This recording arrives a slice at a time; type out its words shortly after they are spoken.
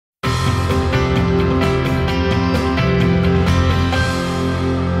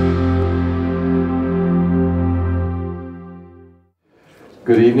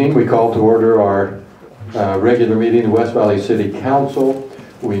Good evening. We call to order our regular meeting of West Valley City Council.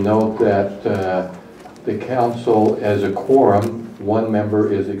 We note that the council as a quorum, one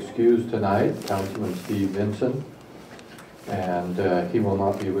member is excused tonight, Councilman Steve Vinson, and he will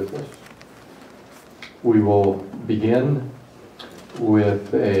not be with us. We will begin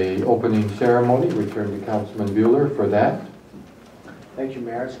with a opening ceremony. Return to Councilman Bueller for that. Thank you,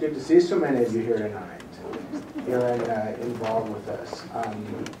 Mayor. It's good to see so many of you here tonight, here and involved with us.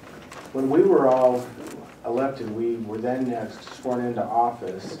 When we were all elected, we were then sworn into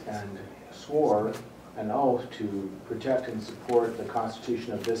office and swore an oath to protect and support the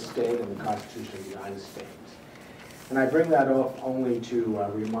Constitution of this state and the Constitution of the United States. And I bring that oath only to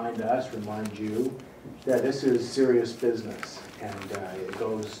remind us, remind you, that this is serious business, and it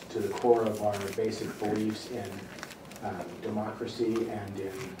goes to the core of our basic beliefs in democracy and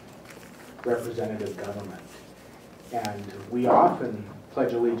in representative government. And we often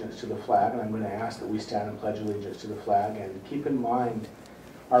pledge allegiance to the flag, and I'm going to ask that we stand and pledge allegiance to the flag and keep in mind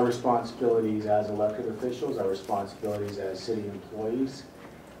our responsibilities as elected officials, our responsibilities as city employees,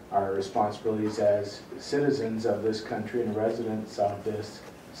 our responsibilities as citizens of this country and residents of this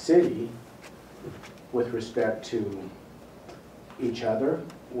city with respect to each other,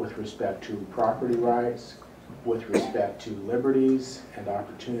 with respect to property rights, with respect to liberties and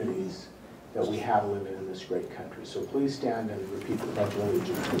opportunities that we have living in this great country. So please stand and repeat the Pledge of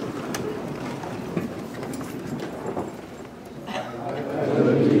Allegiance. I pledge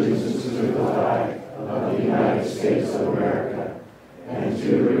allegiance to the flag of the United States of America and to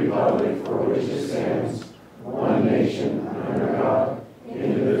the republic for which it stands, one nation under God,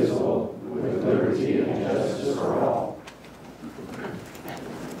 indivisible, with liberty and justice for all.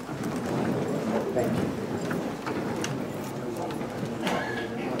 Thank you.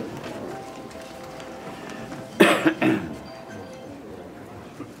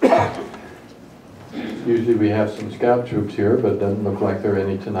 Usually we have some scout troops here, but it doesn't look like there are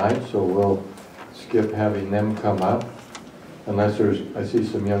any tonight, so we'll skip having them come up. Unless I see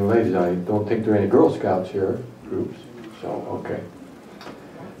some young ladies. I don't think there are any Girl Scouts here, groups, so okay.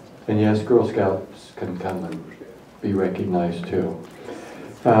 And yes, Girl Scouts can come and be recognized too.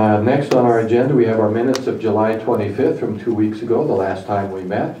 Next on our agenda, we have our minutes of July 25th from 2 weeks ago, the last time we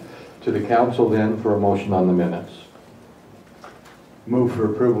met. To the council then for a motion on the minutes. Move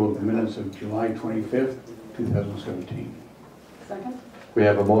for approval of the minutes of July 25th, 2017. Second. We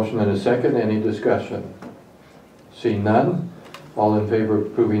have a motion and a second. Any discussion? Seeing none, all in favor of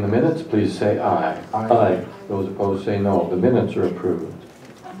approving the minutes, please say aye. Aye. Aye. Those opposed say no. The minutes are approved.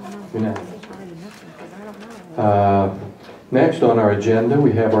 Next on our agenda,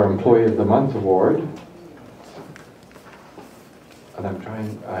 we have our Employee of the Month Award. And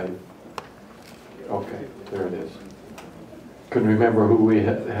okay, there it is. Couldn't remember who we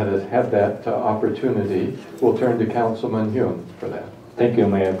had that opportunity. We'll turn to Councilman Hume for that. Thank you,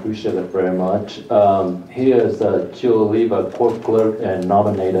 Mayor. Appreciate it very much. Here is Jill Leva, court clerk, and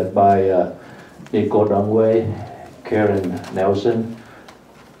nominated by Nico Dungway, Karen Nelson,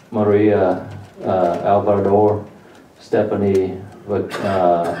 Maria Alvador, Stephanie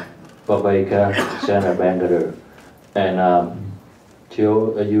Babaika, Shanna Bangader. And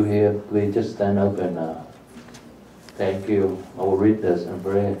Jill, are you here? Please just stand up and thank you. I will read this and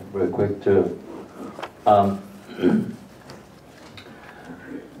very, very quick too.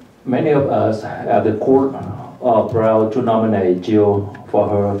 Many of us at the court are proud to nominate Jill for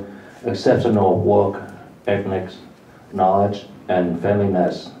her exceptional work ethics, knowledge, and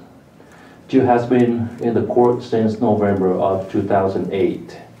friendliness. Jill has been in the court since November of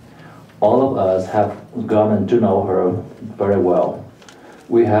 2008. All of us have gotten to know her very well.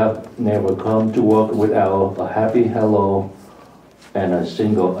 We have never come to work without a happy hello and a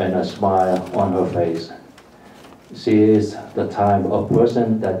smile on her face. She is the type of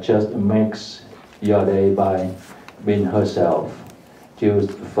person that just makes your day by being herself. She was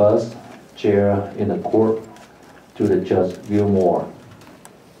the first chair in the court to the Judge Gilmore.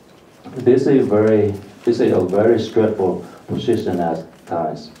 This is a very stressful position at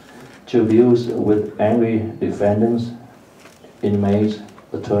times. She deals with angry defendants, inmates,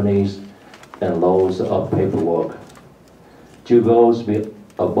 attorneys, and loads of paperwork. She goes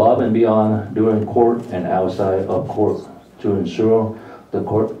above and beyond during court and outside of court to ensure the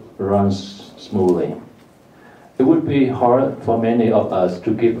court runs smoothly. It would be hard for many of us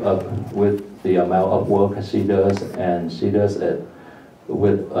to keep up with the amount of work she does, and she does it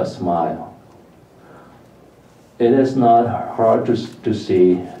with a smile. It is not hard to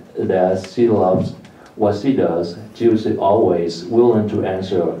see that she loves what she does. She is always willing to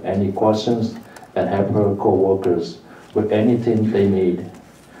answer any questions and help her co-workers with anything they need.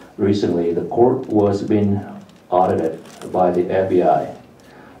 Recently, the court was being audited by the FBI.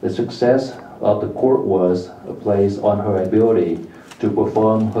 The success of the court was placed on her ability to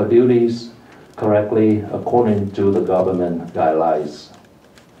perform her duties correctly according to the government guidelines.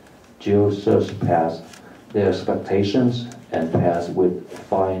 Jill surpassed their expectations and passed with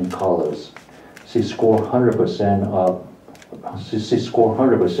flying colors. She scored 100%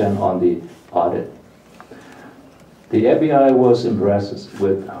 on the audit. The FBI was impressed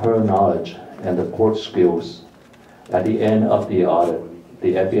with her knowledge and the court skills. At the end of the audit,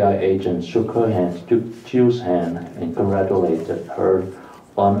 the FBI agent shook her hand, took Jill's hand, and congratulated her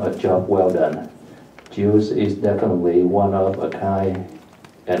on a job well done. Jill is definitely one of a kind,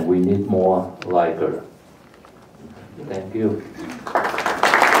 and we need more like her. Thank you.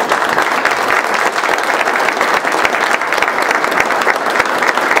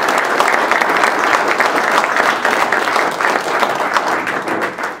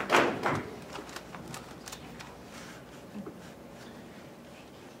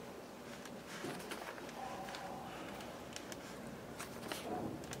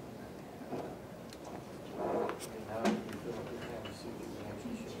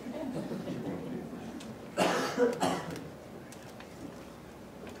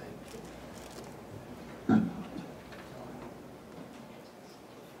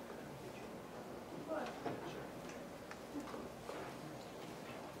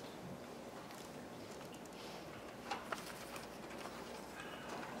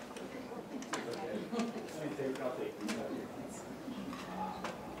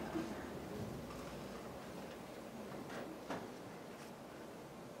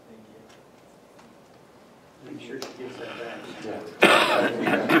 Make sure she gets that back.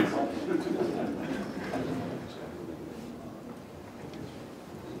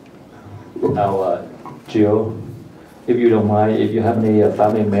 Now, Jill, if you don't mind, if you have any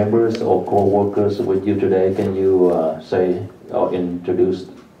family members or co-workers with you today, can you say or introduce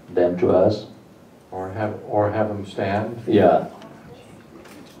them to us? Or have them stand. Yeah.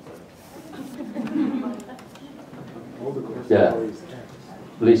 Yeah.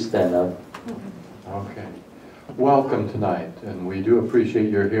 Please stand up. Okay. Welcome tonight, and we do appreciate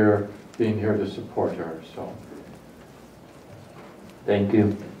your being here to support her. So. Thank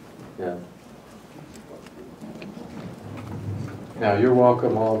you. Yeah. Now, you're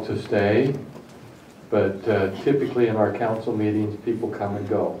welcome all to stay, but typically in our council meetings, people come and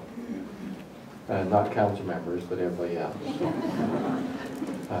go. Not council members, but everybody else.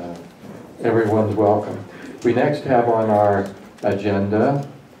 So, everyone's welcome. We next have on our agenda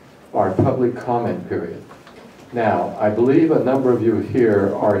our public comment period. Now, I believe a number of you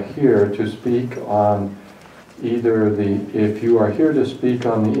here are here to speak on if you are here to speak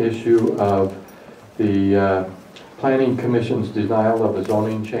on the issue of the Planning Commission's denial of a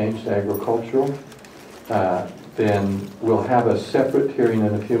zoning change to agricultural, then we'll have a separate hearing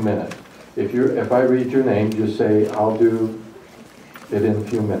in a few minutes. If I read your name, just say, I'll do it in a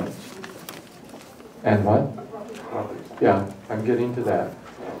few minutes. And what? Yeah, I'm getting to that.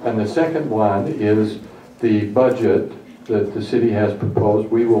 And the second one is the budget that the city has proposed.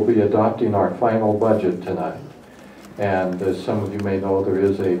 We will be adopting our final budget tonight. And as some of you may know, there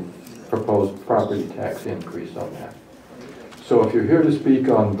is a proposed property tax increase on that. So if you're here to speak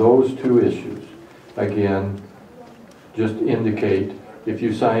on those two issues, again, just indicate if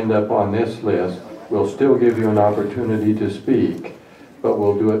you signed up on this list, we'll still give you an opportunity to speak, but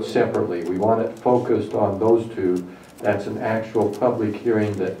we'll do it separately. We want it focused on those two. That's an actual public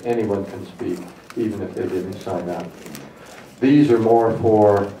hearing that anyone can speak, even if they didn't sign up. These are more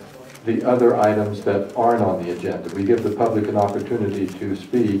for the other items that aren't on the agenda. We give the public an opportunity to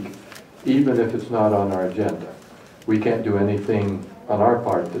speak, even if it's not on our agenda. We can't do anything on our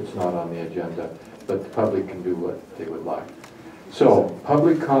part that's not on the agenda, but the public can do what they would like. So,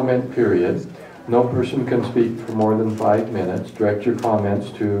 public comment period. No person can speak for more than 5 minutes. Direct your comments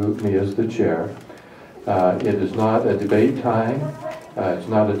to me as the chair. It is not a debate time. It's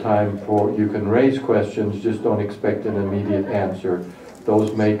not a time for, you can raise questions, just don't expect an immediate answer.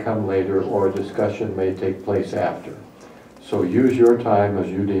 Those may come later, or a discussion may take place after. So use your time as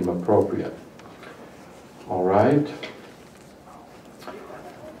you deem appropriate. All right.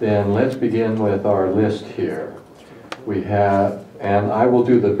 Then let's begin with our list here. We have, and I will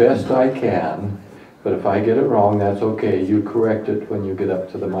do the best I can, but if I get it wrong, that's okay. You correct it when you get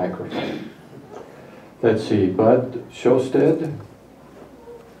up to the microphone. Let's see, Bud Shosted.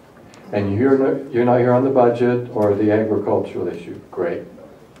 And you're not here on the budget or the agricultural issue. Great.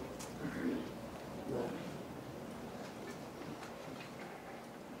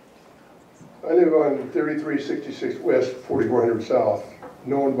 I live on 3366 West, 4400 South.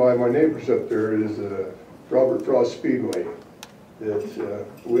 known by my neighbors up there is Robert Frost Speedway. That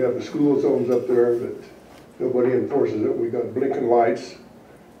we have the school zones up there, but nobody enforces it. We got blinking lights,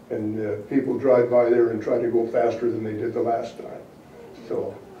 and people drive by there and try to go faster than they did the last time.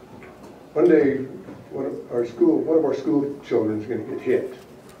 So one day, one of our school children is going to get hit.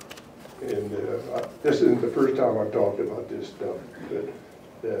 And this isn't the first time I've talked about this stuff,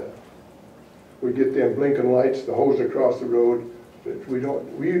 but we get them blinking lights, the hose across the road, but we don't.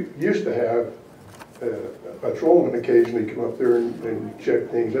 We used to have a patrolman occasionally come up there and check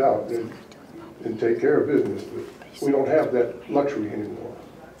things out and take care of business, but we don't have that luxury anymore.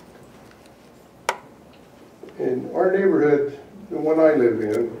 In our neighborhood, the one I live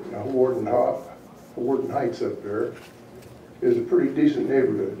in, Warden Heights up there, is a pretty decent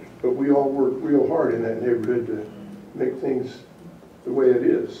neighborhood, but we all work real hard in that neighborhood to make things the way it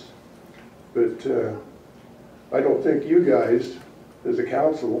is. But I don't think you guys, as a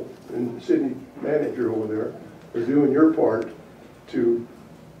council and the city manager over there, are doing your part to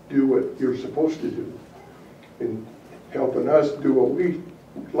do what you're supposed to do and helping us do what we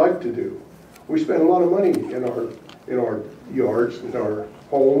like to do. We spend a lot of money in our yards, in our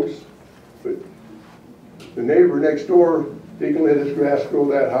homes, but the neighbor next door, he can let his grass grow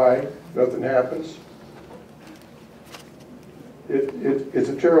that high, nothing happens. It's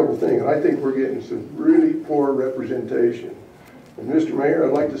a terrible thing, and I think we're getting some really poor representation. And Mr. Mayor,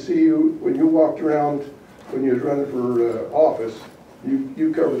 I'd like to see you, when you walked around, when you was running for office,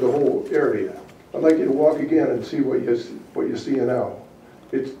 you covered the whole area. I'd like you to walk again and see what you see now.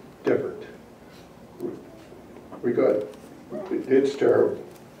 It's different. It's terrible.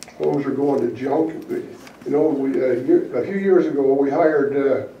 Homes are going to junk. You know, a few years ago, we hired,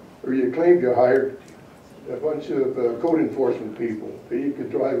 or you claimed you hired, a bunch of code enforcement people that you could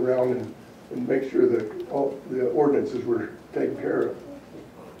drive around and make sure that all the ordinances were taken care of.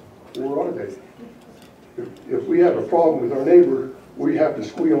 Where are they? If we have a problem with our neighbor, we have to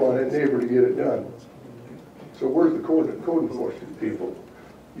squeal on that neighbor to get it done. So where's the code enforcement people?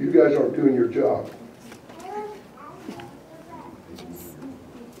 You guys aren't doing your job.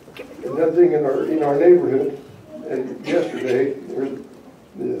 Another thing in our neighborhood, and yesterday,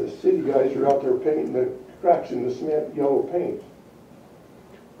 the city guys are out there painting the cracks in the cement yellow paint.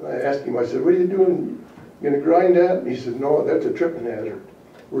 I asked him, I said, what are you doing? You gonna grind that? And he said, no, that's a tripping hazard.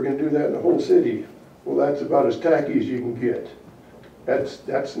 We're gonna do that in the whole city. Well, that's about as tacky as you can get.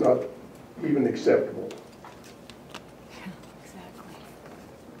 That's not even acceptable. Exactly.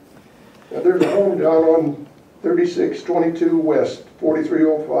 Now there's a home down on 3622 West,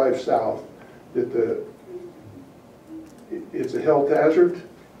 4305 South, that it's a health hazard.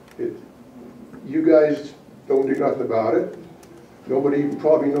 You guys don't do nothing about it. Nobody even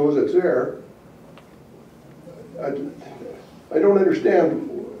probably knows it's there. I don't understand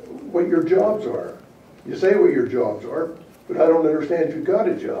what your jobs are. You say what your jobs are, but I don't understand if you've got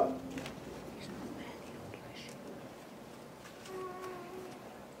a job.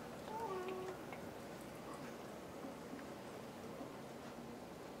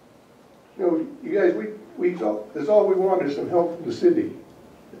 You know, you guys, that's all we want is some help from the city.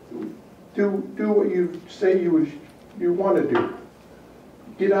 Do what you say you want to do.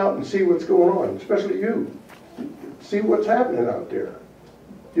 Get out and see what's going on, especially you. See what's happening out there.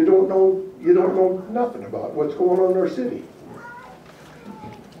 You don't know nothing about what's going on in our city.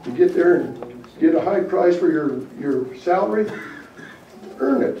 You get there and get a high price for your salary,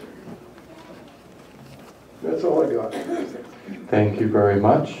 earn it. That's all I got. Thank you very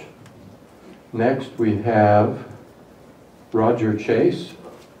much. Next we have Roger Chase.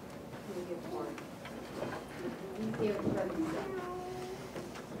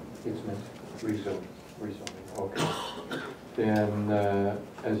 It's rezoning. Okay. Then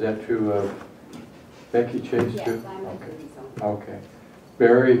is that true of Becky Chase too? Okay. Okay.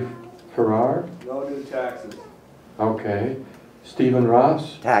 Barry Farrar. No new taxes. Okay. Stephen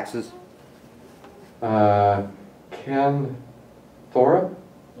Ross. Taxes. Ken Thorpe.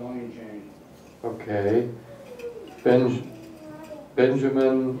 Zoning change. Okay.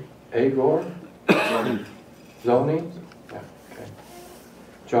 Benjamin Agor. Zoning. Yeah. Okay.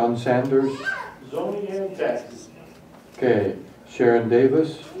 John Sanders. Zoning and taxes. Okay. Sharon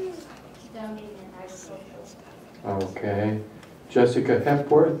Davis. Zoning and agricultural. Okay. Jessica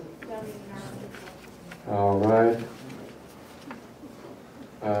Hepworth. Zoning and All right.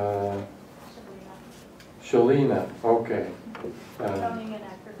 Shalina. Okay. Zoning and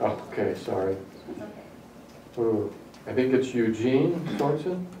agricultural. Okay, sorry. Okay. Ooh, I think it's Eugene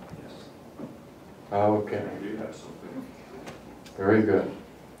Sorensen? Yes. Okay, I do have something. very good.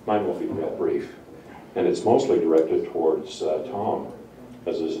 Mine will be real brief, and it's mostly directed towards Tom.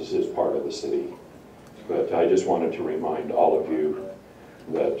 as this is part of the city. But I just wanted to remind all of you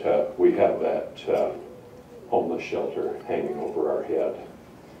that we have that homeless shelter hanging over our head.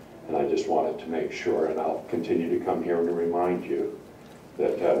 And I just wanted to make sure, and I'll continue to come here to remind you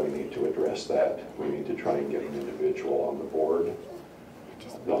that we need to address that. We need to try and get an individual on the board,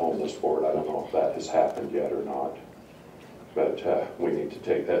 the homeless board. I don't know if that has happened yet or not, but we need to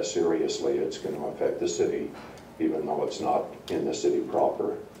take that seriously. It's going to affect the city, even though it's not in the city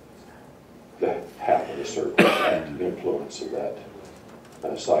proper. The half of the circle, the influence of that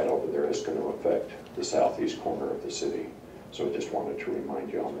site over there is going to affect the southeast corner of the city. So I just wanted to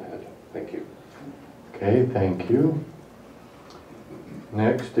remind you on that. Thank you. Okay, thank you.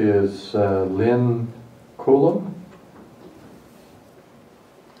 Next is Lynn Coulomb.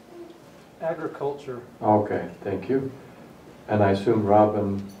 Agriculture. Okay, thank you. And I assume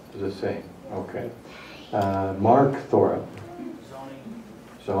Robin is the same. Okay. Mark Thorpe.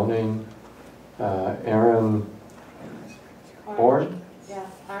 Zoning. Aaron Horn. Yeah,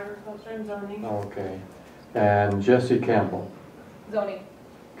 agriculture and zoning. Okay. And Jesse Campbell. Zoning.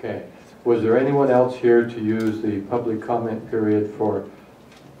 Okay. Was there anyone else here to use the public comment period for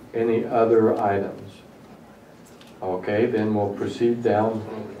any other items? Okay, then we'll proceed down.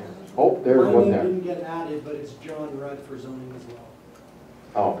 Oh, there's one there. My name didn't get added, but it's John Rudd for zoning as well.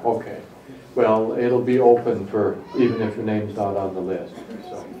 Oh, okay. Well, it'll be open for, even if your name's not on the list.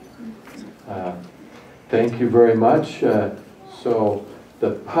 So, thank you very much. So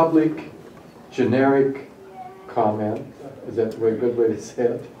the public generic comment, is that a good way to say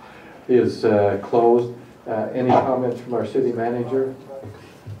it, is closed. Any comments from our city manager?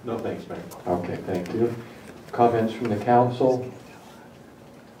 No, thanks, Mayor. Okay, thank you. Comments from the council?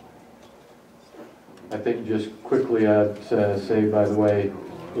 I think just quickly I'd say, by the way,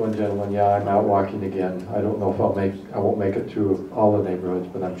 one gentleman, yeah, I'm out walking again. I don't know if I won't make it through all the neighborhoods,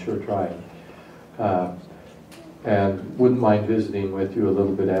 but I'm sure trying. And wouldn't mind visiting with you a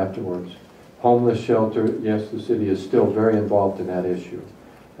little bit afterwards. Homeless shelter, yes, the city is still very involved in that issue.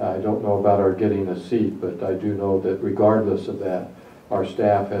 I don't know about our getting a seat, but I do know that regardless of that, our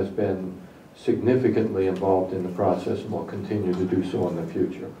staff has been significantly involved in the process and will continue to do so in the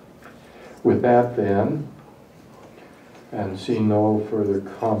future. With that then, and seeing no further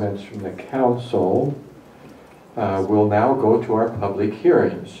comments from the council, we'll now go to our public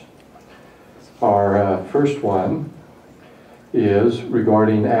hearings. Our first one is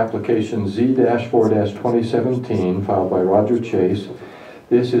regarding application Z-4-2017 filed by Roger Chase.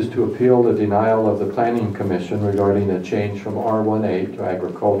 This is to appeal the denial of the Planning Commission regarding a change from R18 to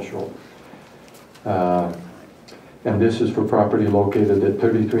agricultural. And this is for property located at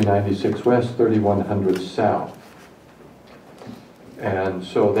 3396 West, 3100 South. And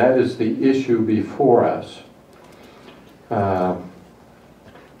so that is the issue before us.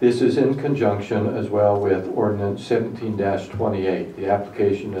 This is in conjunction as well with ordinance 17-28. The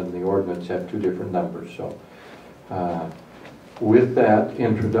application and the ordinance have two different numbers. So with that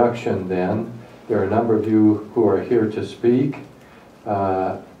introduction then, there are a number of you who are here to speak.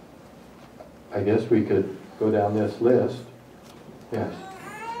 I guess we could go down this list. Yes.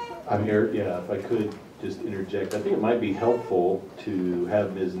 I'm here, yeah, if I could just interject. I think it might be helpful to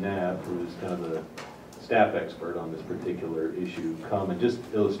have Ms. Knapp, who is kind of the staff expert on this particular issue, come and just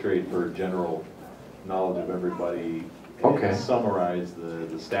illustrate for general knowledge of everybody. Okay. And summarize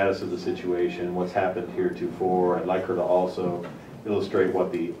the status of the situation, what's happened heretofore. I'd like her to also illustrate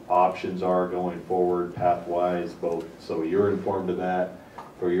what the options are going forward, path-wise, both so you're informed of that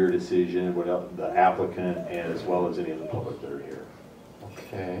for your decision, what the applicant, and as well as any of the public that are here.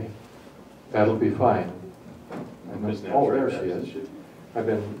 Okay. That'll be fine. Ms. Knapp's Oh, right there she there. is. I've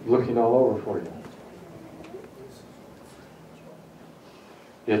been looking all over for you.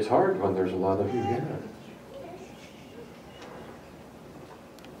 It's hard when there's a lot of you here.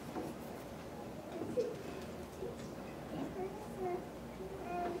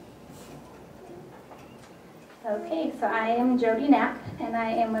 Okay, so I am Jody Knapp, and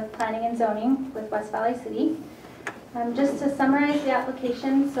I am with Planning and Zoning with West Valley City. Just to summarize the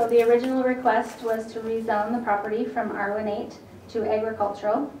application, so the original request was to rezone the property from R18 to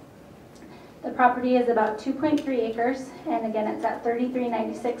agricultural. The property is about 2.3 acres, and again, it's at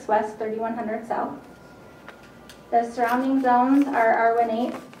 3396 West, 3100 South. The surrounding zones are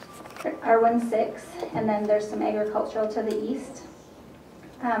R18, R16, and then there's some agricultural to the east.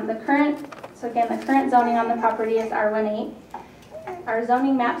 The current zoning on the property is R18. Our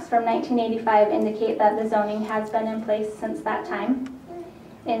zoning maps from 1985 indicate that the zoning has been in place since that time.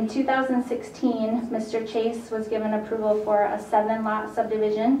 In 2016, Mr. Chase was given approval for a 7-lot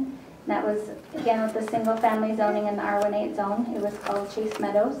subdivision And that was, again, with the single-family zoning in the R18 zone. It was called Chase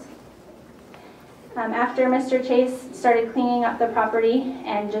Meadows. After Mr. Chase started cleaning up the property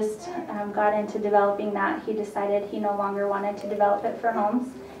and just got into developing that, he decided he no longer wanted to develop it for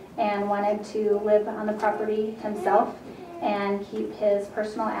homes and wanted to live on the property himself and keep his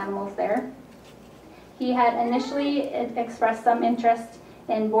personal animals there. He had initially expressed some interest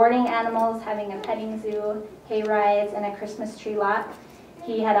in boarding animals, having a petting zoo, hay rides, and a Christmas tree lot.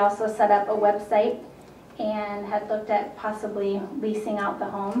 He had also set up a website and had looked at possibly leasing out the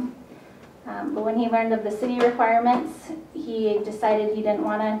home. But when he learned of the city requirements, he decided he didn't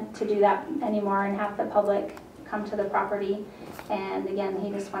want to do that anymore and have the public come to the property. And again,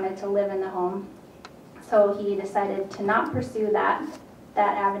 he just wanted to live in the home. So he decided to not pursue that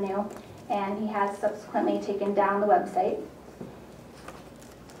avenue, and he has subsequently taken down the website.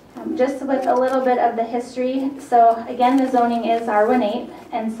 Just with a little bit of the history, so again, the zoning is R18,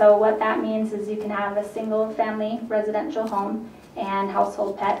 and so what that means is you can have a single family residential home and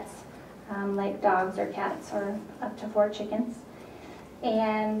household pets, like dogs or cats or up to 4 chickens.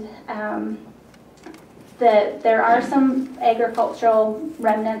 And there are some agricultural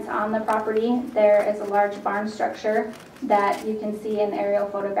remnants on the property. There is a large barn structure that you can see in aerial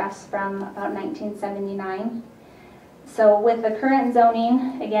photographs from about 1979. So with the current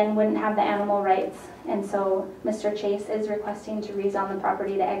zoning, again, wouldn't have the animal rights, and so Mr. Chase is requesting to rezone the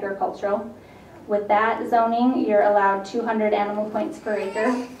property to agricultural. With that zoning, you're allowed 200 animal points per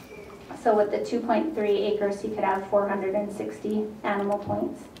acre. So with the 2.3 acres, he could have 460 animal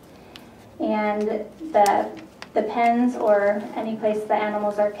points. And the pens or any place the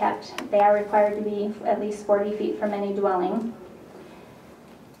animals are kept, they are required to be at least 40 feet from any dwelling.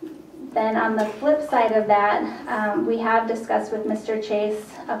 Then on the flip side of that, we have discussed with Mr. Chase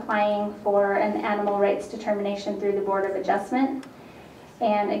applying for an animal rights determination through the Board of Adjustment.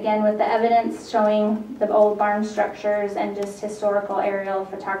 And again, with the evidence showing the old barn structures and just historical aerial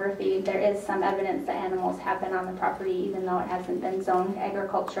photography, there is some evidence that animals have been on the property even though it hasn't been zoned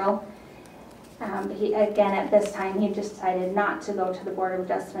agricultural. Again, at this time, he decided not to go to the Board of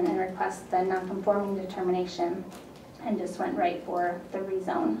Adjustment and request the non-conforming determination and just went right for the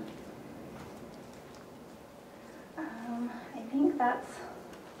rezone. I think that's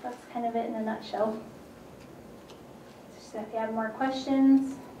kind of it in a nutshell. So if you have more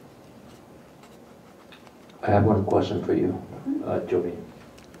questions. I have one question for you, Jody.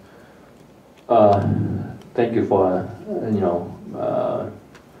 Thank you for,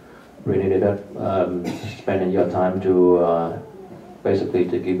 bringing it up, spending your time to basically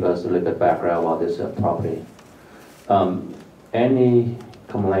to give us a little bit background about this property. Any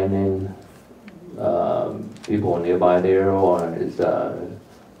complaining people nearby there, or is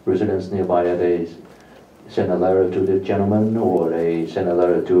residents nearby there, they send a letter to the gentleman, or they send a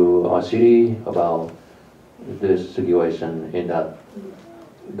letter to our city about this situation in that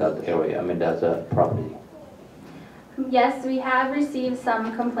area, I mean that property? Yes, we have received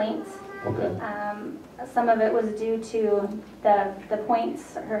some complaints. Okay. Some of it was due to the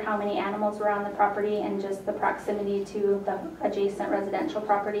points or how many animals were on the property and just the proximity to the adjacent residential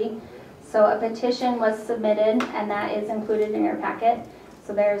property. So a petition was submitted, and that is included in your packet.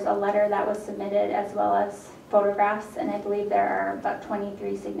 So there's a letter that was submitted as well as photographs, and I believe there are about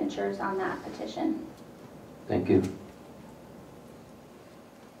 23 signatures on that petition. Thank you.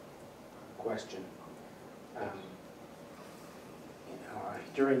 Question.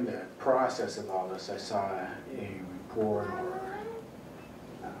 During the process of all this, I saw a report or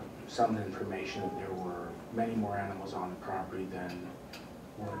some information that there were many more animals on the property than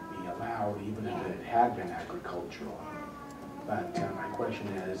would be allowed, even if it had been agricultural. But my question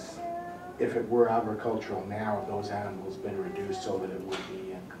is, if it were agricultural now, have those animals been reduced so that it would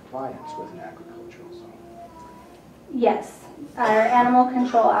be in compliance with an agricultural zone? Yes, our animal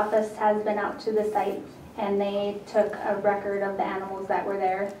control office has been out to the site, and they took a record of the animals that were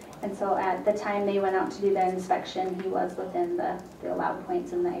there. And so at the time they went out to do the inspection, he was within the allowed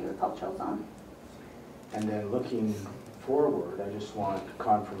points in the agricultural zone. And then looking forward, I just want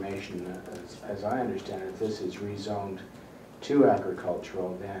confirmation, as I understand it, if this is rezoned to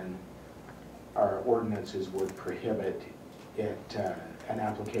agricultural, then our ordinances would prohibit it, an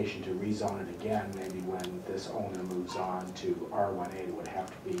application to rezone it again, maybe when this owner moves on to R18, it would have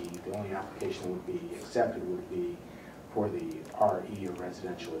to be, the only application that would be accepted would be for the RE or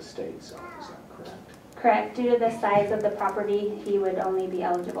residential estate zone, is that correct? Correct. Due to the size of the property, he would only be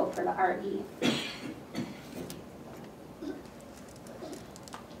eligible for the RE.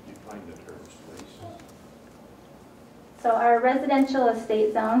 So our residential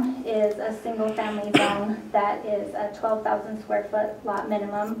estate zone is a single-family zone that is a 12,000 square foot lot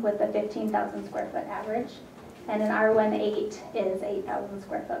minimum with a 15,000 square foot average. And an R18 is 8,000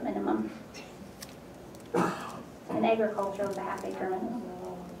 square foot minimum. And agricultural is a half acre minimum.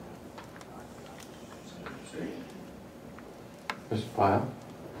 Mr. Pyle?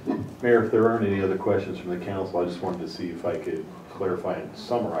 Mayor, if there aren't any other questions from the council, I just wanted to see if I could clarify and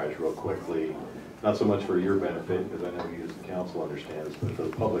summarize real quickly, not so much for your benefit, because I know you as the council understands, but for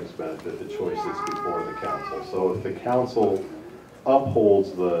the public's benefit, the choice that's before the council. So if the council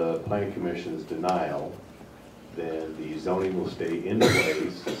upholds the planning commission's denial, then the zoning will stay in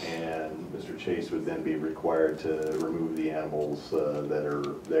place, and Mr. Chase would then be required to remove the animals that are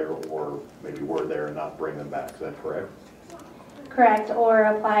there or maybe were there and not bring them back. Is that correct? Correct, or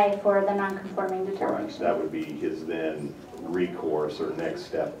apply for the non-conforming Right, determination. that would be his then recourse or next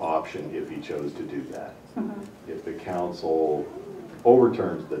step option if he chose to do that. If the council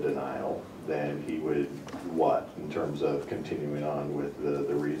overturns the denial, then he would what in terms of continuing on with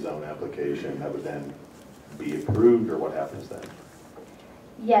the rezone application that would then be approved, or what happens then?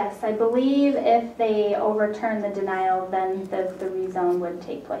 Yes, I believe if they overturn the denial, then the rezone would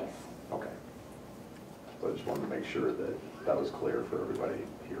take place. Okay. So I just wanted to make sure that that was clear for everybody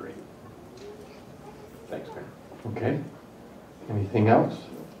hearing. Thanks, Mayor. Okay. Anything else?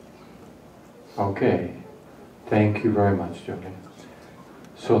 Okay. Thank you very much, Jody.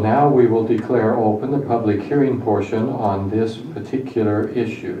 So now we will declare open the public hearing portion on this particular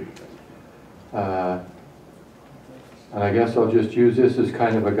issue. And I guess I'll just use this as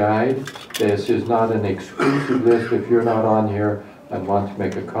kind of a guide. This is not an exclusive list. If you're not on here and want to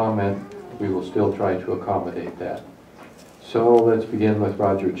make a comment, we will still try to accommodate that. So let's begin with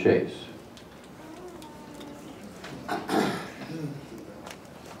Roger Chase.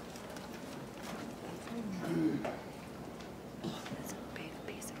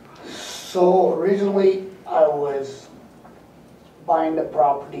 So originally I was buying the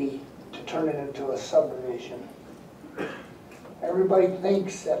property to turn it into a subdivision. Everybody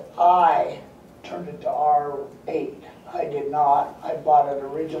thinks that I turned it to R8. I did not. I bought it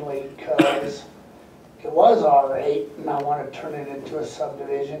originally because it was R8 and I want to turn it into a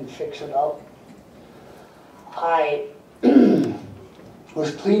subdivision, fix it up. I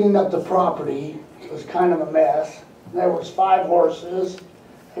was cleaning up the property. It was kind of a mess. There was 5 horses.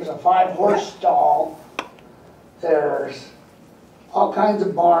 There's a 5-horse stall. There's all kinds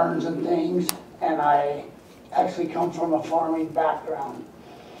of barns and things, and I actually come from a farming background.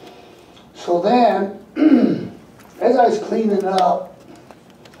 So then, as I was cleaning it up,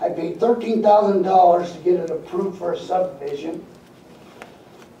 I paid $13,000 to get it approved for a subdivision.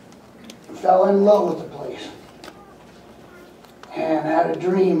 Fell in love with the place and had a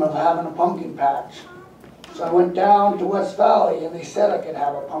dream of having a pumpkin patch. So I went down to West Valley and they said I could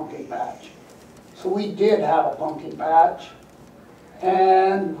have a pumpkin patch. So we did have a pumpkin patch,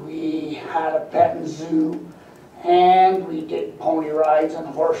 and we had a petting zoo, and we did pony rides and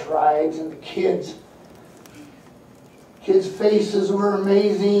horse rides, and the kids' faces were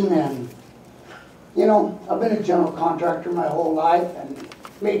amazing. And you know, I've been a general contractor my whole life and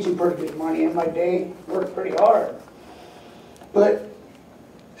made some pretty good money in my day, worked pretty hard. But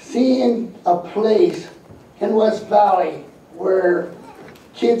seeing a place in West Valley where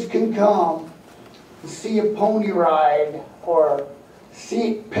kids can come and see a pony ride, or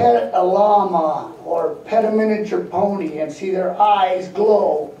pet a llama, or pet a miniature pony and see their eyes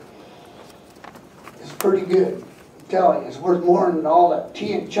glow, is pretty good. I'm telling you, it's worth more than all that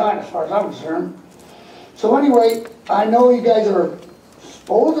tea in China as far as I'm concerned. So anyway, I know you guys are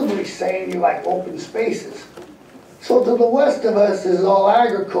supposedly saying you like open spaces. So to the west of us is all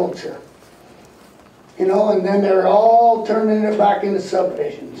agriculture. You know, and then they're all turning it back into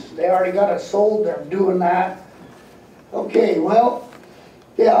subdivisions. They already got it sold, they're doing that. Okay, well,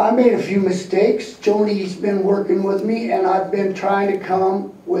 yeah, I made a few mistakes. Joni's been working with me, and I've been trying to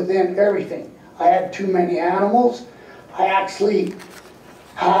come within everything. I had too many animals. I actually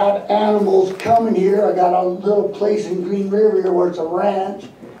had animals coming here. I got a little place in Green River here where it's a ranch,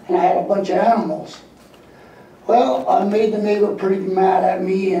 and I had a bunch of animals. Well, I made the neighbor pretty mad at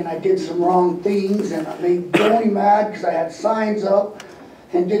me, and I did some wrong things, and I made Joni mad because I had signs up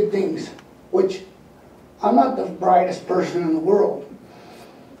and did things, which I'm not the brightest person in the world.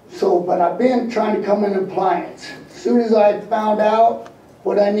 So, but I've been trying to come in compliance. As soon as I found out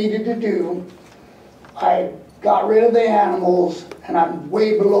what I needed to do, I got rid of the animals, and I'm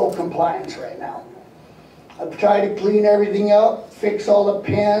way below compliance right now. I've tried to clean everything up, fix all the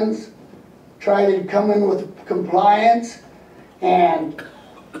pens, try to come in with compliance, and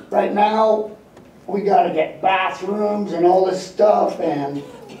right now we gotta get bathrooms and all this stuff, and,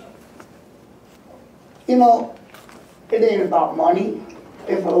 you know, it ain't about money.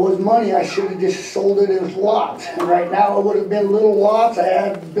 If it was money, I should have just sold it as lots, and right now it would have been little lots. I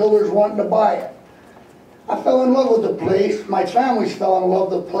had builders wanting to buy it. I fell in love with the place, my families fell in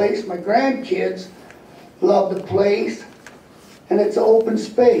love with the place, my grandkids love the place, and it's an open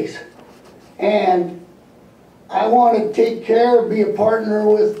space. And I want to take care, be a partner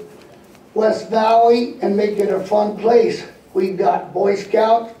with West Valley and make it a fun place. We've got Boy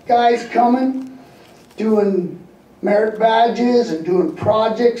Scout guys coming, doing merit badges and doing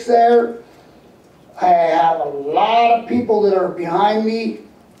projects there. I have a lot of people that are behind me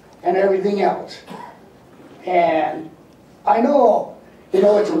and everything else. And I know, you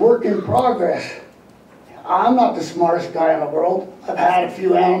know, it's a work in progress. I'm not the smartest guy in the world. I've had a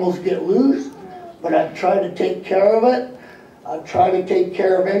few animals get loose, but I've tried to take care of it. I've tried to take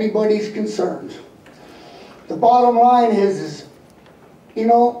care of anybody's concerns. The bottom line is, you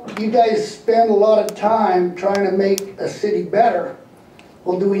know, you guys spend a lot of time trying to make a city better.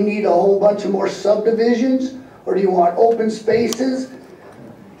 Well, do we need a whole bunch of more subdivisions? Or do you want open spaces?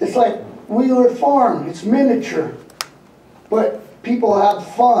 It's like Wheeler Farm, it's miniature, but people have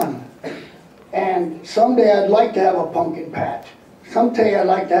fun. And someday I'd like to have a pumpkin patch. Someday I'd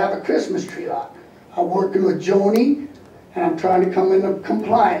like to have a Christmas tree lot. I'm working with Joni, and I'm trying to come into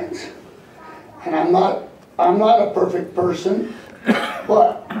compliance. And I'm not a perfect person,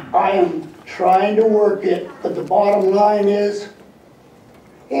 but I am trying to work it. But the bottom line is,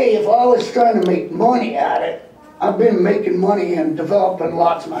 hey, if I was trying to make money at it, I've been making money and developing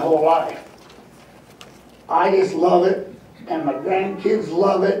lots my whole life. I just love it, and my grandkids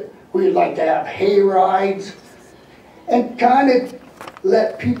love it. We'd like to have hay rides and kind of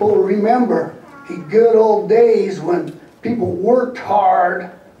let people remember the good old days when people worked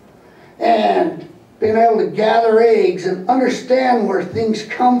hard and been able to gather eggs and understand where things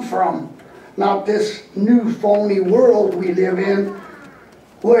come from. Not this new phony world we live in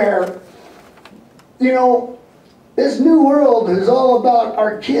where, you know, this new world is all about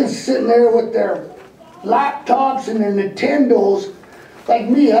our kids sitting there with their laptops and their Nintendos. Like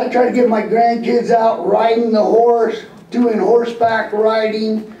me, I try to get my grandkids out riding the horse, doing horseback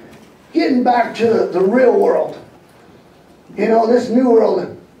riding, getting back to the real world. You know, this new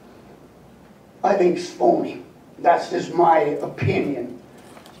world, I think is phony. That's just my opinion.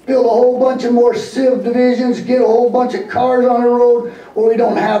 Build a whole bunch of more civ divisions, get a whole bunch of cars on the road where we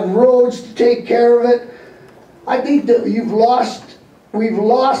don't have roads to take care of it. I think that we've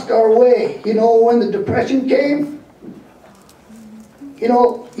lost our way. You know, when the Depression came, you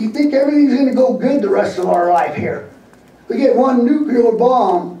know, you think everything's going to go good the rest of our life here. We get one nuclear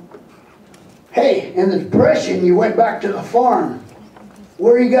bomb. Hey, in the Depression, you went back to the farm.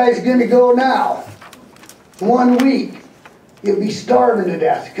 Where are you guys going to go now? 1 week, you'll be starving to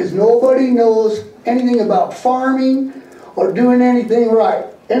death because nobody knows anything about farming or doing anything right.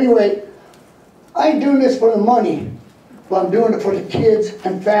 Anyway, I ain't doing this for the money, but I'm doing it for the kids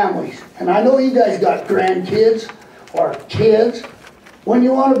and families. And I know you guys got grandkids or kids. When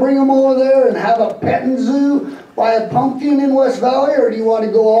you want to bring them over there and have a petting zoo, buy a pumpkin in West Valley, or do you want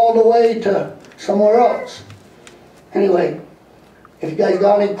to go all the way to somewhere else? Anyway, if you guys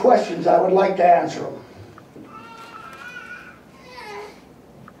got any questions, I would like to answer them.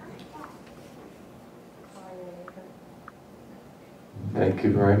 Thank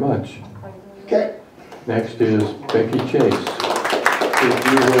you very much. Okay. Next is Becky Chase. If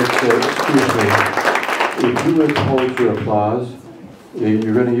you would, excuse me, if you would hold your applause,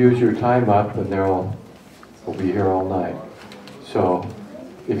 you're going to use your time up and we'll be here all night. So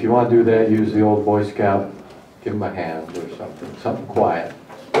if you want to do that, use the old Boy Scout, give them a hand or something quiet,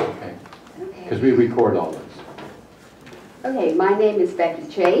 okay? Because we record all this. Okay, my name is Becky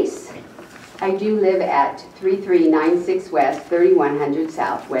Chase. I do live at 3396 West, 3100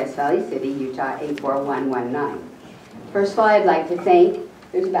 South, West Valley City, Utah 84119. First of all, I'd like to thank,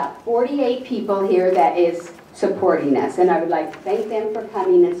 there's about 48 people here that is supporting us, and I would like to thank them for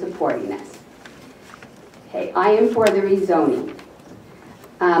coming and supporting us. Okay, I am for the rezoning.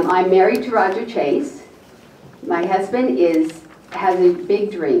 I'm married to Roger Chase. My husband has a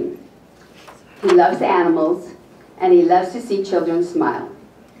big dream. He loves animals, and he loves to see children smile.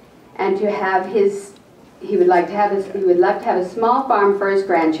 And to have he would love to have a small farm for his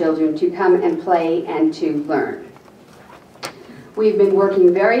grandchildren to come and play and to learn. We've been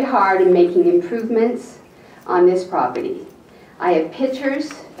working very hard in making improvements on this property. I have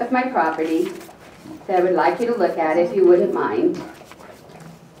pictures of my property that I would like you to look at if you wouldn't mind.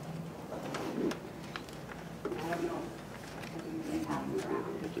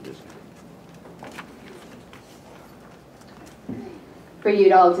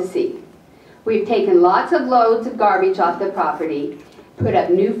 you all to see. We've taken lots of loads of garbage off the property, put up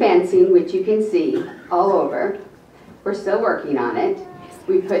new fencing, which you can see all over. We're still working on it.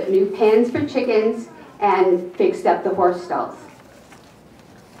 We put new pens for chickens and fixed up the horse stalls.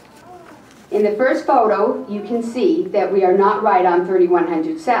 In the first photo, you can see that we are not right on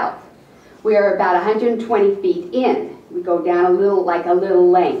 3100 South. We are about 120 feet in. We go down a little, like a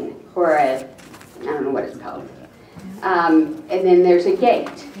little lane, or I don't know what it's called. And then there's a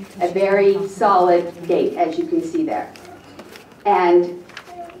gate, a very solid gate, as you can see there. And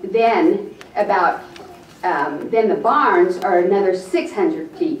then then the barns are another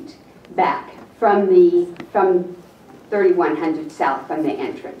 600 feet back from 3100 South, from the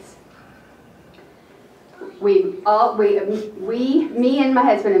entrance. Me and my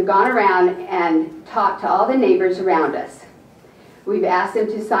husband have gone around and talked to all the neighbors around us. We've asked them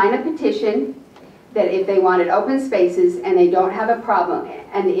to sign a petition that if they wanted open spaces and they don't have a problem,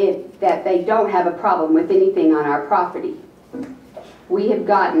 that they don't have a problem with anything on our property. We have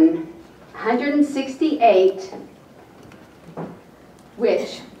gotten 168,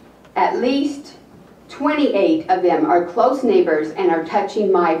 which at least 28 of them are close neighbors and are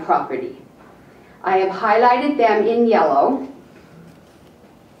touching my property. I have highlighted them in yellow.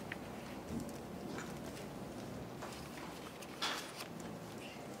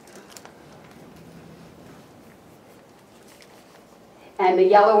 And the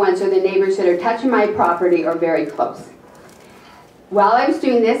yellow ones are the neighbors that are touching my property or very close. While I was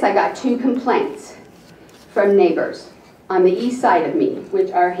doing this, I got 2 complaints from neighbors on the east side of me,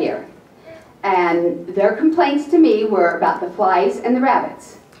 which are here. And their complaints to me were about the flies and the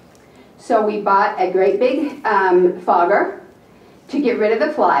rabbits. So we bought a great big fogger to get rid of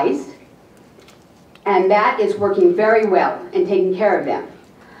the flies, and that is working very well and taking care of them.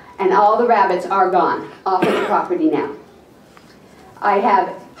 And all the rabbits are gone off of the property now. I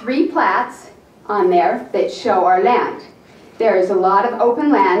have 3 plats on there that show our land. There is a lot of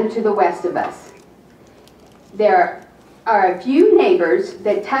open land to the west of us. There are a few neighbors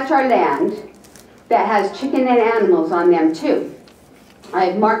that touch our land that has chicken and animals on them too.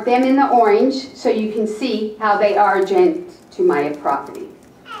 I've marked them in the orange so you can see how they are adjacent to my property.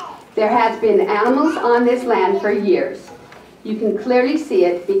 There has been animals on this land for years. You can clearly see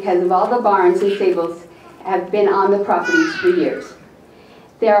it because of all the barns and stables have been on the properties for years.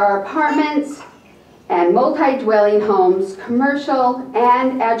 There are apartments and multi-dwelling homes, commercial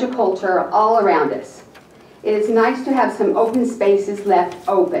and agriculture all around us. It is nice to have some open spaces left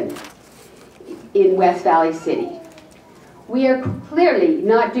open in West Valley City. We are clearly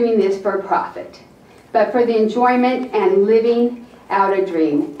not doing this for profit, but for the enjoyment and living out a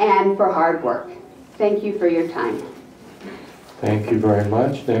dream and for hard work. Thank you for your time. Thank you very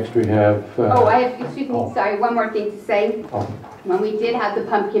much. Next we have... sorry, one more thing to say. When we did have the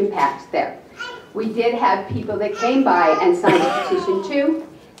pumpkin patch there, we did have people that came by and signed a petition too.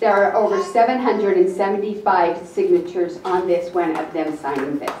 There are over 775 signatures on this, one of them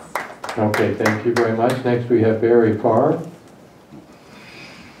signing this. Okay, thank you very much. Next we have Barry Farr.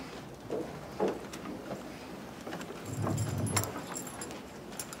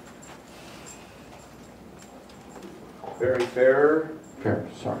 Barry Fair,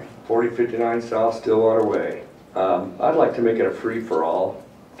 4059 South Stillwater Way. I'd like to make it a free-for-all.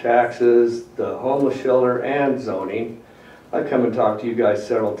 Taxes, the homeless shelter, and zoning. I come and talk to you guys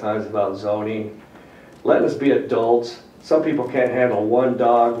several times about zoning. Letting us be adults. Some people can't handle 1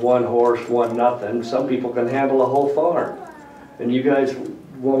 dog, 1 horse, 1 nothing. Some people can handle a whole farm. And you guys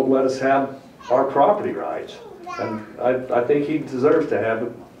won't let us have our property rights. And I think he deserves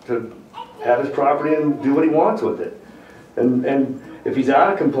to have his property and do what he wants with it. And if he's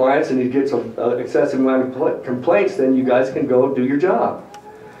out of compliance and he gets an excessive amount of complaints, then you guys can go do your job.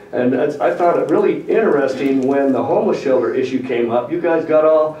 And I found it really interesting when the homeless shelter issue came up. You guys got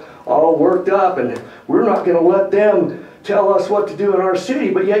all worked up, and we're not going to let them tell us what to do in our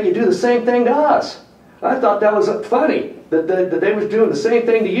city, but yet you do the same thing to us. I thought that was funny, that they was doing the same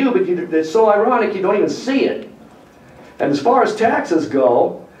thing to you, but it's so ironic you don't even see it. And as far as taxes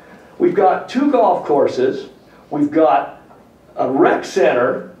go, we've got 2 golf courses, we've got a rec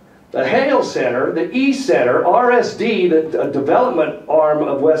center, the Hale Center, the E Center, RSD, the development arm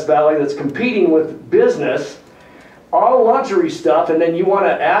of West Valley that's competing with business, all luxury stuff, and then you want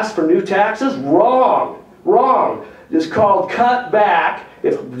to ask for new taxes? Wrong, wrong. It's called cut back.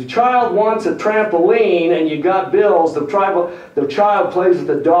 If the child wants a trampoline and you got bills, the child plays with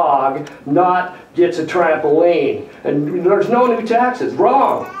the dog, not gets a trampoline. And there's no new taxes.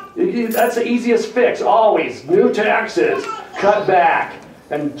 Wrong. That's the easiest fix, always. New taxes, cut back,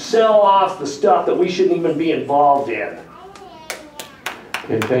 and sell off the stuff that we shouldn't even be involved in.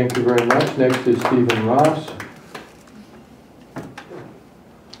 Okay, thank you very much. Next is Stephen Ross.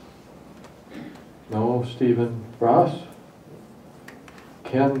 No, Stephen Ross.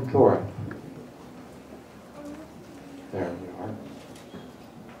 Ken Thorpe. There you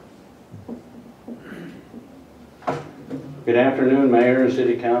are. Good afternoon, Mayor and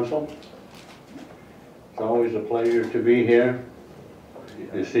City Council. It's always a pleasure to be here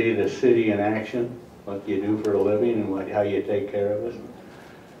to see the city in action, what you do for a living and how you take care of us.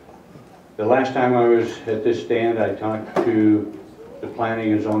 The last time I was at this stand, I talked to the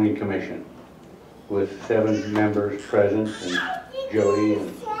Planning and Zoning Commission with 7 members present, and Jody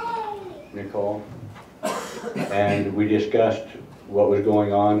and Nicole. And we discussed what was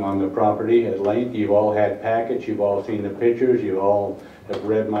going on the property at length. You've all had packets, you've all seen the pictures, you all have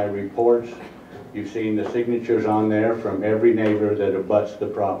read my reports. You've seen the signatures on there from every neighbor that abuts the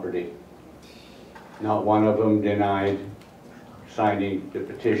property. Not one of them denied signing the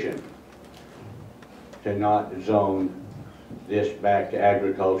petition to not zone this back to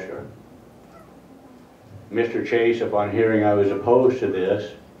agriculture. Mr. Chase, upon hearing I was opposed to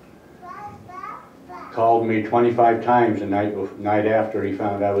this, called me 25 times the night after he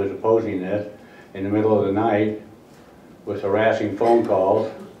found I was opposing this, in the middle of the night, with harassing phone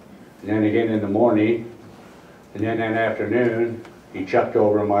calls, and then again in the morning, and then that afternoon, he chucked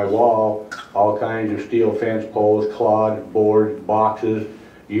over my wall all kinds of steel fence poles, clod, boards, boxes,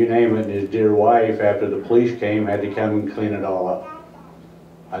 you name it, and his dear wife, after the police came, had to come and clean it all up.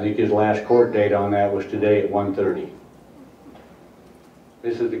 I think his last court date on that was today at 1:30.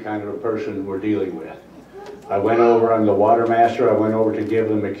 This is the kind of a person we're dealing with. I went over on the water master, I went over to give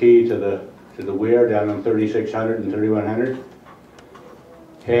them a key to the weir down on 3600 and 3100.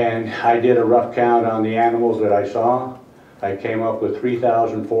 And I did a rough count on the animals that I saw. I came up with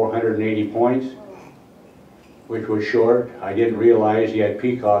 3,480 points, which was short. I didn't realize he had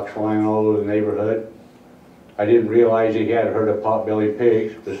peacocks flying all over the neighborhood. I didn't realize he had a herd of potbelly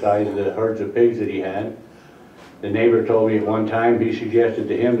pigs besides the herds of pigs that he had. The neighbor told me at one time he suggested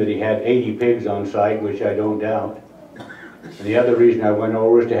to him that he had 80 pigs on site, which I don't doubt. And the other reason I went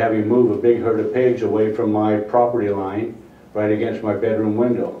over is to have him move a big herd of pigs away from my property line right against my bedroom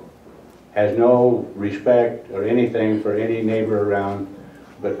window. Has no respect or anything for any neighbor around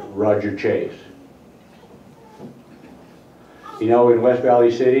but Roger Chase. You know, in West Valley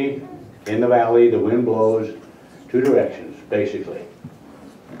City, in the valley, the wind blows 2 directions, basically.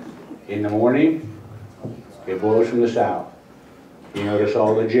 In the morning, it blows from the south. You notice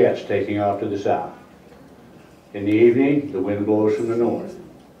all the jets taking off to the south. In the evening, the wind blows from the north.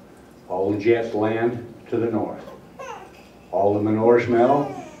 All the jets land to the north. All the manure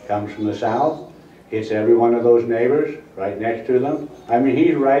smell comes from the south, hits every one of those neighbors right next to them. I mean,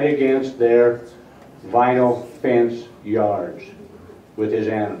 he's right against their vinyl fence yards with his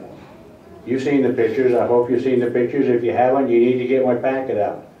animals. You've seen the pictures. I hope you've seen the pictures. If you haven't, you need to get my packet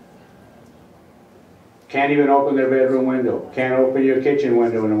out. Can't even open their bedroom window. Can't open your kitchen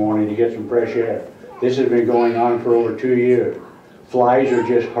window in the morning to get some fresh air. This has been going on for over 2 years. Flies are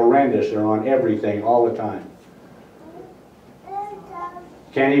just horrendous. They're on everything all the time.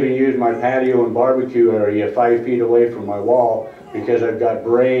 Can't even use my patio and barbecue area 5 feet away from my wall because I've got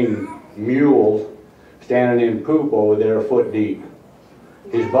braying mules standing in poop over there a foot deep.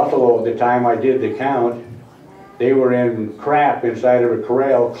 His buffalo, at the time I did the count, they were in crap inside of a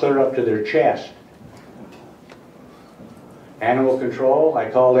corral clear up to their chest. Animal control, I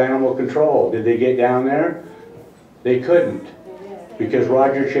called animal control. Did they get down there? They couldn't, because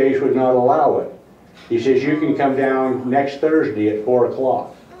Roger Chase would not allow it. He says, you can come down next Thursday at 4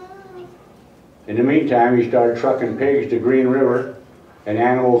 o'clock. In the meantime, he started trucking pigs to Green River and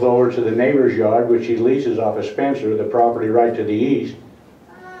animals over to the neighbor's yard, which he leases off of Spencer, the property right to the east,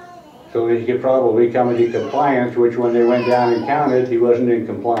 so that he could probably come into compliance, which when they went down and counted, he wasn't in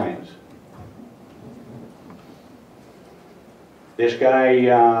compliance. This guy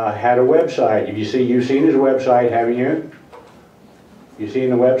had a website. You've seen his website, haven't you? You've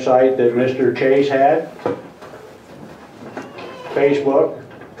seen the website that Mr. Chase had? Facebook,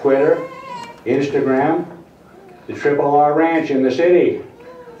 Twitter, Instagram, the Triple R Ranch in the city.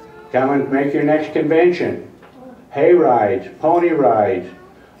 Come and make your next convention. Hay rides, pony rides,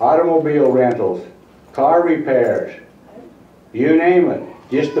 automobile rentals, car repairs, you name it.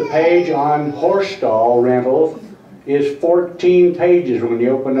 Just the page on horse stall rentals is 14 pages when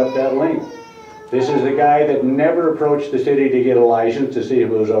you open up that link. This is the guy that never approached the city to get a license to see if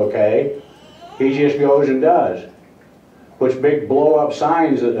it was okay. He just goes and does. Puts big blow-up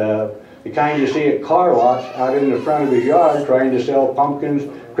signs, the kind you see at car lots, out in the front of his yard trying to sell pumpkins,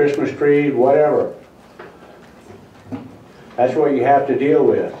 Christmas trees, whatever. That's what you have to deal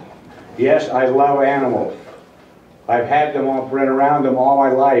with. Yes, I love animals. I've had them all, been around them all my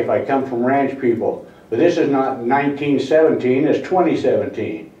life. I come from ranch people. But this is not 1917, it's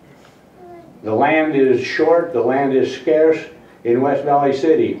 2017. The land is short, the land is scarce in West Valley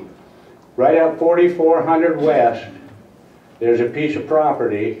City. Right up 4400 West, there's a piece of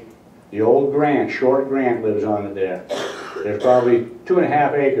property, the old Grant, Short Grant lives on it there. There's probably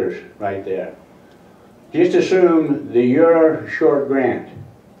 2.5 acres right there. Just assume that you're Short Grant,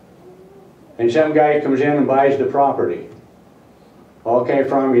 and some guy comes in and buys the property. Okay,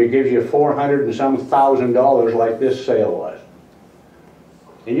 from you, gives you $400 and some thousand like this sale was.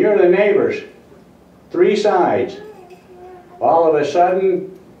 And you're the neighbors, 3 sides. All of a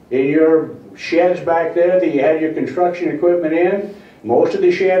sudden, in your sheds back there that you had your construction equipment in, most of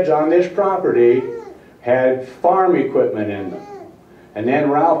the sheds on this property had farm equipment in them. And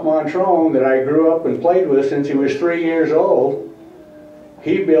then Ralph Montrone, that I grew up and played with since he was 3 years old,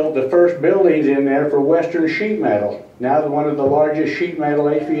 he built the first buildings in there for Western Sheet Metal, now one of the largest sheet metal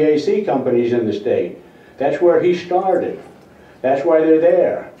HVAC companies in the state. That's where he started. That's why they're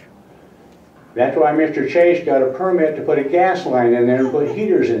there. That's why Mr. Chase got a permit to put a gas line in there and put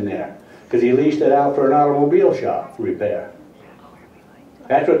heaters in there, because he leased it out for an automobile shop repair.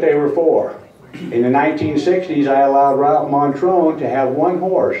 That's what they were for. In the 1960s, I allowed Ralph Montrone to have 1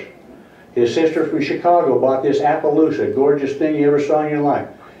 horse. His sister from Chicago bought this Appaloosa, gorgeous thing you ever saw in your life.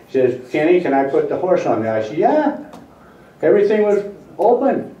 She says, Kenny, can I put the horse on there? I said, yeah. Everything was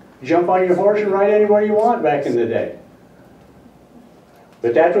open. Jump on your horse and ride anywhere you want back in the day.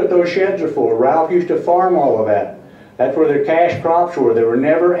 But that's what those sheds are for. Ralph used to farm all of that. That's where their cash crops were. There were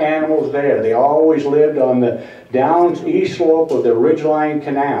never animals there. They always lived on the down east slope of the Ridgeline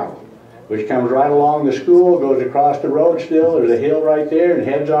Canal, which comes right along the school, goes across the road still, there's a hill right there, and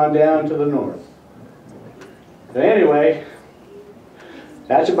heads on down to the north. But anyway,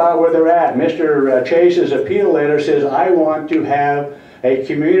 that's about where they're at. Mr. Chase's appeal letter says, I want to have a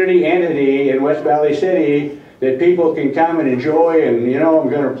community entity in West Valley City that people can come and enjoy, and you know, I'm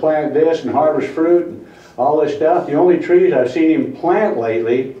going to plant this and harvest fruit and all this stuff. The only trees I've seen him plant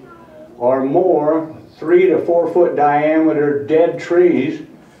lately are more 3 to 4 foot diameter dead trees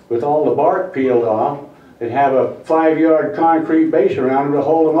with all the bark peeled off, that have a 5-yard concrete base around them to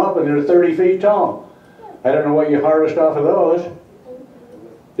hold them up, and they're 30 feet tall. I don't know what you harvest off of those.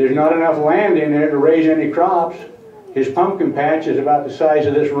 There's not enough land in there to raise any crops. His pumpkin patch is about the size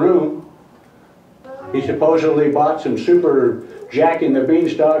of this room. He supposedly bought some super Jack in the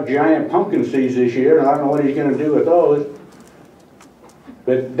Beanstalk giant pumpkin seeds this year, and I don't know what he's going to do with those.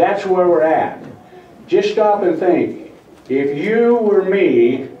 But that's where we're at. Just stop and think. If you were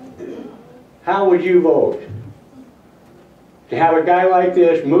me, how would you vote? To have a guy like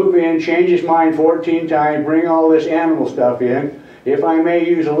this move in, change his mind 14 times, bring all this animal stuff in, if I may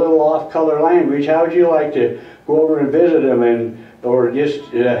use a little off-color language, how would you like to go over and visit him, and or just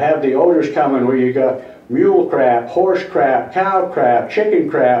have the odors coming where you got mule crap, horse crap, cow crap, chicken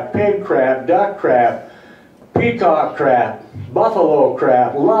crap, pig crap, duck crap, peacock crap, buffalo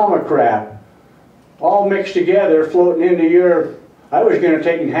crap, llama crap, all mixed together, floating into your... I was going to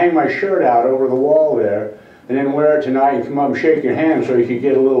take and hang my shirt out over the wall there, and then wear it tonight and come up and shake your hand so you could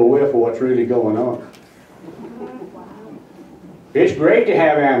get a little whiff of what's really going on. It's great to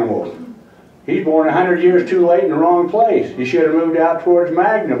have animals. He's born 100 years too late in the wrong place. He should have moved out towards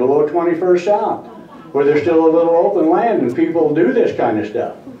Magna, below 21st South, where there's still a little open land and people do this kind of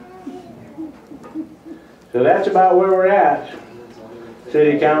stuff. So that's about where we're at,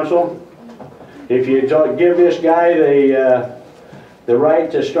 City Council. If you give this guy the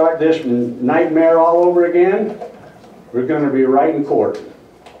right to start this nightmare all over again, we're going to be right in court.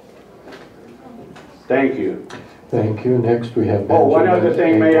 Thank you. Thank you. Next we have Oh, one other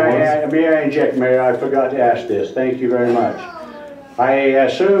thing, may I Benjamin. inject, Mayor? I forgot to ask this. Thank you very much. I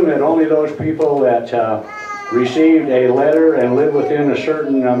assume that only those people that received a letter and live within a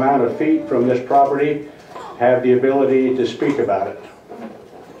certain amount of feet from this property have the ability to speak about it,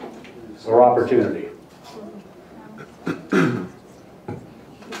 or opportunity.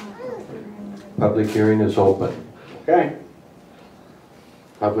 Public hearing is open. Okay.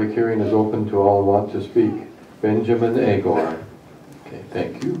 Public hearing is open to all who want to speak. Benjamin Agor. Okay,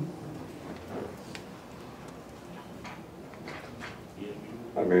 thank you.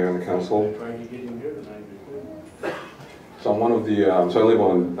 Hi, Mayor and the Council. So I'm one of the, so I live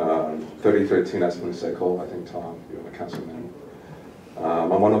on 3013 Aspen Cycle. I think Tom, you're the councilman. I'm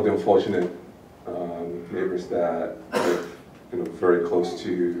one of the unfortunate neighbors that live, very close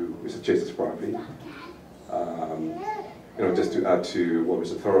to Mr. Chase's property. Just to add to what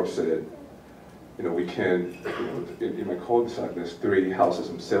Mr. Thorup said, we can, in my cul-de-sac, there's 3 houses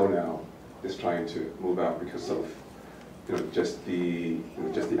on sale now, just trying to move out because of, just the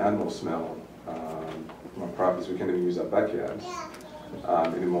animal smell. My properties, we can't even use our backyards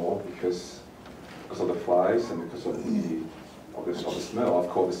anymore because of the flies and because of the smell. I've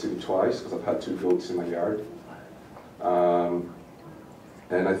called the city twice because I've had 2 goats in my yard.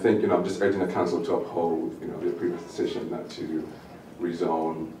 And I think, I'm just urging the council to uphold, the previous decision not to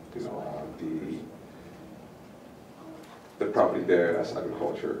rezone, the property there as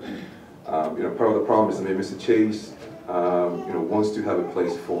agriculture. Part of the problem is that maybe Mr. Chase, wants to have a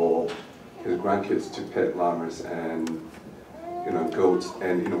place for his grandkids to pet llamas and, goats.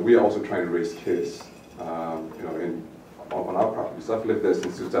 And, we are also trying to raise kids, on our properties. I've lived there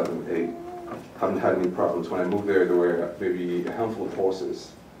since 2008. Haven't had any problems. When I moved there were maybe a handful of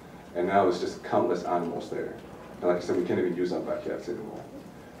horses, and now it's just countless animals there. And like I said, we can't even use our backyards anymore.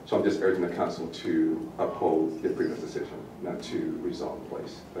 So I'm just urging the council to uphold the previous decision, not to rezone the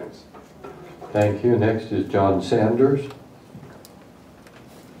place. Thanks. Thank you. Next is John Sanders.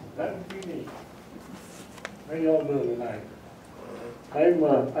 That would be me. How y'all doing tonight?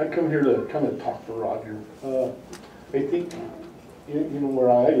 I come here to kind of talk to Roger. I think, you know where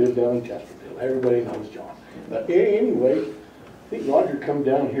I live, down in Chesterfield. Everybody knows John. But anyway, I think Roger come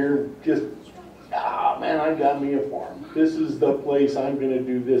down here just, man, I got me a farm. This is the place I'm going to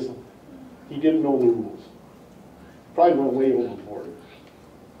do this. He didn't know the rules. Probably went way overboard.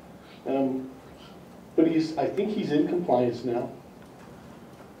 But I think he's in compliance now.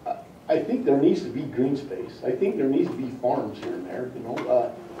 I think there needs to be green space. I think there needs to be farms here and there,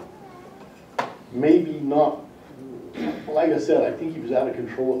 maybe not, like I said, I think he was out of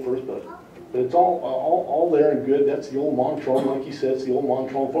control at first, but it's all there and good. That's the old Montrone, like he said, it's the old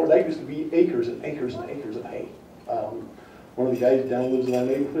Montrone farm. That used to be acres and acres and acres of hay. One of the guys down lives in that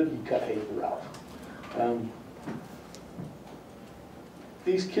neighborhood, he cut hay for Ralph.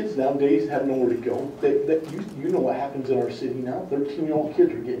 These kids nowadays have nowhere to go. You know what happens in our city now? 13-year-old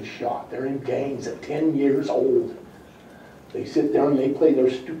kids are getting shot. They're in gangs at 10 years old. They sit down and they play their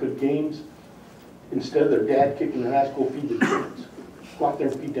stupid games. Instead of their dad kicking their ass, go feed the kids. Go out there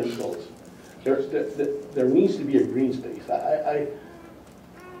and feed them goats. There needs to be a green space. I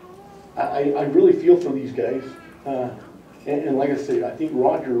really feel for these guys. And like I say, I think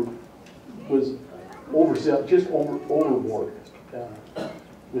Roger was overboard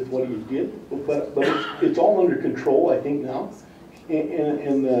with what he did. But it's all under control, I think, now.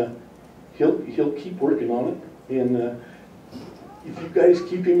 And he'll keep working on it. And if you guys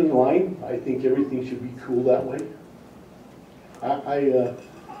keep him in line, I think everything should be cool that way.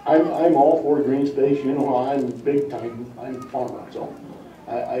 I'm all for green space. You know, I'm big time. I'm a farmer, so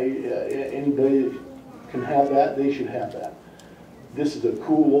anybody can have that. They should have that. This is a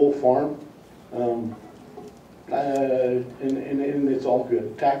cool old farm, and it's all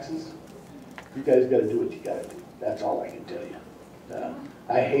good. Taxes, you guys got to do what you got to do. That's all I can tell you.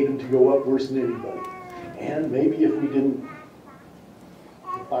 I hate them to go up worse than anybody. And maybe if we didn't,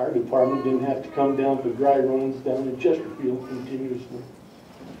 the fire department didn't have to come down for dry runs down in Chesterfield continuously.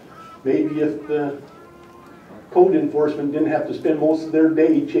 Maybe if the code enforcement didn't have to spend most of their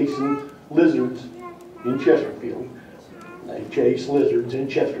day chasing lizards in Chesterfield. They chase lizards in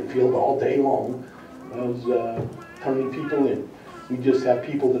Chesterfield all day long. Turning people in. We just have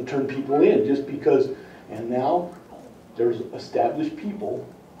people that turn people in just because, and now there's established people,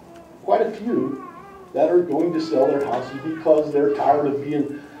 quite a few, that are going to sell their houses because they're tired of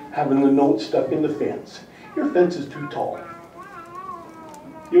having the note stuck in the fence. Your fence is too tall.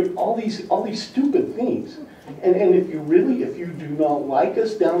 All these stupid things. And if you do not like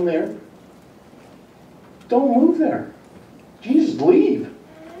us down there, don't move there. Jesus, leave.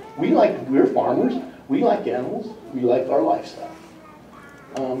 We're farmers. We like animals. We like our lifestyle.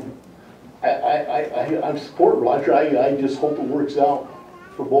 I support Roger. I just hope it works out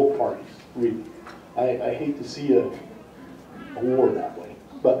for both parties. Really, I hate to see a war that way.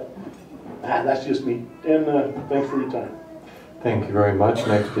 But that's just me. And thanks for your time. Thank you very much.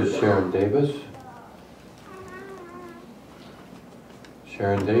 Next is Sharon Davis.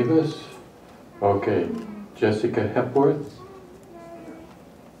 Sharon Davis. Okay. Jessica Hepworth.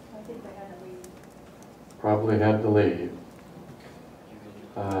 Probably had to leave.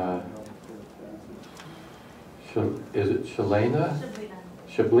 Is it Shalena?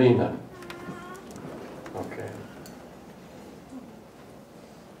 Shablina. Okay.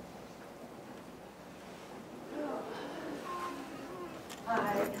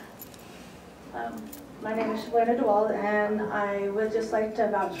 Hi. My name is Shablina DeWald, and I would just like to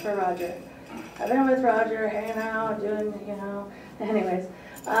vouch for Roger. I've been with Roger, hanging out, doing, anyways.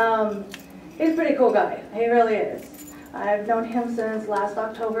 He's a pretty cool guy. He really is. I've known him since last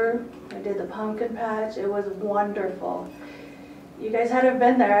October. I did the pumpkin patch. It was wonderful. You guys hadn't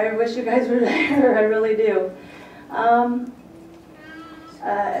been there. I wish you guys were there. I really do.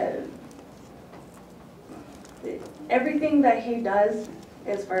 Everything that he does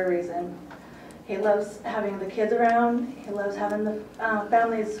is for a reason. He loves having the kids around. He loves having the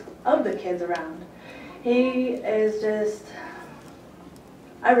families of the kids around. He is just,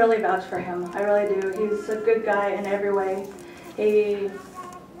 I really vouch for him. I really do. He's a good guy in every way. He's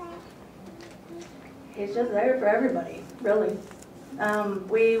just there for everybody, really.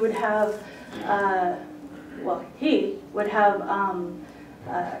 We would have, well, he would have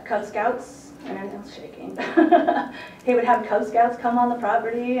Cub Scouts, and everything's shaking. He would have Cub Scouts come on the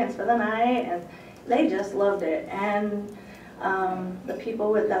property and spend the night, and they just loved it. And the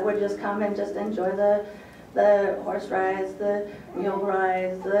people that would just come and just enjoy the horse rides, the mule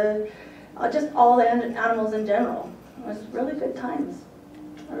rides, just all the animals in general. It was really good times.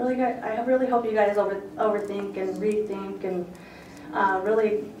 I really hope you guys overthink and rethink and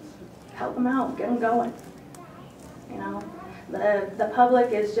really help them out, get them going. You know, the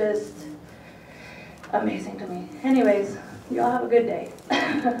public is just amazing to me. Anyways, you all have a good day.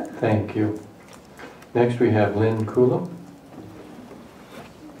 Thank you. Next we have Lynn Coulomb.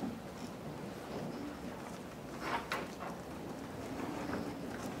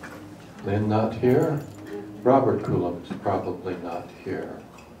 Lynn not here. Robert Coulomb is probably not here.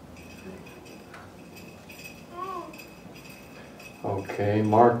 Okay,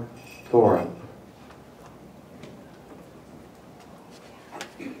 Mark Thorpe.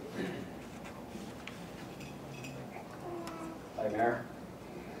 Hi, Mayor.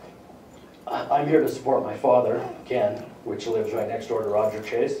 I'm here to support my father, Ken, which lives right next door to Roger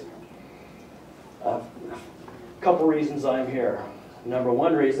Chase. Couple reasons I'm here. Number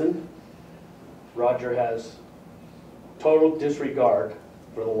one reason, Roger has total disregard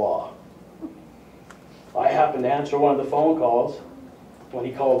for the law. I happened to answer one of the phone calls when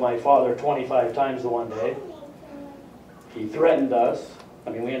he called my father 25 times the one day. He threatened us.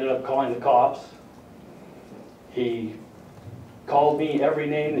 I mean, we ended up calling the cops. He called me every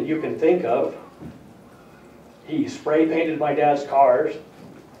name that you can think of. He spray painted my dad's cars.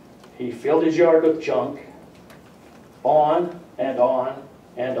 He filled his yard with junk. On and on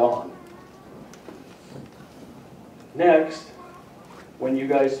and on. Next, when you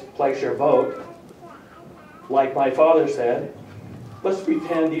guys place your vote, like my father said, let's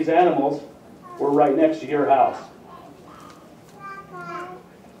pretend these animals were right next to your house.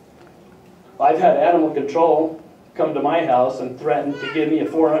 I've had animal control come to my house and threaten to give me a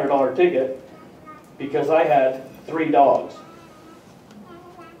 $400 ticket because I had 3 dogs.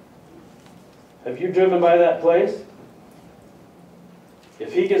 Have you driven by that place?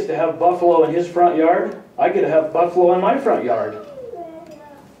 If he gets to have buffalo in his front yard, I get to have buffalo in my front yard.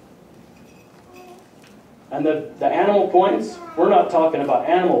 And the animal points, we're not talking about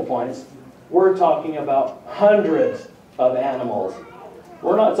animal points. We're talking about hundreds of animals.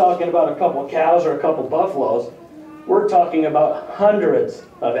 We're not talking about a couple cows or a couple buffaloes. We're talking about hundreds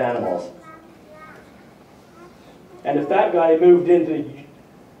of animals. And if that guy moved into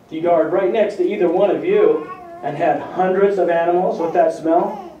the yard right next to either one of you and had hundreds of animals with that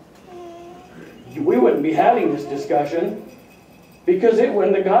smell, we wouldn't be having this discussion because it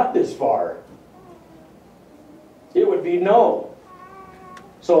wouldn't have got this far. It would be no.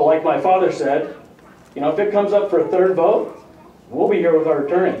 So like my father said, you know, if it comes up for a third vote, we'll be here with our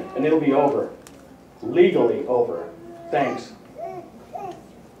attorney and it'll be over. Legally over. Thanks.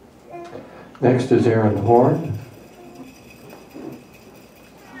 Next is Aaron Horn.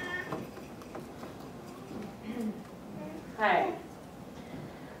 Hi.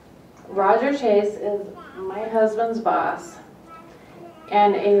 Roger Chase is my husband's boss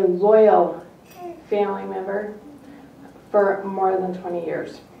and a loyal family member for more than 20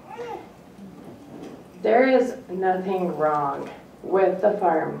 years. There is nothing wrong with the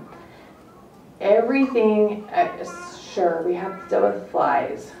farm. Everything, sure, we have to deal with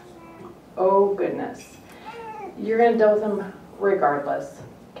flies. Oh goodness. You're gonna deal with them regardless,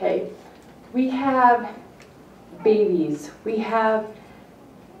 okay? We have babies. We have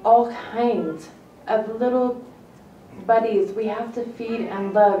all kinds of little buddies we have to feed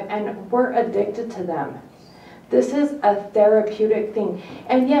and love, and we're addicted to them. This is a therapeutic thing.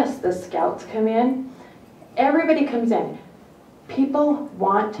 And yes, the scouts come in. Everybody comes in. People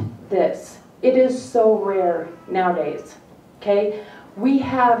want this. It is so rare nowadays, okay? We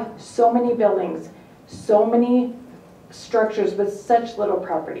have so many buildings, so many structures with such little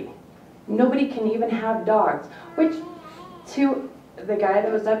property. Nobody can even have dogs, which to the guy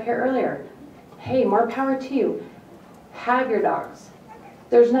that was up here earlier, hey, more power to you. Have your dogs.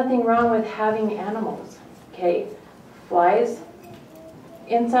 There's nothing wrong with having animals, okay? Flies,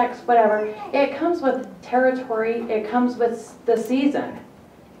 insects, whatever. It comes with territory. It comes with the season.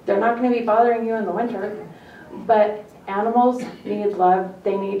 They're not going to be bothering you in the winter, but animals need love.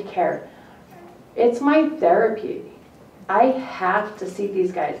 They need care. It's my therapy. I have to see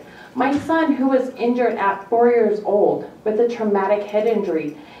these guys. My son, who was injured at 4 years old with a traumatic head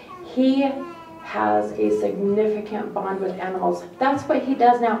injury, he has a significant bond with animals. That's what he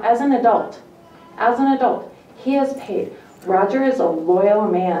does now as an adult. As an adult, he is paid. Roger is a loyal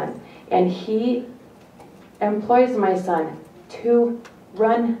man, and he employs my son to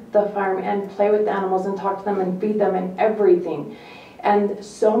run the farm and play with the animals and talk to them and feed them and everything. And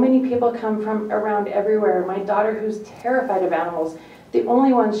so many people come from around everywhere. My daughter, who's terrified of animals, the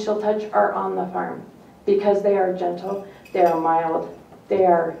only ones she'll touch are on the farm because they are gentle, they are mild, they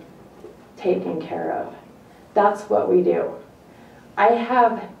are taken care of. That's what we do. I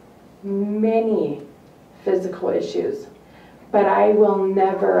have many physical issues, but I will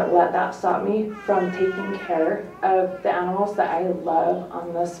never let that stop me from taking care of the animals that I love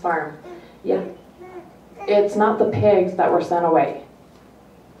on this farm. Yeah, it's not the pigs that were sent away.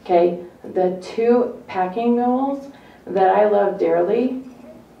 Okay, the 2 packing mules that I love dearly,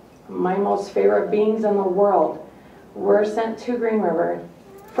 my most favorite beings in the world, were sent to Green River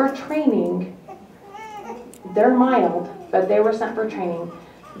for training. They're mild, but they were sent for training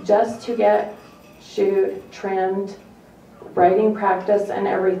just to get shoed, trimmed, riding practice and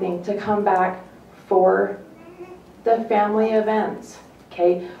everything to come back for the family events.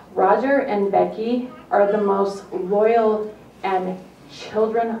 Okay, Roger and Becky are the most loyal and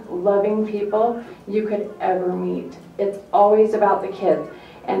children-loving people you could ever meet. It's always about the kids,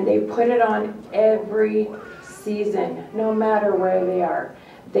 and they put it on every season, no matter where they are.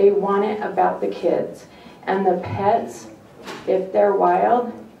 They want it about the kids. And the pets, if they're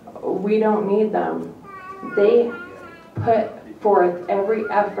wild, we don't need them. They put forth every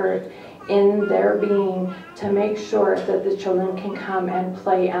effort in their being to make sure that the children can come and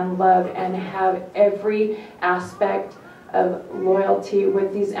play and love and have every aspect of loyalty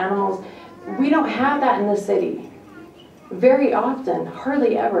with these animals. We don't have that in the city. Very often,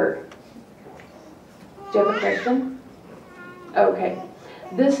 hardly ever. Do you have a question? Okay.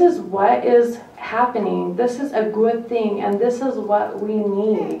 This is what is happening. This is a good thing, and this is what we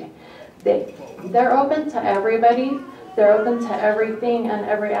need. They're open to everybody. They're open to everything and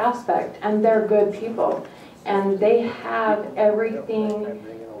every aspect, and they're good people. And they have everything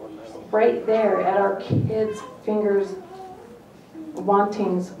right there at our kids' fingers,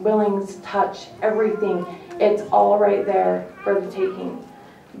 wantings, willings, touch, everything. It's all right there for the taking.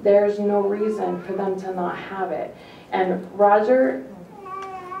 There's no reason for them to not have it. And Roger,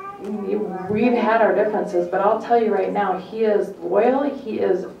 we've had our differences, but I'll tell you right now, he is loyal, he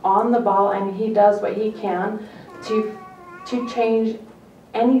is on the ball, and he does what he can to change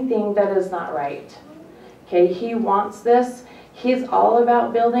anything that is not right. Okay, he wants this. He's all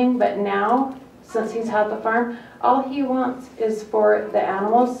about building, but now, since he's had the farm, all he wants is for the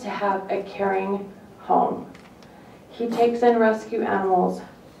animals to have a caring home. He takes in rescue animals,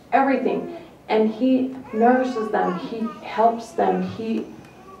 everything, and he nourishes them, he helps them, he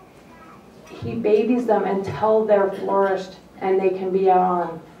babies them until they're flourished and they can be out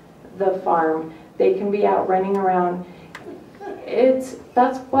on the farm. They can be out running around.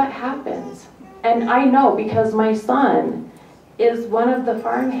 That's what happens. And I know because my son is one of the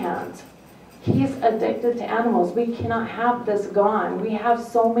farm hands. He's addicted to animals. We cannot have this gone. We have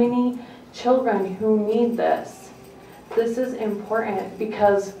so many children who need this. This is important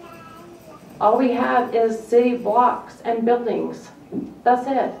because all we have is city blocks and buildings. That's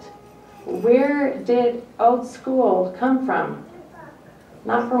it. Where did old school come from?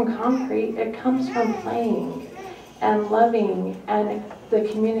 Not from concrete. It comes from playing and loving and the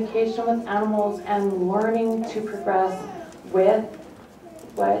communication with animals and learning to progress with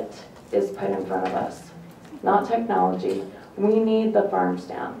what is put in front of us. Not technology. We need the farm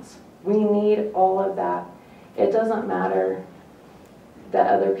stands. We need all of that. It doesn't matter that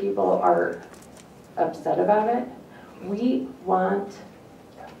other people are upset about it. We want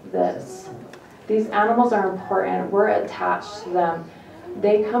this. These animals are important. We're attached to them.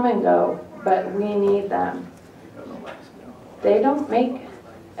 They come and go, but we need them. They don't make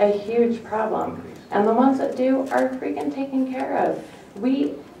a huge problem. And the ones that do are freaking taken care of.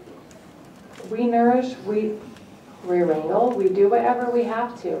 We nourish, we wrangle, we do whatever we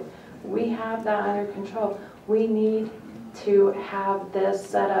have to. We have that under control. We need to have this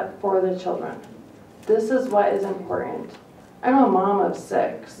set up for the children. This is what is important. I'm a mom of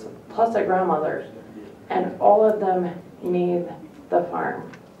 6, plus a grandmother, and all of them need the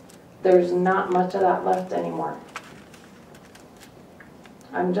farm. There's not much of that left anymore.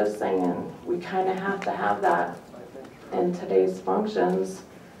 I'm just saying, we kind of have to have that in today's functions.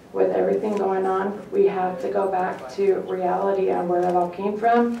 With everything going on, we have to go back to reality and where it all came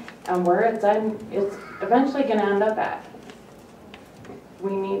from and where it's eventually going to end up at.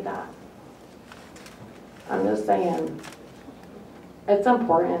 We need that. I'm just saying, it's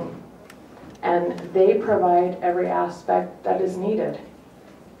important, and they provide every aspect that is needed.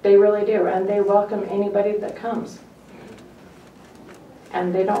 They really do, and they welcome anybody that comes.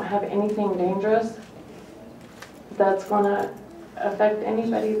 And they don't have anything dangerous that's going to affect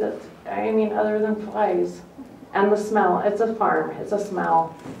anybody that's, I mean, other than flies. And the smell, it's a farm, it's a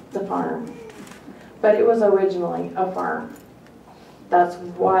smell, it's a farm. But it was originally a farm. That's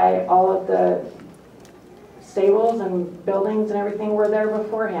why all of the stables and buildings and everything were there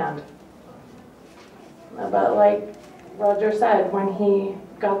beforehand. But like Roger said, when he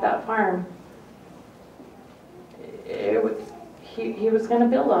got that farm, he was going to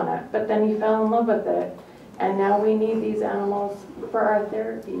build on it, but then he fell in love with it. And now we need these animals for our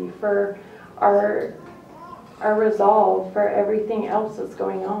therapy, for our resolve, for everything else that's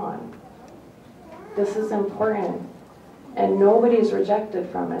going on. This is important, and nobody's rejected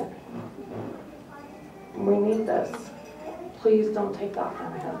from it. We need this. Please don't take that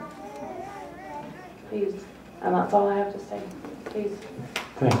from him. Please. And that's all I have to say. Please.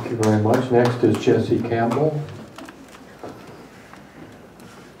 Thank you very much. Next is Jesse Campbell.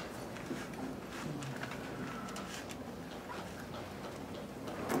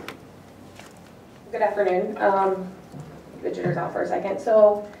 Good afternoon. Visitors out for a second.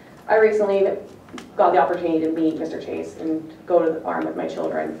 So I recently got the opportunity to meet Mr. Chase and go to the farm with my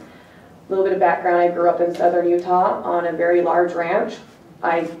children. A little bit of background, I grew up in southern Utah on a very large ranch.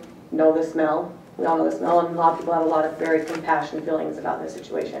 I know the smell. We all know the smell, and a lot of people have a lot of very compassionate feelings about this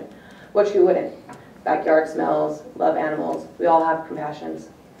situation, which who wouldn't? Backyard smells, love animals. We all have compassions.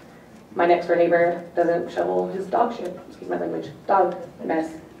 My next door neighbor doesn't shovel his dog shit, excuse my language, dog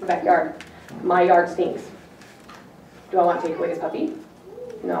mess in the backyard. My yard stinks. Do I want to take away his puppy?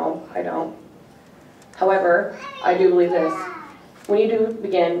 No, I don't. However, I do believe this. When you do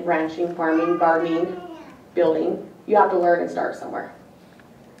begin ranching, farming, gardening, building, you have to learn and start somewhere.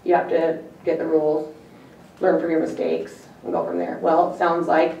 You have to get the rules, learn from your mistakes, and go from there. Well, it sounds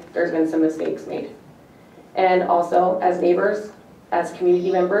like there's been some mistakes made. And also, as neighbors, as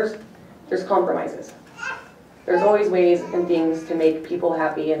community members, there's compromises. There's always ways and things to make people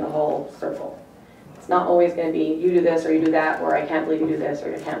happy in the whole circle. It's not always going to be you do this or you do that, or I can't believe you do this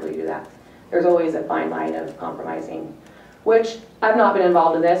or I can't believe you do that. There's always a fine line of compromising, which I've not been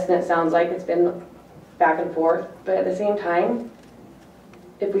involved in this, and it sounds like it's been back and forth. But at the same time,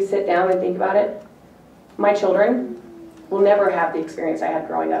 if we sit down and think about it, my children will never have the experience I had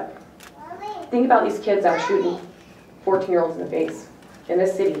growing up. Think about these kids that are shooting 14-year-olds in the face in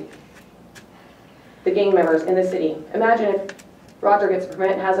this city. The gang members in the city. Imagine if Roger gets a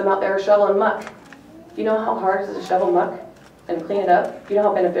permit and has them out there shoveling muck. Do you know how hard it is to shovel muck and clean it up? Do you know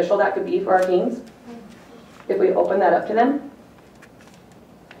how beneficial that could be for our teens? If we open that up to them,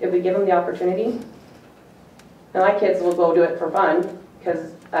 if we give them the opportunity. And my kids will go do it for fun,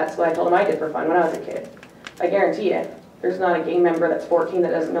 because that's what I told them I did for fun when I was a kid. I guarantee you, there's not a gang member that's 14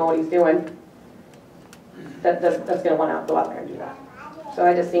 that doesn't know what he's doing that's going to want to go out there and do that. So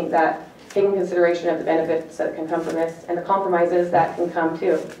I just think that taking consideration of the benefits that can come from this and the compromises that can come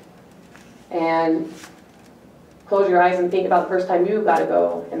too. And close your eyes and think about the first time you got to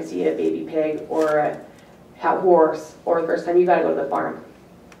go and see a baby pig or a horse, or the first time you got to go to the farm.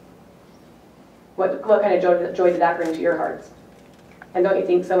 What kind of joy did that bring to your hearts? And don't you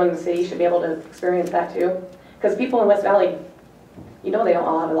think someone in the city should be able to experience that too? Because people in West Valley, you know, they don't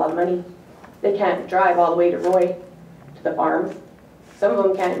all have a lot of money. They can't drive all the way to Roy, to the farms. Some of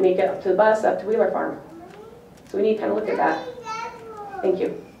them can't make it up to the bus up to Wheeler Farm. So we need to kind of look at that. Thank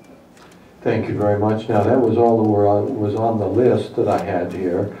you. Thank you very much. Now, that was all that was on the list that I had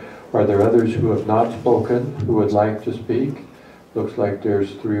here. Are there others who have not spoken, who would like to speak? Looks like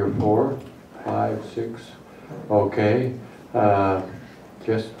there's 3 or 4, 5, 6. Okay.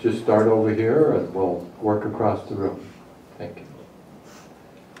 Just start over here and we'll work across the room. Thank you.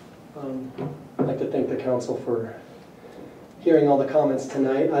 I'd like to thank the council for hearing all the comments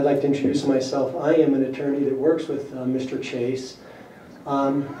tonight. I'd like to introduce myself. I am an attorney that works with Mr. Chase.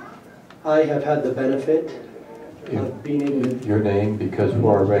 I have had the benefit of being able to... Your name, because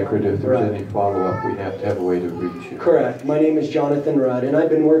for our record, if there's any follow-up, we have to have a way to reach you. Correct. My name is Jonathan Rudd, and I've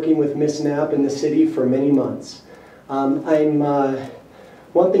been working with Miss Knapp in the city for many months. One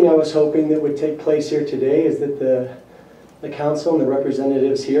thing I was hoping that would take place here today is that the council and the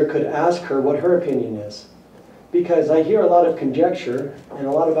representatives here could ask her what her opinion is. Because I hear a lot of conjecture and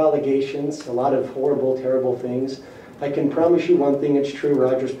a lot of allegations, a lot of horrible, terrible things. I can promise you one thing, it's true,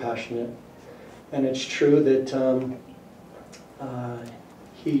 Roger's passionate. And it's true that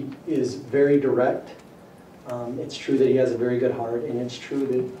he is very direct. It's true that he has a very good heart, and it's true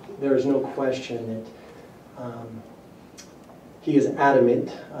that there is no question that he is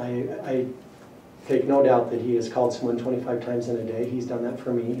adamant. I take no doubt that he has called someone 25 times in a day. He's done that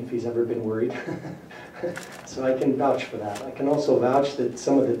for me if he's ever been worried. So I can vouch for that. I can also vouch that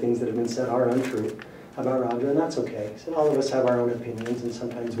some of the things that have been said are untrue about Roger, and that's okay. So all of us have our own opinions, and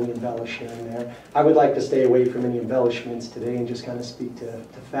sometimes we embellish here and there. I would like to stay away from any embellishments today and just kind of speak to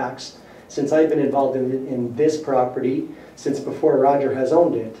facts. Since I've been involved in this property since before Roger has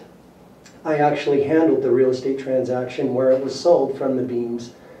owned it, I actually handled the real estate transaction where it was sold from the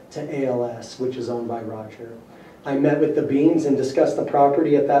Beams to ALS, which is owned by Roger. I met with the Beams and discussed the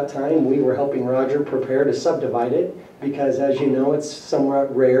property at that time. We were helping Roger prepare to subdivide it because, as you know, it's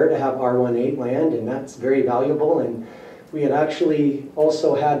somewhat rare to have R18 land, and that's very valuable. And we had actually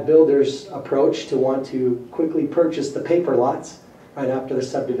also had builders approach to want to quickly purchase the paper lots right after the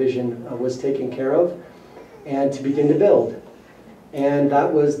subdivision was taken care of and to begin to build. And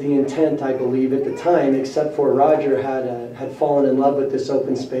that was the intent, I believe, at the time, except for Roger had fallen in love with this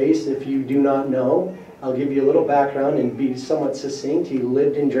open space. If you do not know, I'll give you a little background and be somewhat succinct. He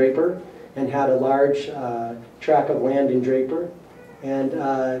lived in Draper and had a large tract of land in Draper. And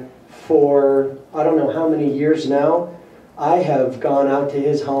for I don't know how many years now, I have gone out to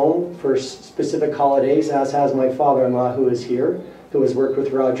his home for specific holidays, as has my father-in-law who is here, who has worked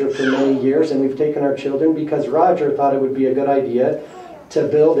with Roger for many years, and we've taken our children because Roger thought it would be a good idea to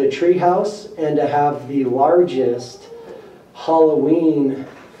build a tree house and to have the largest Halloween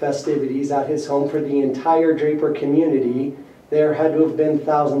festivities at his home for the entire Draper community. There had to have been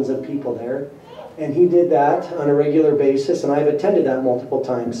thousands of people there, and he did that on a regular basis, and I've attended that multiple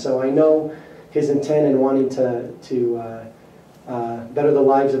times, so I know his intent in wanting to better the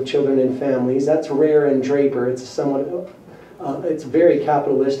lives of children and families. That's rare in Draper. It's somewhat it's very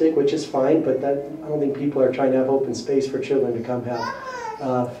capitalistic, which is fine, but I don't think people are trying to have open space for children to come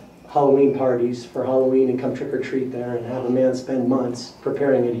have Halloween parties for Halloween and come trick or treat there and have a man spend months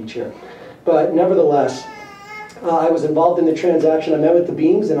preparing it each year. But nevertheless, I was involved in the transaction. I met with the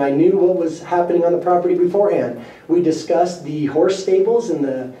Beams, and I knew what was happening on the property beforehand. We discussed the horse stables and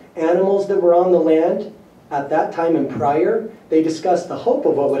the animals that were on the land at that time and prior. They discussed the hope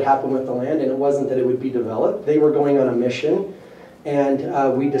of what would happen with the land, and it wasn't that it would be developed. They were going on a mission,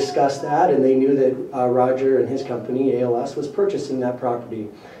 and we discussed that, and they knew that Roger and his company, ALS, was purchasing that property.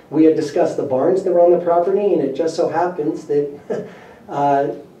 We had discussed the barns that were on the property, and it just so happens that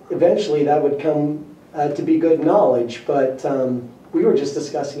eventually that would come to be good knowledge, but we were just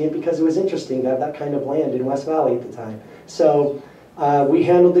discussing it because it was interesting to have that kind of land in West Valley at the time. So we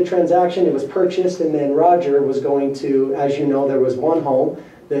handled the transaction, it was purchased, and then Roger was going to, as you know, there was one home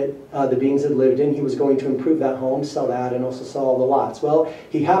that the Beams had lived in. He was going to improve that home, sell that, and also sell all the lots. Well,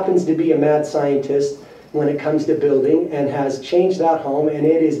 he happens to be a mad scientist when it comes to building and has changed that home, and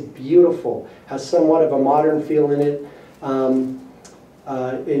it is beautiful. Has somewhat of a modern feel in it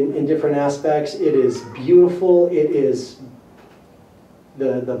in different aspects. It is beautiful. It is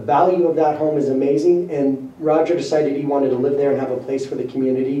the value of that home is amazing, and Roger decided he wanted to live there and have a place for the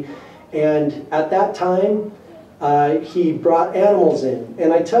community. And at that time, he brought animals in.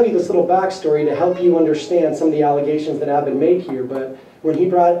 And I tell you this little backstory to help you understand some of the allegations that have been made here, but when he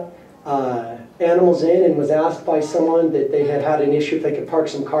brought animals in and was asked by someone that they had had an issue if they could park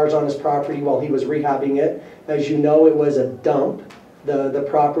some cars on his property while he was rehabbing it. As you know, it was a dump, the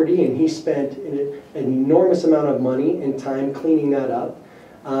property, and he spent an enormous amount of money and time cleaning that up.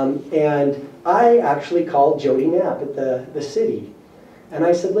 And I actually called Jody Knapp at the city. And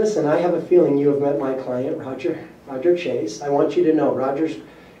I said, listen, I have a feeling you have met my client, Roger Chase. I want you to know Roger's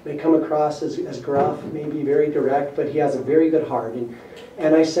may come across as gruff, maybe very direct, but he has a very good heart.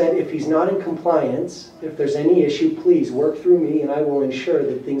 And I said, if he's not in compliance, if there's any issue, please work through me and I will ensure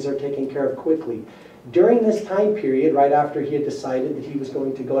that things are taken care of quickly. During this time period, right after he had decided that he was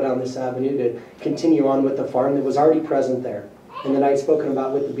going to go down this avenue to continue on with the farm that was already present there, and that I had spoken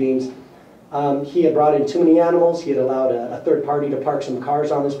about with the Beams, he had brought in too many animals. He had allowed a third party to park some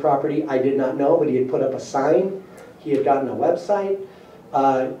cars on his property. I did not know, but he had put up a sign. He had gotten a website.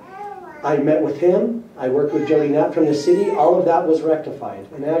 I met with him. I worked with Jody Knapp from the city. All of that was rectified.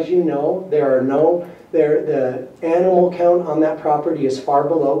 And as you know, the animal count on that property is far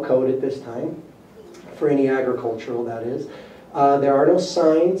below code at this time. for any agricultural, that is. There are no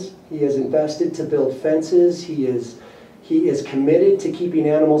signs. He has invested to build fences. He is committed to keeping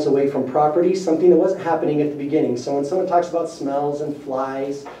animals away from property, something that wasn't happening at the beginning. So when someone talks about smells and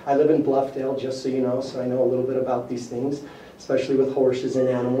flies, I live in Bluffdale, just so you know, so I know a little bit about these things, especially with horses and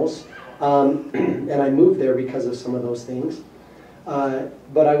animals. And I moved there because of some of those things.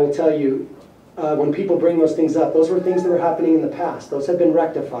 But I will tell you, when people bring those things up, those were things that were happening in the past. Those have been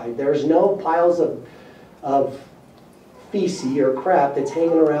rectified. There's no piles of feces or crap that's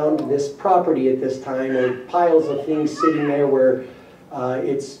hanging around this property at this time, or piles of things sitting there where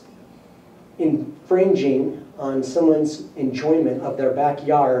it's infringing on someone's enjoyment of their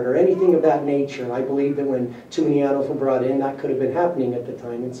backyard or anything of that nature. I believe that when too many animals were brought in, that could have been happening at the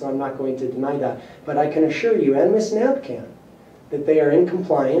time, and so I'm not going to deny that. But I can assure you, and Ms. Knapp can, that they are in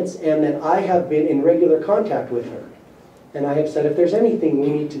compliance, and that I have been in regular contact with her. And I have said, if there's anything we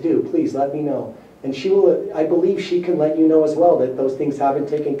need to do, please let me know. And she will, I believe she can let you know as well that those things have been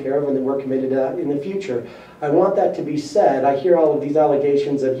taken care of and that we're committed to that in the future. I want that to be said. I hear all of these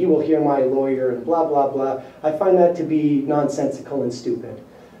allegations of you will hear my lawyer and blah, blah, blah. I find that to be nonsensical and stupid.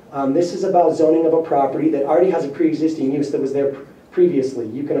 This is about zoning of a property that already has a pre-existing use that was there previously.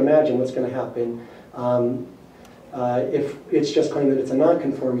 You can imagine what's going to happen if it's just claimed that it's a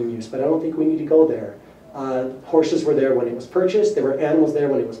non-conforming use, but I don't think we need to go there. Horses were there when it was purchased. There were animals there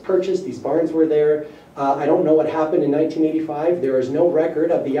when it was purchased. These barns were there. I don't know what happened in 1985. There is no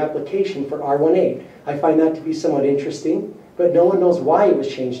record of the application for R18. I find that to be somewhat interesting, but no one knows why it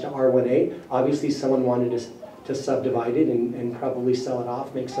was changed to R18. Obviously, someone wanted to subdivide it and probably sell it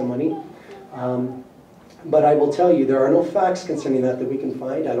off, make some money. But I will tell you, there are no facts concerning that we can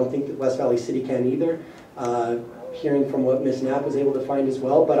find. I don't think that West Valley City can either. Hearing from what Ms. Knapp was able to find as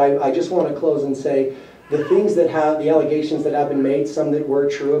well. But I just want to close and say, the things that the allegations that have been made, some that were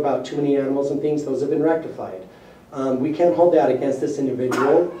true about too many animals and things, those have been rectified. We can't hold that against this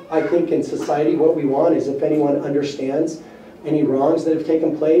individual. I think in society what we want is if anyone understands any wrongs that have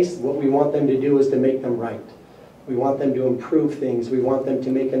taken place, what we want them to do is to make them right. We want them to improve things. We want them to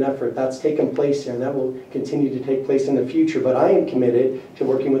make an effort. That's taken place here, and that will continue to take place in the future. But I am committed to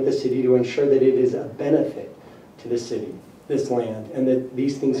working with the city to ensure that it is a benefit to the city, this land, and that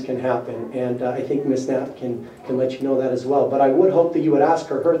these things can happen. And I think Ms. Knapp can let you know that as well. But I would hope that you would ask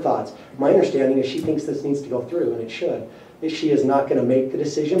her thoughts. My understanding is she thinks this needs to go through, and it should. She is not going to make the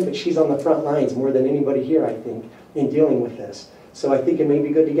decision, but she's on the front lines more than anybody here, I think, in dealing with this. So I think it may be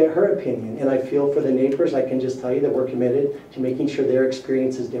good to get her opinion. And I feel for the neighbors, I can just tell you that we're committed to making sure their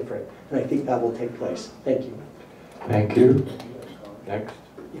experience is different. And I think that will take place. Thank you. Thank you. Next.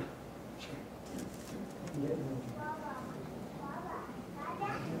 Yeah, sure.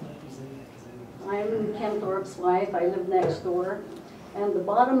 I'm Ken Thorpe's wife. I live next door. And the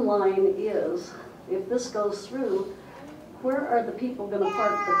bottom line is, if this goes through, where are the people going to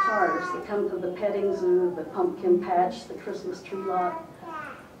park the cars that come to the petting zoo, the pumpkin patch, the Christmas tree lot?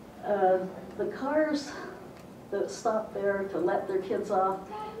 The cars that stop there to let their kids off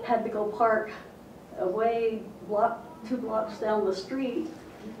had to go park away 2 blocks down the street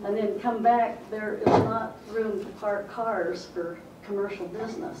and then come back. There is not room to park cars for commercial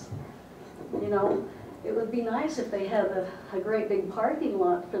business. You know, it would be nice if they had a great big parking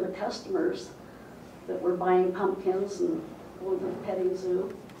lot for the customers that were buying pumpkins and going to the petting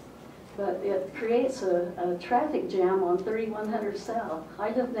zoo. But it creates a traffic jam on 3100 South.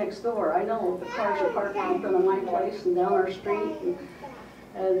 I live next door. I know the cars are parked in front of my place and down our street.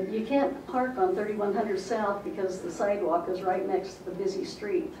 And you can't park on 3100 South because the sidewalk is right next to the busy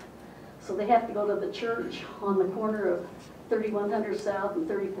street. So they have to go to the church on the corner of 3100 South and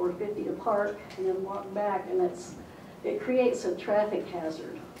 3450 to park and then walk back, and it creates a traffic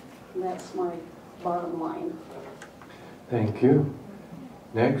hazard. And that's my bottom line. Thank you.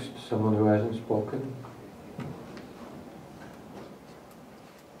 Next, someone who hasn't spoken.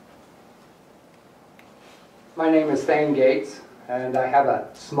 My name is Thane Gates, and I have a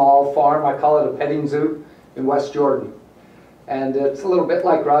small farm. I call it a petting zoo in West Jordan. And it's a little bit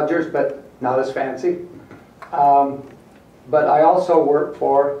like Rogers, but not as fancy. But I also work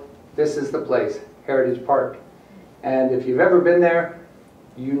for, this is the place, Heritage Park. And if you've ever been there,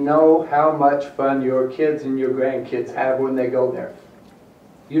 you know how much fun your kids and your grandkids have when they go there.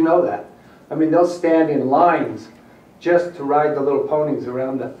 You know that. I mean, they'll stand in lines just to ride the little ponies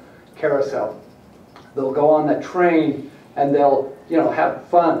around the carousel. They'll go on the train and they'll, have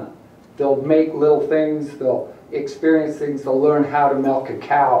fun. They'll make little things, they'll experience things, they'll learn how to milk a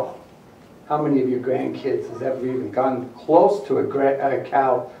cow. How many of your grandkids has ever even gone close to a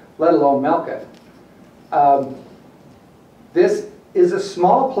cow, let alone milk it? This is a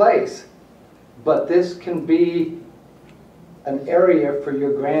small place, but this can be an area for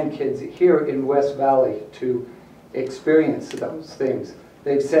your grandkids here in West Valley to experience those things.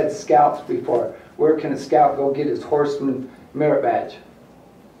 They've said scouts before. Where can a scout go get his horseman merit badge?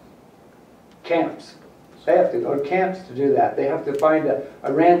 Camps. They have to go to camps to do that. They have to find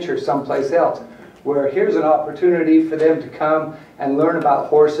a rancher someplace else, where here's an opportunity for them to come and learn about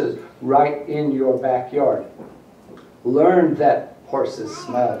horses right in your backyard. Learn that horses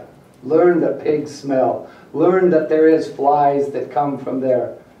smell. Learn that pigs smell. Learn that there is flies that come from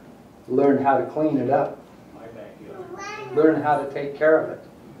there. Learn how to clean it up. Learn how to take care of it.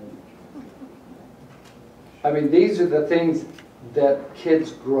 I mean, these are the things that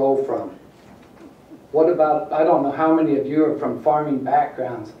kids grow from. What about, I don't know how many of you are from farming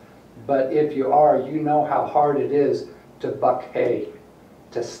backgrounds, but if you are, you know how hard it is to buck hay,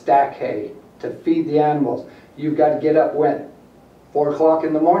 to stack hay, to feed the animals. You've got to get up when? 4 o'clock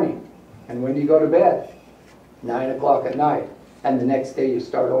in the morning. And when do you go to bed? 9 o'clock at night. And the next day you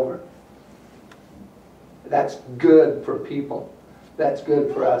start over. That's good for people. That's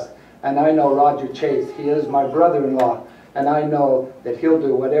good for us. And I know Roger Chase, he is my brother-in-law, and I know that he'll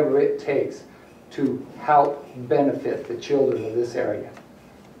do whatever it takes to help benefit the children of this area.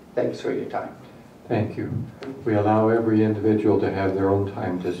 Thanks for your time. Thank you. We allow every individual to have their own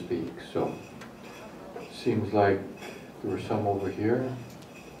time to speak, so seems like there were some over here.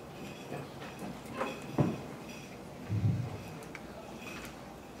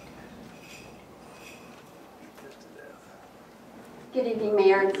 Good evening,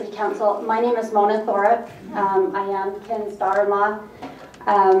 Mayor and City Council. My name is Mona Thorup. I am Ken's daughter-in-law.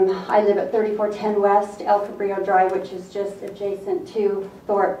 I live at 3410 West El Cabrillo Drive, which is just adjacent to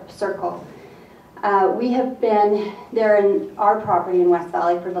Thorpe Circle. We have been there in our property in West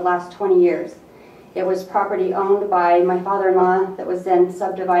Valley for the last 20 years. It was property owned by my father-in-law that was then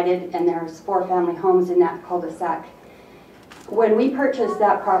subdivided, and there's 4 family homes in that cul-de-sac. When we purchased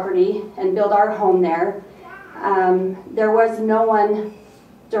that property and built our home there, there was no one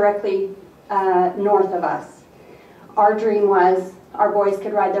directly north of us. Our dream was our boys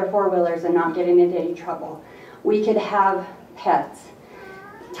could ride their 4-wheelers and not get into any trouble. We could have pets.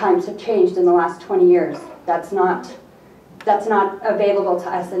 Times have changed in the last 20 years. That's not available to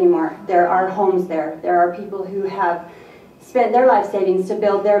us anymore. There are homes there. There are people who have spent their life savings to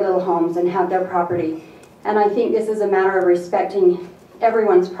build their little homes and have their property. And I think this is a matter of respecting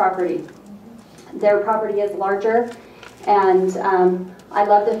everyone's property. Their property is larger, and I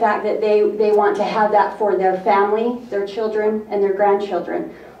love the fact that they want to have that for their family, their children, and their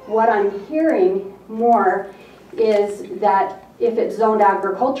grandchildren. What I'm hearing more is that if it's zoned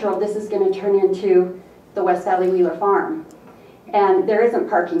agricultural, this is going to turn into the West Valley Wheeler Farm. And there isn't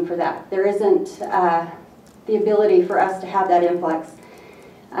parking for that. There isn't the ability for us to have that influx.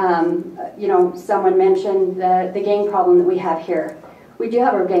 You know, someone mentioned the gang problem that we have here. We do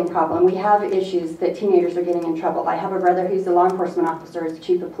have a gang problem. We have issues that teenagers are getting in trouble. I have a brother who's a law enforcement officer, is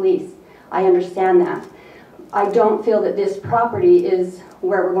chief of police. I understand that. I don't feel that this property is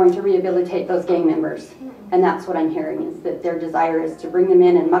where we're going to rehabilitate those gang members. And that's what I'm hearing, is that their desire is to bring them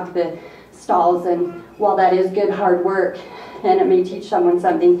in and muck the stalls. And while that is good, hard work, and it may teach someone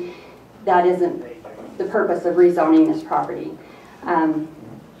something, that isn't the purpose of rezoning this property.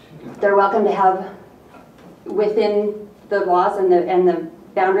 They're welcome to have, within the laws and the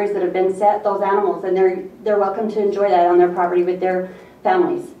boundaries that have been set, those animals, and they're welcome to enjoy that on their property with their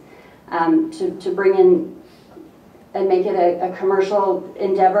families. To bring in and make it a commercial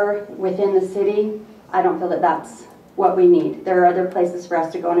endeavor within the city, I don't feel that that's what we need. There are other places for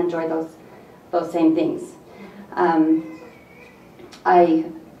us to go and enjoy those same things. I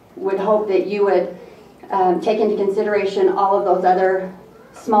would hope that you would take into consideration all of those other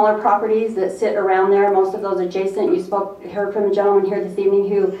smaller properties that sit around there, most of those adjacent. You heard from a gentleman here this evening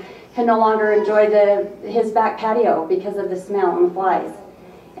who can no longer enjoy his back patio because of the smell and the flies.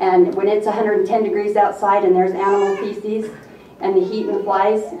 And when it's 110 degrees outside and there's animal feces and the heat and the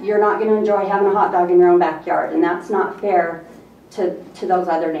flies, you're not going to enjoy having a hot dog in your own backyard, and that's not fair to those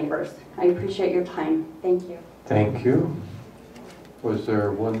other neighbors. I appreciate your time. Thank you. Thank you. Was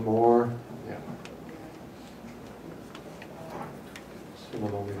there one more? Yeah.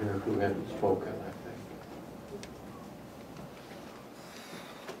 Someone over here who hadn't spoken, I think.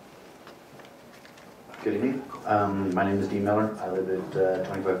 Good evening. My name is Dean Miller. I live at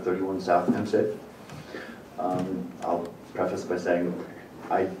 2531 South Hempstead. I'll preface by saying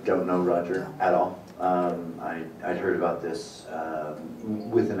I don't know Roger at all. I'd heard about this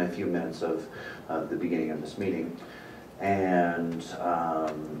within a few minutes of the beginning of this meeting, and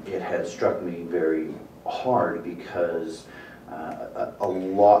it had struck me very hard because a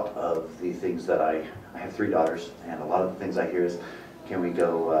lot of the things that I have 3 daughters, and a lot of the things I hear is, can we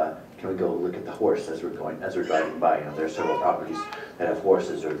go look at the horse as we're driving by? You know, there are several properties that have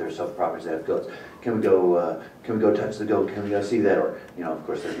horses, or there's several properties that have goats. Can we go touch the goat? Can we go see that? Or, you know, of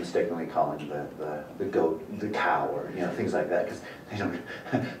course, they're mistakenly calling the goat the cow, or, you know, things like that, because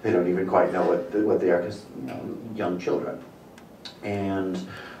they don't even quite know what they are, because, you know, young children. And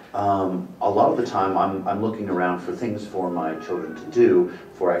a lot of the time I'm looking around for things for my children to do,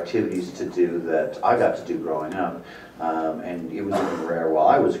 for activities to do that I got to do growing up. And it was even rare while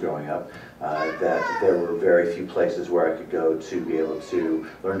I was growing up that there were very few places where I could go to be able to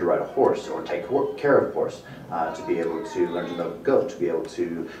learn to ride a horse, or take care of a horse, to be able to learn to milk a goat, to be able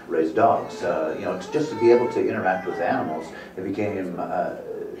to raise dogs, you know, just to be able to interact with animals. It became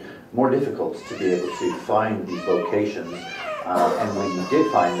more difficult to be able to find these locations, and when you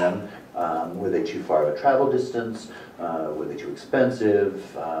did find them, were they too far of a travel distance? Were they too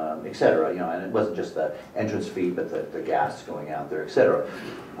expensive, etc. You know, and it wasn't just the entrance fee, but the gas going out there, etc.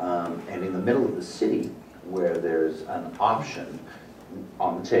 And in the middle of the city, where there's an option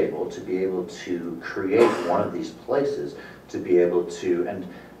on the table to be able to create one of these places, to be able to, and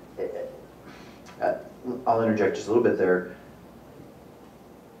I'll interject just a little bit there.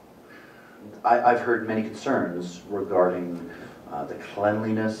 I've heard many concerns regarding the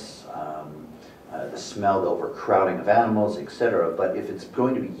cleanliness, the smell, the overcrowding of animals, etc. But if it's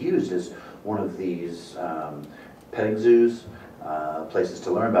going to be used as one of these petting zoos, places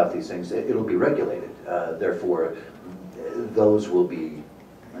to learn about these things, it'll be regulated. Therefore, those will be,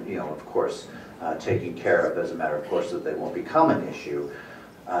 you know, of course, taken care of as a matter of course, that they won't become an issue.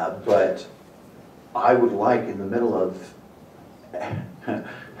 But I would like, in the middle of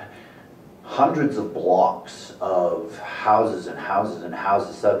hundreds of blocks of houses and houses and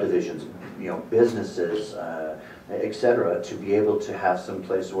houses, subdivisions, you know, businesses, etc., to be able to have some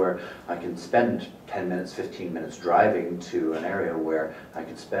place where I can spend 10 minutes, 15 minutes driving to an area where I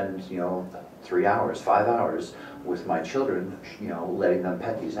could spend, you know, 3 hours, 5 hours with my children, you know, letting them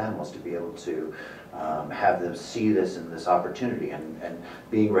pet these animals, to be able to have them see this and this opportunity. And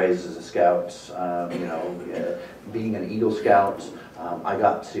being raised as a scout, you know, being an Eagle Scout, I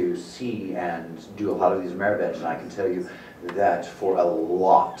got to see and do a lot of these merit badges, and I can tell you that for a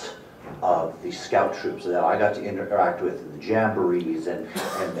lot of the scout troops that I got to interact with, the jamborees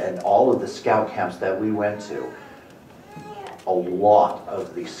and all of the scout camps that we went to, a lot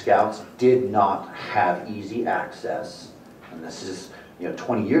of the scouts did not have easy access. And this is, you know,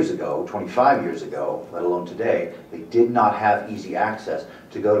 20 years ago, 25 years ago, let alone today, they did not have easy access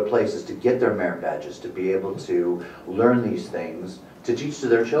to go to places to get their merit badges, to be able to learn these things, to teach to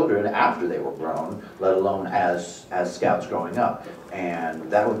their children after they were grown, let alone as scouts growing up. And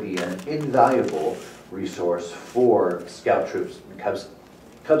that would be an invaluable resource for scout troops, Cub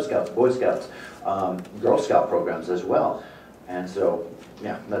Scouts, Boy Scouts, Girl Scout programs as well. And so,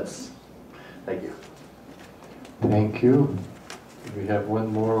 yeah, thank you. Thank you. We have one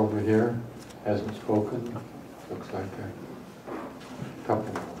more over here, hasn't spoken. Looks like a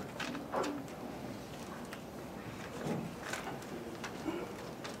couple more.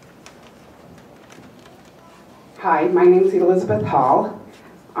 Hi, my name is Elizabeth Hall.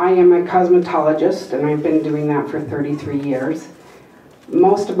 I am a cosmetologist, and I've been doing that for 33 years.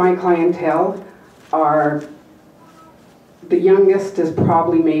 Most of my clientele are, the youngest is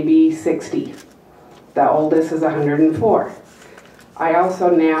probably maybe 60. The oldest is 104. I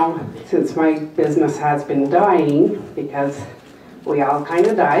also now, since my business has been dying, because we all kind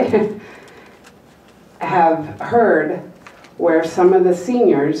of die, have heard where some of the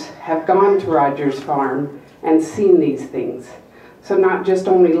seniors have gone to Rogers Farm and seen these things. So not just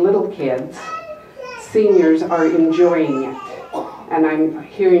only little kids, seniors are enjoying it. And I'm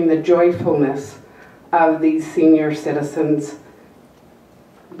hearing the joyfulness of these senior citizens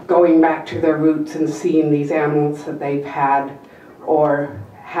going back to their roots and seeing these animals that they've had or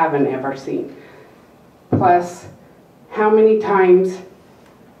haven't ever seen. Plus, how many times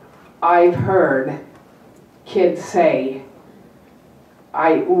I've heard kids say,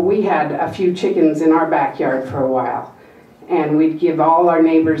 we had a few chickens in our backyard for a while, and we'd give all our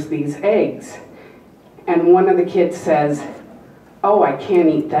neighbors these eggs. And one of the kids says, "Oh, I can't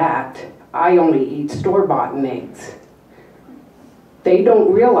eat that. I only eat store-bought eggs." They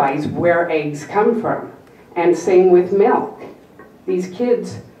don't realize where eggs come from. And same with milk. These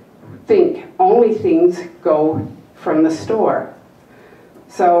kids think only things go from the store.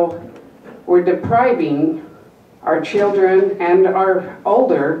 So we're depriving our children and our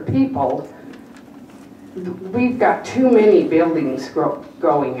older people. We've got too many buildings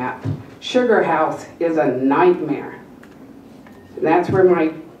going up. Sugar House is a nightmare. And that's where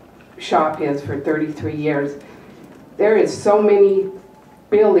my shop is for 33 years. There is so many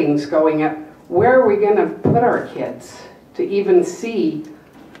buildings going up. Where are we going to put our kids to even see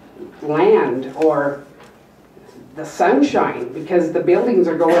land or the sunshine? Because the buildings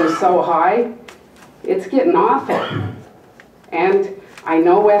are going so high, it's getting awful. And I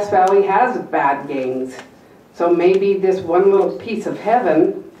know West Valley has bad gangs, so maybe this one little piece of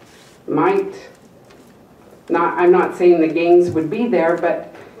heaven might not, I'm not saying the gangs would be there,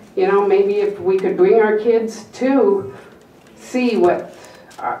 but you know, maybe if we could bring our kids to see what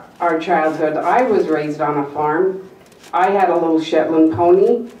our childhood. I was raised on a farm. I had a little Shetland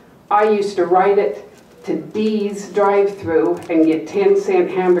pony. I used to ride it to Dee's drive-through and get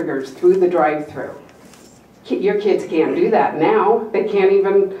 10-cent hamburgers through the drive-through. Your kids can't do that now. They can't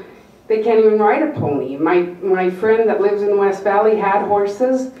even ride a pony. My friend that lives in West Valley had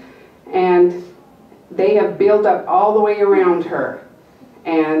horses, and they have built up all the way around her,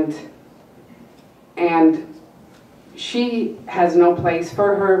 and she has no place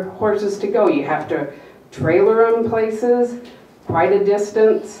for her horses to go. You have to trailer them places, quite a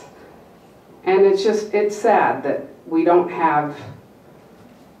distance, and it's sad that we don't have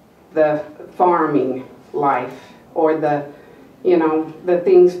the farming life or the, you know, the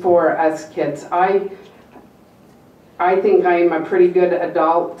things for us kids. I think I'm a pretty good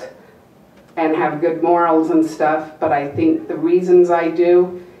adult and have good morals and stuff, but I think the reasons I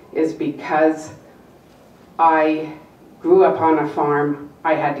do is because I grew up on a farm.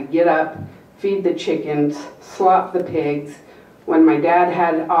 I had to get up, feed the chickens, slop the pigs. When my dad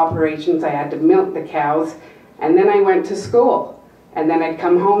had operations, I had to milk the cows, and then I went to school. And then I'd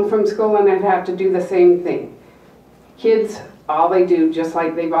come home from school and I'd have to do the same thing. Kids, all they do, just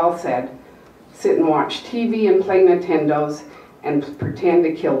like they've all said, sit and watch TV and play Nintendos and pretend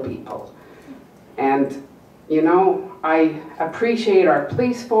to kill people. And, you know, I appreciate our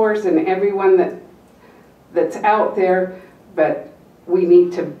police force and everyone that's out there, but we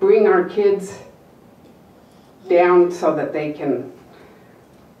need to bring our kids down so that they can,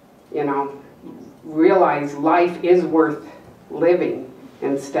 you know, realize life is worth living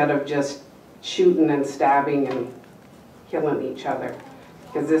instead of just shooting and stabbing and killing each other.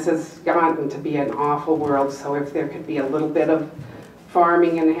 Because this has gotten to be an awful world, so if there could be a little bit of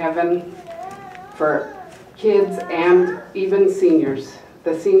farming in heaven for kids and even seniors.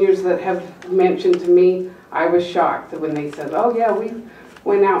 The seniors that have mentioned to me, I was shocked when they said, oh yeah, we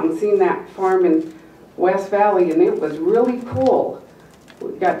went out and seen that farm in West Valley and it was really cool.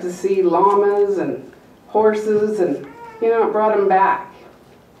 We got to see llamas and horses and, you know, it brought them back.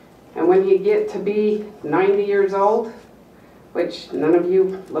 And when you get to be 90 years old, which none of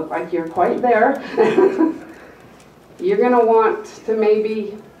you look like you're quite there, you're going to want to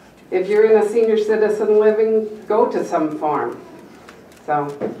maybe, if you're in a senior citizen living, go to some farm. So,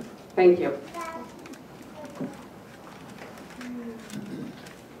 thank you.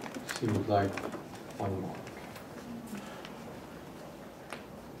 Seems like one more.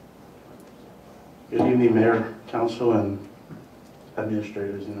 Good evening, Mayor, Council, and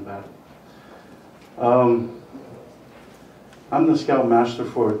administrators in the back. I'm the Scout Master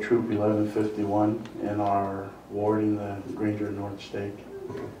for Troop 1151 in our ward in the Granger North Stake.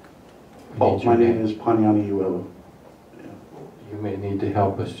 Oh, my name is Paniani Uelu. You may need to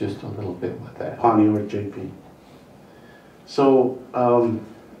help us just a little bit with that. Pani or JP. So,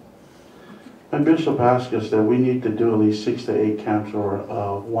 my bishop asked us that we need to do at least 6 to 8 camps or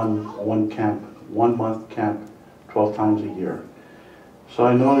one month camp 12 times a year. So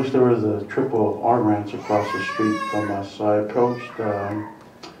I noticed there was a triple R ranch across the street from us. So I approached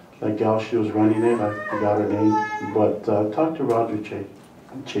that gal, she was running it, I forgot her name, but talked to Roger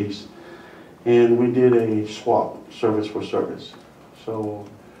Chase, and we did a swap, service for service. So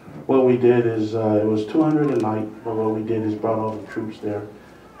what we did is, it was $200 a night, but what we did is brought all the troops there,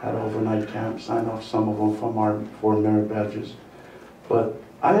 had an overnight camp, signed off some of them from our 4 merit badges. But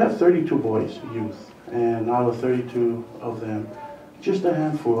I have 32 boys, youth, and out of 32 of them, just a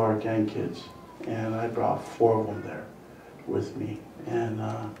handful are gang kids. And I brought 4 of them there with me. And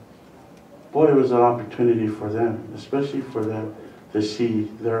boy, it was an opportunity for them, especially for them to see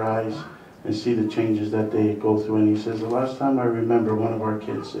their eyes and see the changes that they go through. And he says, the last time I remember one of our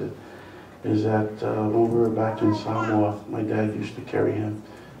kids said, is that when we were back in Samoa, my dad used to carry him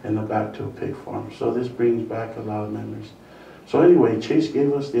in the back to a pig farm. So this brings back a lot of memories. So anyway, Chase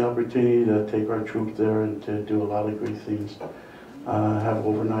gave us the opportunity to take our troop there and to do a lot of great things. Have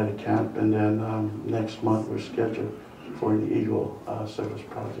overnight at camp, and then next month we're scheduled for an Eagle service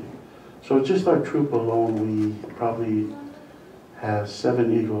project. So just our troop alone, we probably have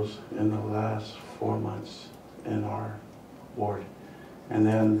 7 Eagles in the last 4 months in our board. And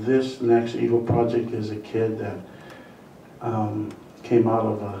then this next Eagle project is a kid that came out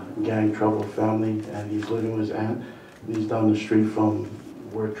of a gang troubled family, and he's living with his aunt. He's down the street from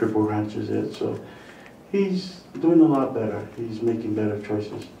where Triple Ranch is. So he's doing a lot better. He's making better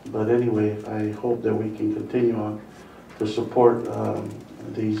choices. But anyway, I hope that we can continue on to support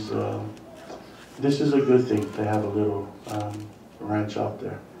these. This is a good thing to have a little ranch out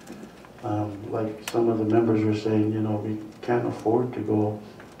there. Like some of the members were saying, you know, we can't afford to go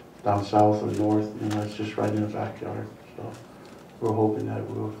down south or north. You know, it's just right in the backyard. So we're hoping that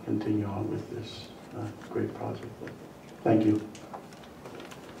we'll continue on with this great project. Thank you.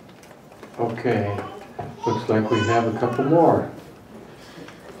 Okay, looks like we have a couple more.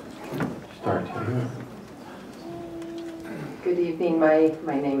 Start here. Good evening,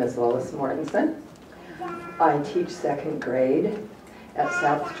 my name is Lois Mortensen. I teach second grade at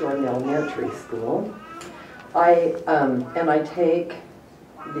South Jordan Elementary School. And I take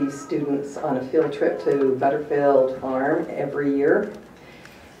these students on a field trip to Butterfield Farm every year.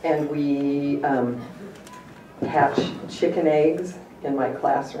 And we hatch chicken eggs in my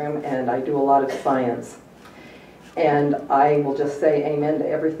classroom, and I do a lot of science. And I will just say amen to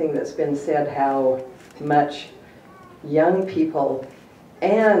everything that's been said, how much young people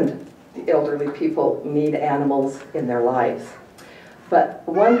and the elderly people need animals in their lives. But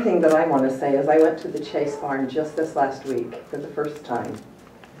one thing that I want to say is I went to the Chase Farm just this last week for the first time.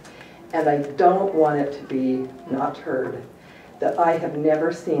 And I don't want it to be not heard that I have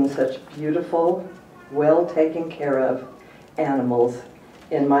never seen such beautiful, well taken care of animals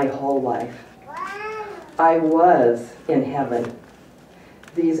in my whole life. I was in heaven.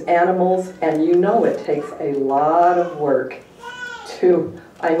 These animals, and you know it takes a lot of work to,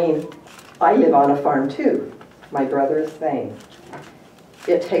 I mean, I live on a farm too. My brother is saying.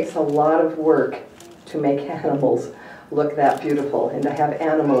 It takes a lot of work to make animals look that beautiful and to have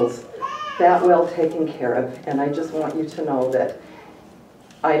animals that well taken care of. And I just want you to know that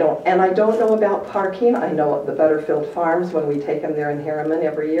I don't know about parking. I know at the Butterfield Farms, when we take them there in Harriman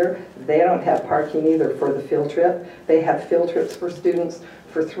every year, they don't have parking either for the field trip. They have field trips for students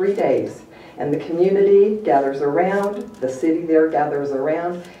for 3 days. And the community gathers around, the city there gathers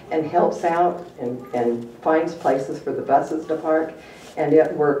around and helps out and finds places for the buses to park, and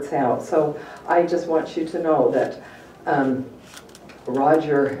it works out. So I just want you to know that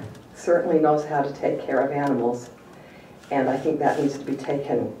Roger certainly knows how to take care of animals. And I think that needs to be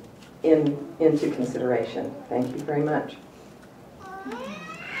taken into consideration. Thank you very much.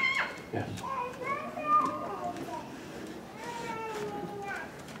 Yes.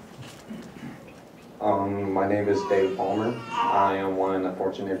 My name is Dave Palmer. I am one of the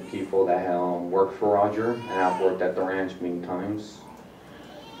fortunate people that have worked for Roger, and I've worked at the ranch many times.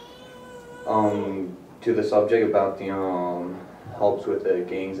 To the subject about the helps with the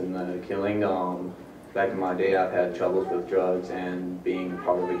gangs and the killing, back in my day I've had troubles with drugs and being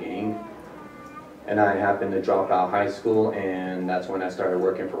part of a gang. And I happened to drop out of high school, and that's when I started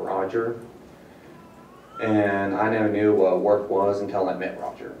working for Roger. And I never knew what work was until I met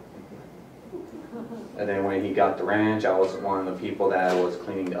Roger. And then when he got the ranch, I was one of the people that was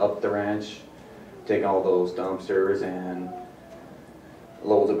cleaning up the ranch, taking all those dumpsters and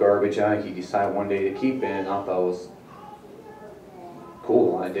loads of garbage out. He decided one day to keep it, and I thought it was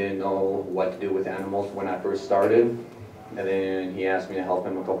cool. I didn't know what to do with animals when I first started. And then he asked me to help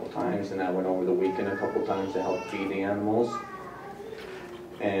him a couple times, and I went over the weekend a couple times to help feed the animals.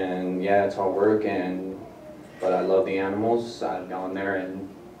 And yeah, it's hard work, but I love the animals. I've gone there, and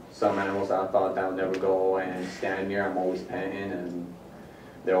some animals I thought that would never go and stand near, I'm always petting, and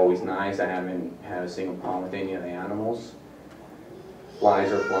they're always nice. I haven't had a single problem with any of the animals.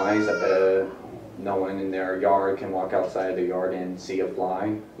 Flies are flies. I bet no one in their yard can walk outside the yard and see a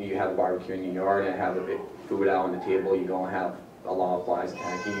fly. You have a barbecue in your yard and have a bit food out on the table, you're going to have a lot of flies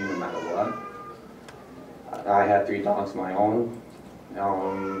attacking you no matter what. I had 3 dogs of my own.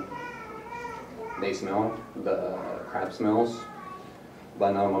 They smell, the crap smells,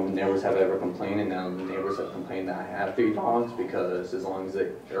 but none of my neighbors have ever complained, and none of the neighbors have complained that I have 3 dogs, because as long as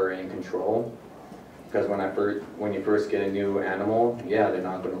they're in control. Because when you first get a new animal, yeah, they're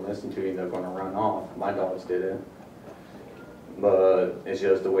not going to listen to you, they're going to run off. My dogs did it. But it's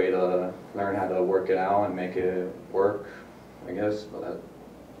just a way to learn how to work it out and make it work, I guess. But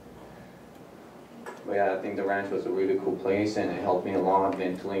yeah, I think the ranch was a really cool place, and it helped me a lot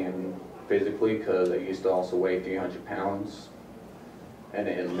mentally and physically, because I used to also weigh 300 pounds, and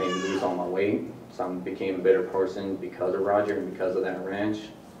it made me lose all my weight. So I became a better person because of Roger and because of that ranch.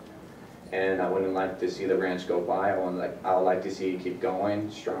 And I wouldn't like to see the ranch go by. I would like to see it keep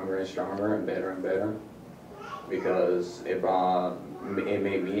going, stronger and stronger and better and better. because it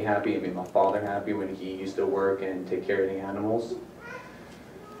made me happy, it made my father happy when he used to work and take care of the animals.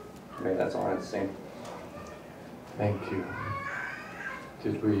 Maybe that's all I have to say. Thank you.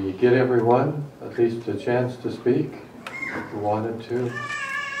 Did we get everyone at least a chance to speak who wanted to?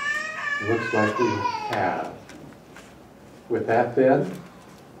 Looks like we have. With that then,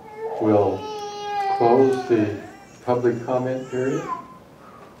 we'll close the public comment period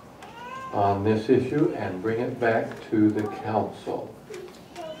on this issue and bring it back to the council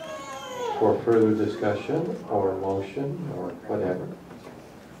for further discussion or motion or whatever.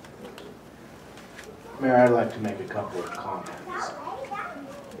 Mayor, I'd like to make a couple of comments.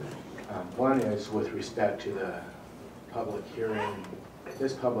 One is with respect to the public hearing,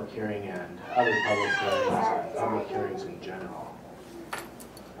 this public hearing and other public hearings and public hearings in general.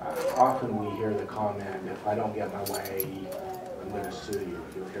 Often we hear the comment, if I don't get my way, I'm going to sue you.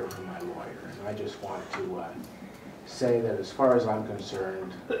 You'll hear from my lawyer. And I just want to say that as far as I'm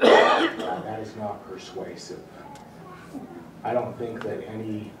concerned, that is not persuasive. I don't think that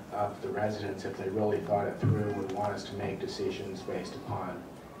any of the residents, if they really thought it through, would want us to make decisions based upon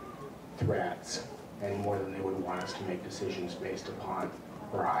threats any more than they would want us to make decisions based upon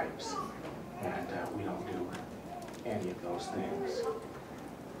bribes. And we don't do any of those things.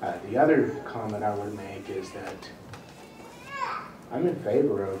 The other comment I would make is that I'm in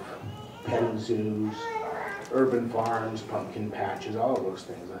favor of petting zoos, urban farms, pumpkin patches, all of those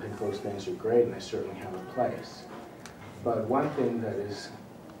things. I think those things are great and they certainly have a place. But one thing that is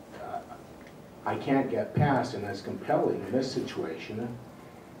I can't get past and that's compelling in this situation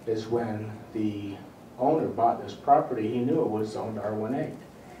is when the owner bought this property, he knew it was zoned R18.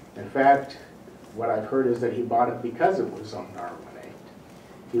 In fact, what I've heard is that he bought it because it was zoned R18.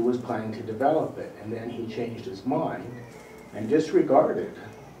 He was planning to develop it, and then he changed his mind and disregarded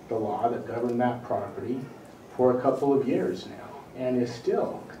the law that governed that property for a couple of years now, and is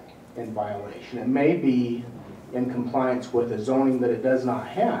still in violation. It may be in compliance with a zoning that it does not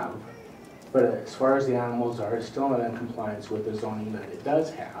have, but as far as the animals are, it's still not in compliance with the zoning that it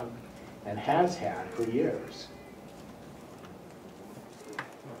does have and has had for years.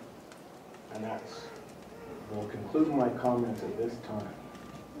 And that's, we'll conclude my comments at this time.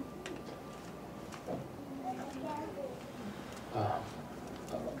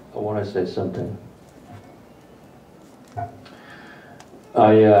 I want to say something.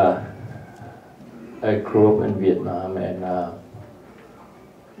 I grew up in Vietnam, and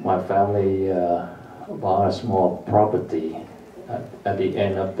my family bought a small property at the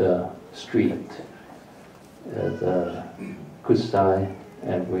end of the street at Kusai,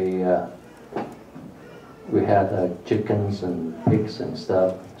 and we had chickens and pigs and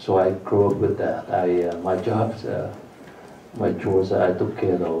stuff. So I grew up with that. My jobs, my chores, I took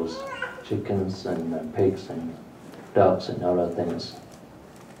care of those chickens and pigs and ducks and other things.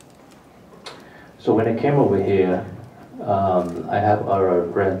 So when I came over here, I have other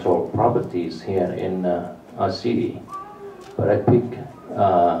rental properties here in our city, but I picked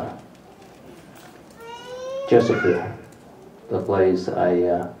Chesterfield, the place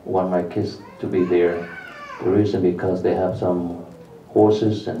I want my kids to be there. The reason because they have some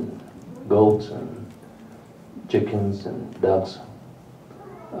horses and goats and chickens and ducks.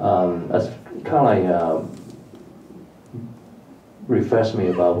 That's kind of refreshed me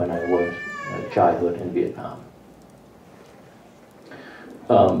about when I was childhood in Vietnam.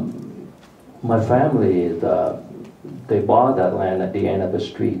 My family, they bought that land at the end of the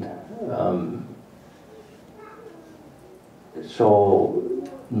street. So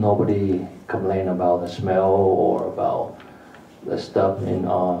nobody complained about the smell or about the stuff in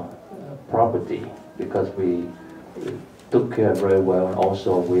our property, because we took care very well, and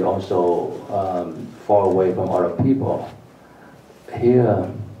also we far away from other people. Here,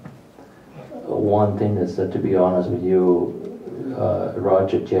 one thing is that, to be honest with you,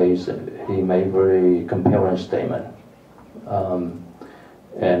 Roger Chase, he made very compelling statement,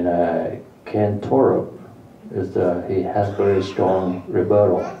 and Ken Torup he has very strong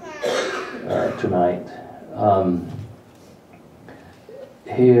rebuttal tonight.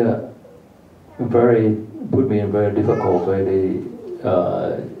 Here, put me in very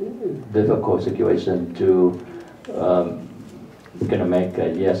difficult situation to gonna make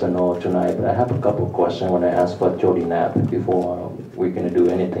a yes or no tonight. But I have a couple of questions when I ask for Jody Knapp before we're gonna do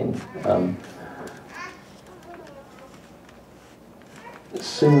anything.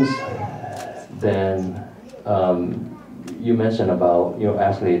 Since then, you mentioned about,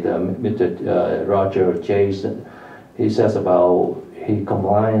 actually Mr. Roger Chase, he says about he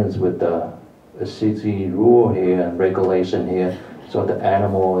complies with the city rule here and regulation here. So the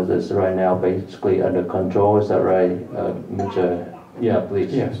animal is right now basically under control, is that right, Mr.? Yeah,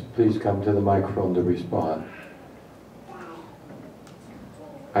 please. Yes, please come to the microphone to respond.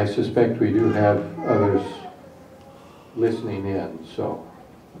 I suspect we do have others listening in, so.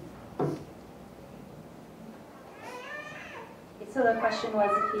 So the question was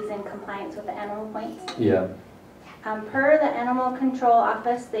if he's in compliance with the animal points? Yeah. Per the animal control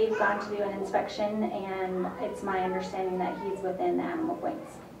office, they've gone to do an inspection, and it's my understanding that he's within the animal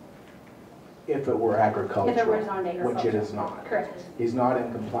points. If it were agricultural. If it were zoned agricultural. Which it is not. Correct. He's not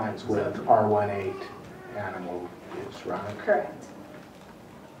in compliance with R18 animal use, right? Correct.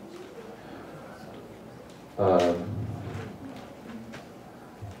 The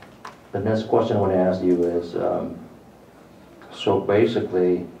next question I want to ask you is, so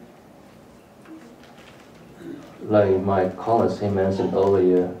basically, like my colleague he mentioned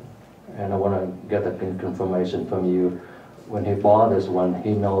earlier, and I want to get the confirmation from you, when he bought this one,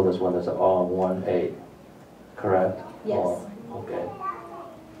 he knows this one is R18, correct? Yes. Okay.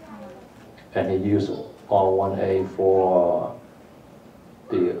 And he used R18 for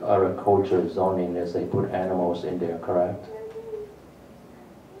the agriculture zoning as they put animals in there, correct?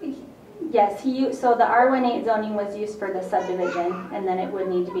 Yes, so the R18 zoning was used for the subdivision, and then it would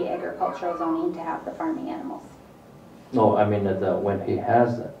need to be agricultural zoning to have the farming animals. No, I mean that when he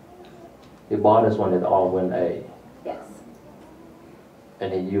has it, he bought this one at R18. Yes.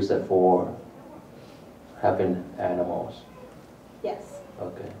 And he used it for having animals. Yes.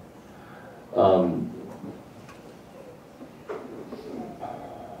 Okay.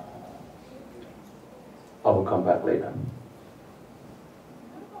 I will come back later.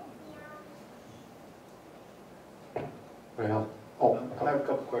 Well, I have a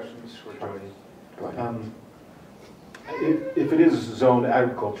couple questions for Tony. Go ahead. If it is zoned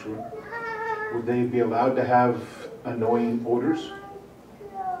agriculture, would they be allowed to have annoying odors?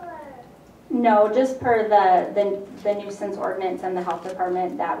 No, just per the nuisance ordinance and the health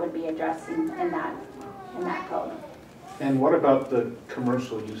department, that would be addressed in that code. And what about the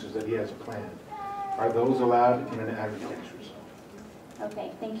commercial uses that he has planned? Are those allowed in an agriculture zone?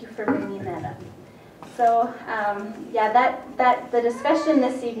 Okay, thank you for bringing that up. So, yeah, the discussion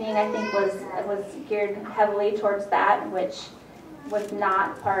this evening, I think, was geared heavily towards that, which was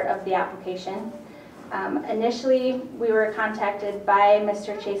not part of the application. Initially, we were contacted by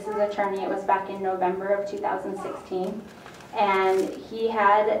Mr. Chase's attorney. It was back in November of 2016. And he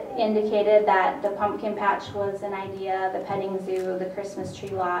had indicated that the pumpkin patch was an idea, the petting zoo, the Christmas tree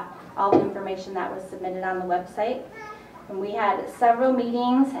lot, all the information that was submitted on the website. And we had several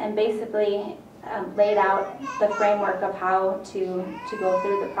meetings and basically laid out the framework of how to go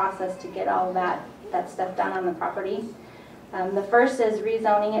through the process to get all that stuff done on the property. The first is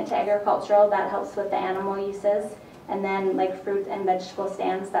rezoning it to agricultural. That helps with the animal uses. And then like fruit and vegetable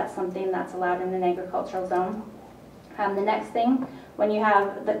stands, that's something that's allowed in an agricultural zone. The next thing, when you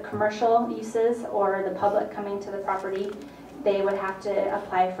have the commercial uses or the public coming to the property, they would have to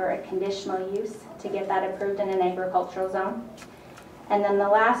apply for a conditional use to get that approved in an agricultural zone. And then the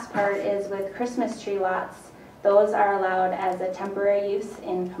last part is with Christmas tree lots. Those are allowed as a temporary use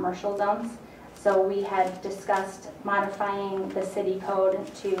in commercial zones. So we had discussed modifying the city code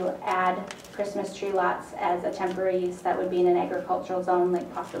to add Christmas tree lots as a temporary use that would be in an agricultural zone, like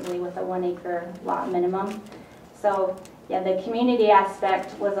possibly with a 1 acre lot minimum. So yeah, the community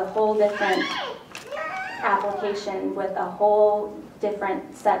aspect was a whole different application with a whole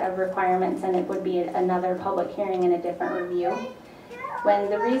different set of requirements, and it would be another public hearing and a different review. When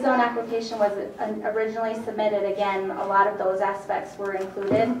the rezone application was originally submitted, again, a lot of those aspects were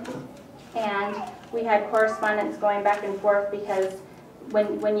included. And we had correspondence going back and forth because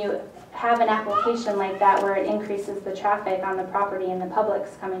when you have an application like that where it increases the traffic on the property and the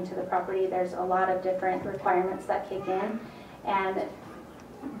public's coming to the property, there's a lot of different requirements that kick in. And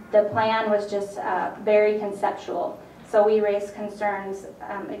the plan was just very conceptual. So we raised concerns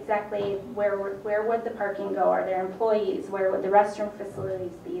exactly where would the parking go? Are there employees? Where would the restroom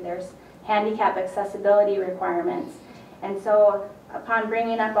facilities be? There's handicap accessibility requirements. And so upon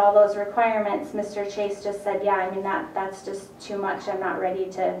bringing up all those requirements, Mr. Chase just said, yeah, I mean, that's just too much. I'm not ready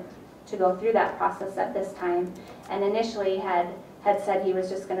to go through that process at this time. And initially had said he was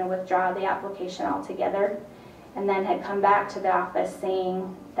just going to withdraw the application altogether, and then had come back to the office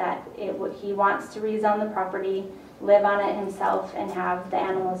saying that he wants to rezone the property, live on it himself, and have the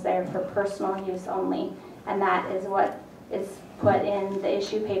animals there for personal use only. And that is what is put in the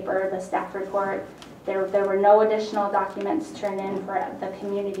issue paper, the staff report. There were no additional documents turned in for the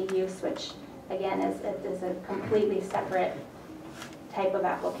community use, which again is a completely separate type of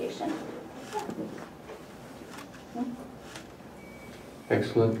application.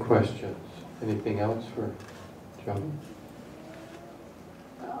 Excellent questions. Anything else for John?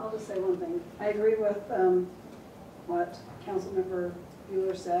 I'll just say one thing. I agree with what Councilmember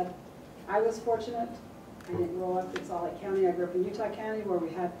Bueller said. I was fortunate. I didn't grow up in Salt Lake County. I grew up in Utah County where we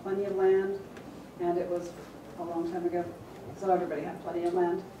had plenty of land, and it was a long time ago, so everybody had plenty of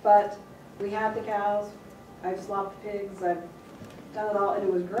land. But we had the cows. I've slopped pigs. I've done it all, and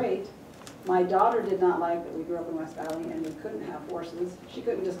it was great. My daughter did not like that we grew up in West Valley and we couldn't have horses. She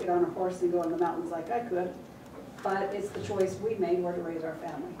couldn't just get on a horse and go in the mountains like I could. But it's the choice we made where to raise our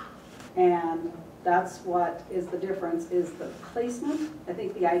family. And that's what is the difference, is the placement. I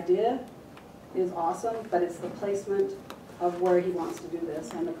think the idea is awesome, but it's the placement of where he wants to do this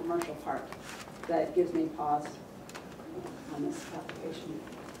and the commercial part that gives me pause on this application.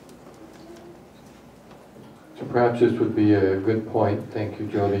 So perhaps this would be a good point, thank you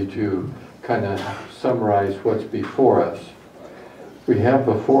Jody, to kind of summarize what's before us. We have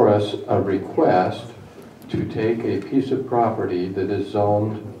before us a request to take a piece of property that is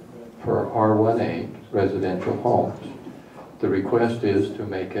zoned for R18 residential homes. The request is to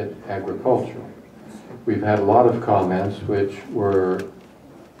make it agricultural. We've had a lot of comments which were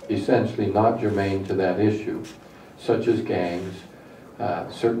essentially not germane to that issue, such as gangs.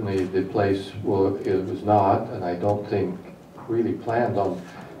 Certainly the place it was not, and I don't think really planned on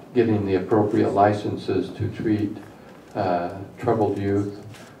getting the appropriate licenses to treat troubled youth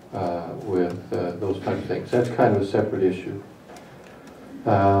with those types of things. That's kind of a separate issue.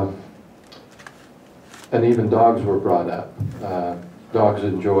 And even dogs were brought up. Dogs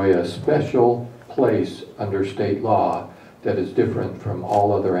enjoy a special place under state law that is different from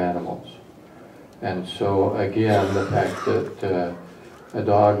all other animals. And so again, the fact that a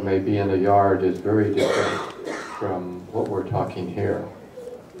dog may be in a yard is very different from what we're talking here.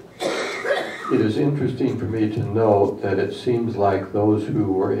 It is interesting for me to note that it seems like those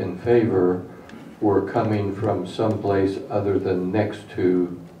who were in favor were coming from someplace other than next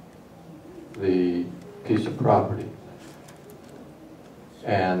to the piece of property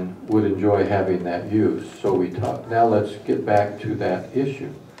and would enjoy having that use. So we talked. Now let's get back to that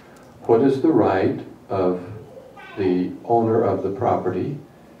issue. What is the right of the owner of the property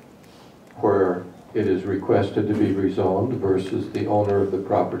where it is requested to be rezoned versus the owner of the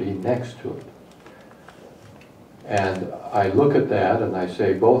property next to it? And I look at that and I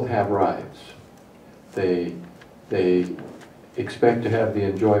say both have rights. They expect to have the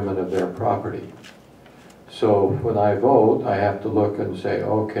enjoyment of their property. So when I vote, I have to look and say,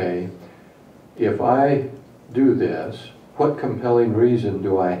 okay, if I do this, what compelling reason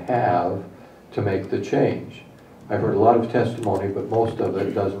do I have to make the change? I've heard a lot of testimony, but most of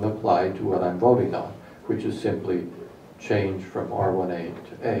it doesn't apply to what I'm voting on, which is simply change from R18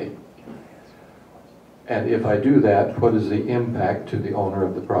 to A. And if I do that, what is the impact to the owner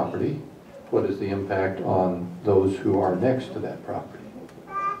of the property? What is the impact on those who are next to that property?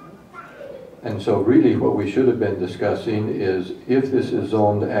 And so really what we should have been discussing is if this is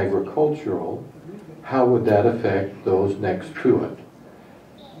zoned agricultural, how would that affect those next to it?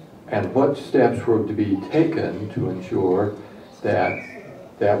 And what steps were to be taken to ensure that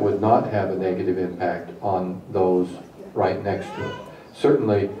that would not have a negative impact on those right next to it?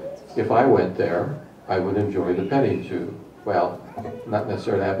 Certainly, if I went there, I would enjoy the petting zoo. Well, not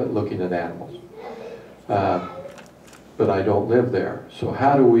necessarily that, but looking at animals. But I don't live there. So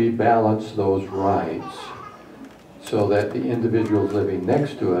how do we balance those rights so that the individuals living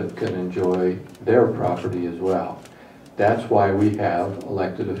next to it can enjoy their property as well? That's why we have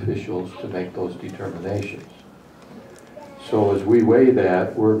elected officials to make those determinations. So as we weigh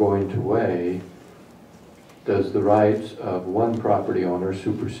that, we're going to weigh, does the rights of one property owner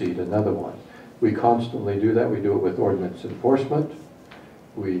supersede another one? We constantly do that. We do it with ordinance enforcement.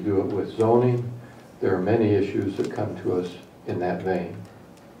 We do it with zoning. There are many issues that come to us in that vein.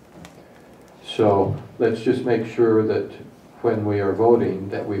 So let's just make sure that when we are voting,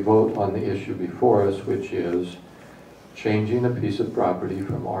 that we vote on the issue before us, which is changing a piece of property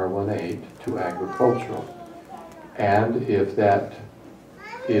from R18 to agricultural. And if that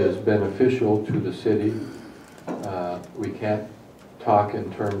is beneficial to the city, we can't talk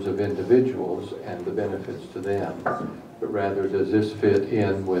in terms of individuals and the benefits to them, but rather does this fit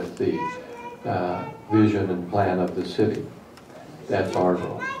in with the vision and plan of the city? That's our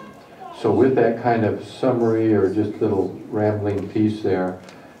goal. So with that kind of summary or just little rambling piece there,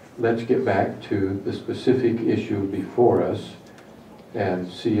 let's get back to the specific issue before us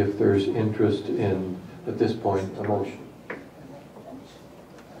and see if there's interest in, at this point, a motion.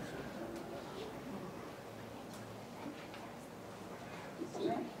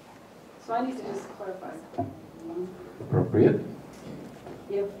 So I need to just clarify. Appropriate.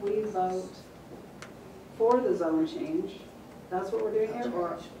 if we vote for the zone change, that's what we're doing here,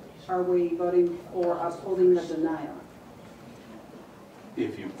 or are we voting for upholding the denial?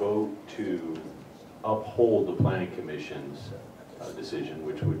 If you vote to uphold the planning commission's decision,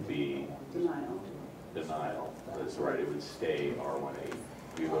 which would be denial, that's right, it would stay R18.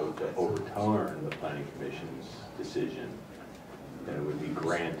 If you vote to overturn the planning commission's decision, then it would be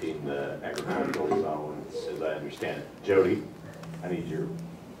granting the agricultural zone, as I understand it. Jody, I need your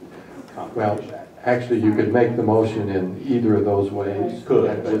Well, confirmation. actually, you could make the motion in either of those ways.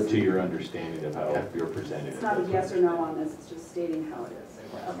 Could, but to your understanding of how you're presenting it. It's not a yes or no on this, it's just stating how it is.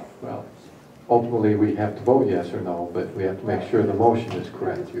 Okay. Well, ultimately, we have to vote yes or no, but we have to make sure the motion is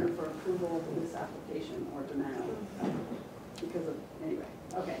correct here. For approval of this application or denial. Because of, anyway,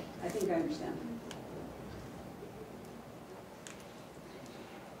 okay, I think I understand.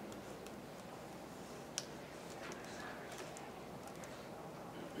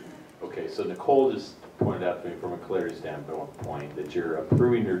 Okay, so Nicole just pointed out to me from a clarity standpoint that you're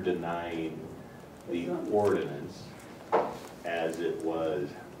approving or denying the ordinance as it was.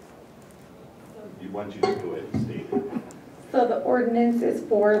 Why don't you just go ahead and state it? So the ordinance is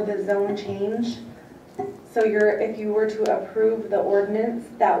for the zone change. So if you were to approve the ordinance,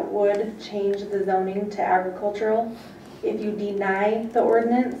 that would change the zoning to agricultural. If you deny the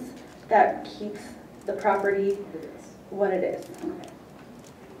ordinance, that keeps the property what it is.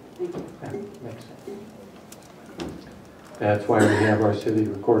 That's why we have our city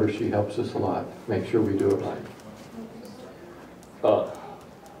recorder. She helps us a lot. Make sure we do it right.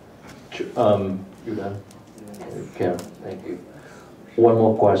 You done? Okay, thank you. One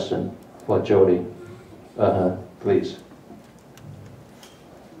more question for Jody. Please.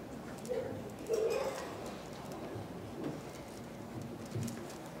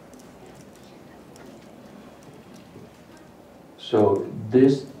 So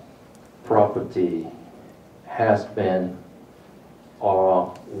this property has been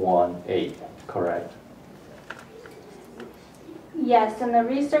R18, correct? Yes, and the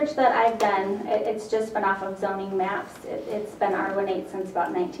research that I've done, it's just been off of zoning maps. It's been R18 since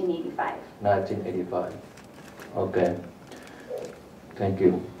about 1985. 1985. Okay. Thank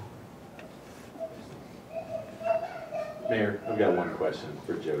you. Mayor, I've got one question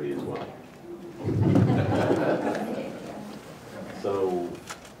for Jody as well. So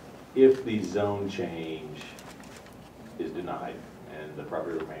if the zone change is denied and the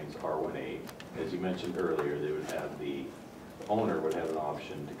property remains R18, as you mentioned earlier, they would have the owner would have an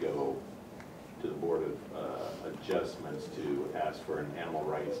option to go to the Board of Adjustments to ask for an animal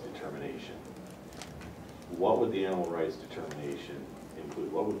rights determination. What would the animal rights determination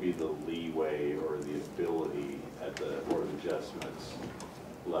include? What would be the leeway or the ability at the Board of Adjustments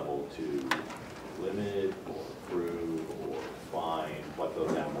level to limit or approve or fine what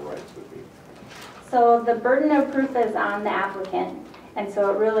those animal rights would be? So the burden of proof is on the applicant, and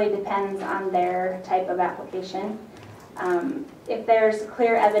so it really depends on their type of application. If there's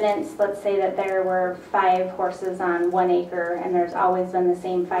clear evidence, let's say that there were 5 horses on 1 acre and there's always been the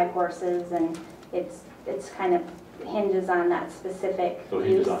same 5 horses, and it's kind of hinges on that specific So it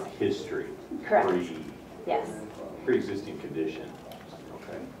hinges on history. Correct. Yes. Pre-existing condition.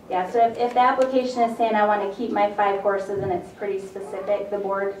 Okay. Yeah, so if the application is saying I want to keep my 5 horses and it's pretty specific, the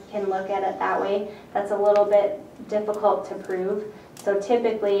board can look at it that way. That's a little bit difficult to prove. So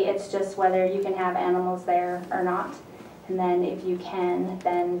typically it's just whether you can have animals there or not. And then if you can,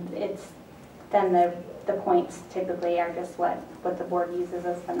 then the points typically are just what the board uses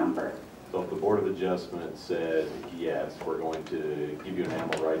as the number. So if the Board of Adjustment said, yes, we're going to give you an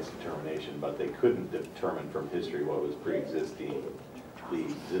animal rights determination, but they couldn't determine from history what was pre-existing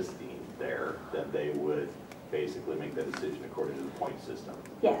there, then they would basically make that decision according to the point system.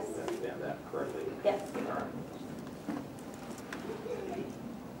 Yes. I understand that correctly? Yes. All right.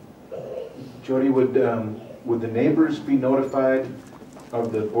 Jody, would the neighbors be notified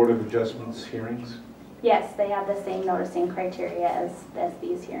of the Board of Adjustments hearings? Yes, they have the same noticing criteria as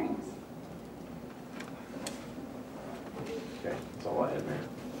these hearings. Okay, that's all I have, Mayor.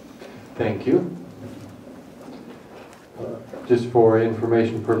 Thank you. Just for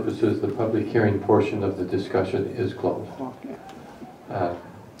information purposes, the public hearing portion of the discussion is closed.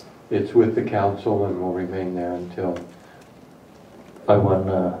 It's with the council and will remain there until... I want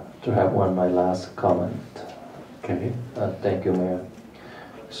to have my last comment. Okay. Thank you, Mayor.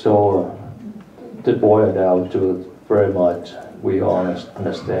 So to boil it down to very much, we all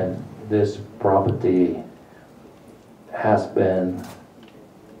understand this property has been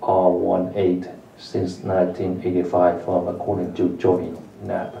R18 since 1985, according to joint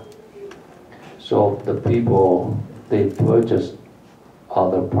NAP. So the people, they purchased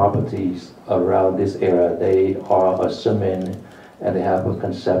other properties around this area, they are assuming and they have a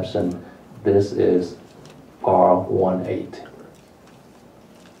conception this is R18.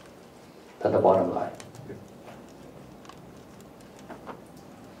 That's the bottom line.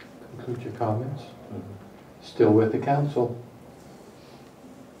 Conclude your comments. Still with the council.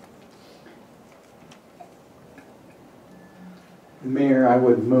 Mayor, I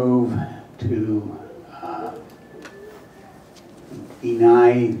would move to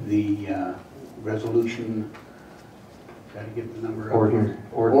deny the resolution, got to get the number up here.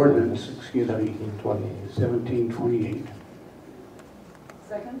 Ordinance, excuse me, 1728.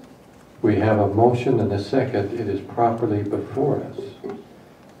 Second? We have a motion and a second. It is properly before us.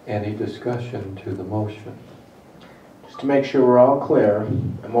 Any discussion to the motion? Just to make sure we're all clear,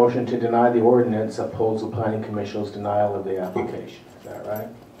 a motion to deny the ordinance upholds the planning commission's denial of the application. Is that right?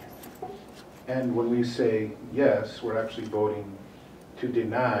 And when we say yes, we're actually voting to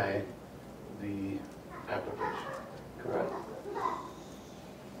deny the application. Correct.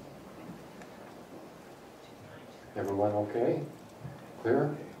 Everyone okay?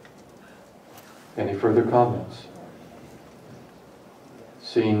 Clear? Any further comments?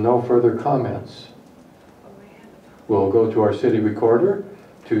 Seeing no further comments, we'll go to our city recorder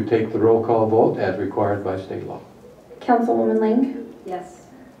to take the roll call vote as required by state law. Councilwoman Lang? Yes.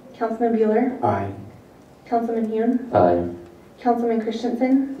 Councilman Bueller? Aye. Councilman Hune? Aye. Councilman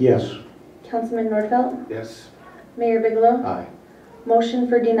Christensen? Yes. Councilman Nordfeld? Yes. Mayor Bigelow? Aye. Motion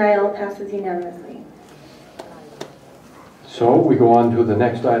for denial passes unanimously. So we go on to the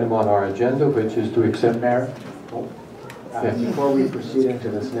next item on our agenda, which is to accept. Mayor? Yes. Before we proceed into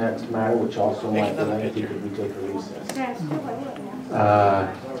this next matter, which also might be lengthy, could we take a recess?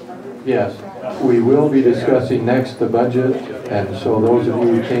 Yes, we will be discussing next the budget, and so those of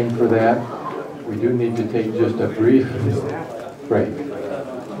you who came for that, we do need to take just a brief break.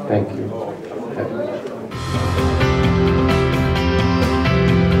 Thank you.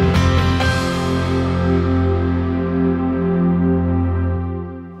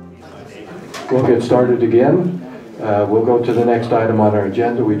 We'll get started again. We'll go to the next item on our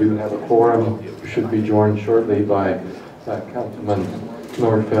agenda. We do have a quorum, should be joined shortly by Councilman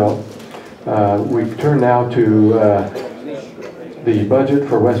Nordfeld. We turn now to the budget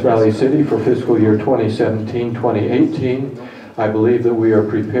for West Valley City for fiscal year 2017-2018. I believe that we are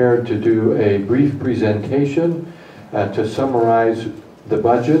prepared to do a brief presentation to summarize the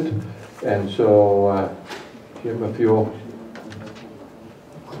budget. And so, Jim, if you'll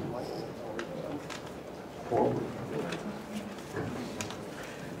forward.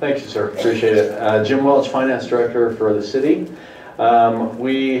 Thank you, sir. Appreciate it. Jim Welch, Finance Director for the city.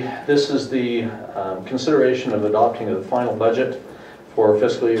 This is the consideration of adopting the final budget for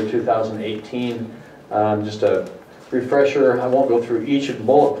fiscal year 2018. Just a refresher, I won't go through each of the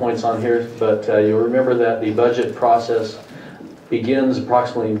bullet points on here, but you'll remember that the budget process begins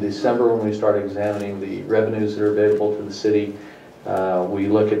approximately in December when we start examining the revenues that are available to the city. We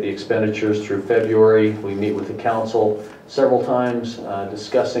look at the expenditures through February. We meet with the council several times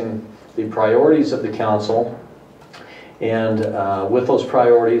discussing the priorities of the council. And with those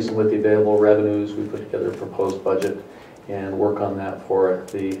priorities and with the available revenues, we put together a proposed budget and work on that for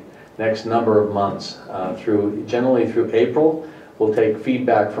the next number of months. Generally through April, we'll take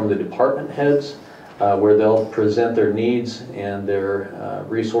feedback from the department heads where they'll present their needs and their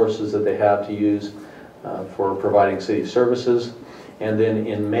resources that they have to use for providing city services. And then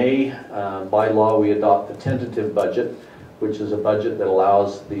in May, by law, we adopt the tentative budget, which is a budget that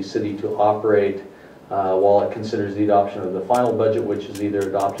allows the city to operate while it considers the adoption of the final budget, which is either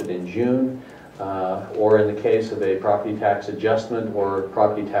adopted in June, or in the case of a property tax adjustment or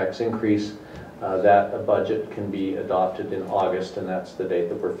property tax increase, that a budget can be adopted in August, and that's the date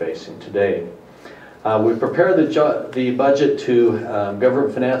that we're facing today. We prepared the budget to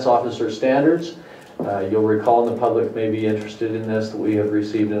government finance officer standards. You'll recall, and the public may be interested in this, that we have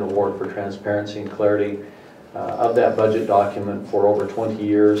received an award for transparency and clarity of that budget document for over 20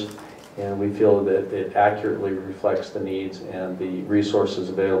 years, and we feel that it accurately reflects the needs and the resources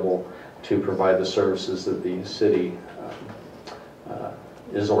available to provide the services that the city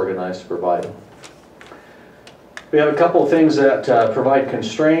is organized to provide. We have a couple of things that provide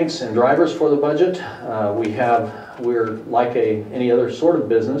constraints and drivers for the budget. We're like any other sort of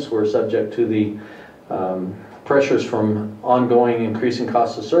business. We're subject to the pressures from ongoing increasing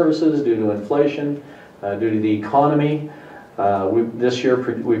costs of services due to inflation, due to the economy. This year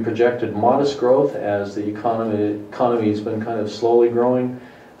we projected modest growth as the economy has been kind of slowly growing.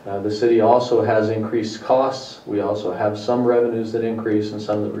 The city also has increased costs. We also have some revenues that increase and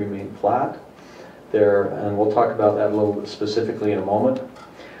some that remain flat. there, and we'll talk about that a little bit specifically in a moment.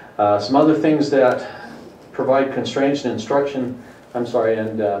 Some other things that provide constraints and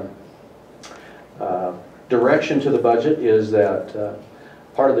direction to the budget is that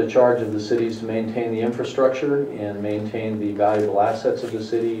part of the charge of the city is to maintain the infrastructure and maintain the valuable assets of the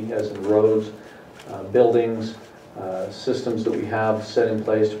city, as in roads, buildings, systems that we have set in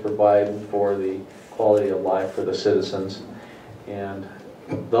place to provide for the quality of life for the citizens. And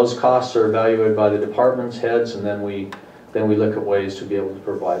those costs are evaluated by the department's heads, and then we look at ways to be able to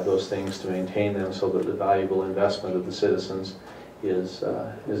provide those things to maintain them so that the valuable investment of the citizens is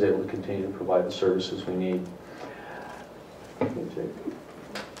able to continue to provide the services we need.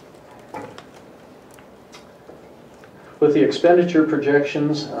 With the expenditure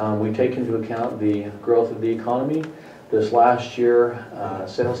projections, we take into account the growth of the economy. This last year,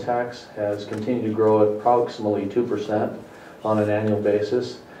 sales tax has continued to grow at approximately 2% on an annual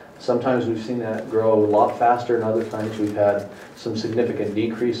basis. Sometimes we've seen that grow a lot faster, and other times we've had some significant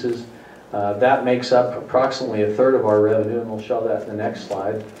decreases. That makes up approximately a third of our revenue, and we'll show that in the next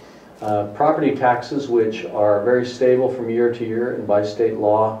slide. Property taxes, which are very stable from year to year and by state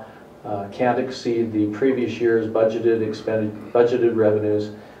law, can't exceed the previous year's budgeted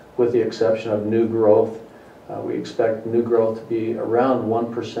revenues, with the exception of new growth. We expect new growth to be around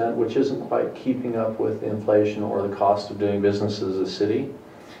 1%, which isn't quite keeping up with inflation or the cost of doing business as a city.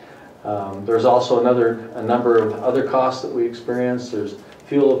 There's also a number of other costs that we experience. There's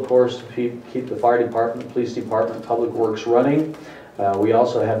fuel, of course, to keep the fire department, police department, public works running. We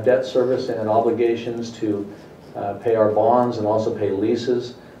also have debt service and obligations to pay our bonds and also pay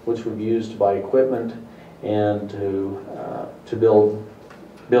leases, which we've used to buy equipment and to build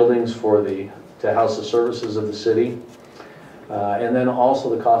buildings to house the services of the city. And then also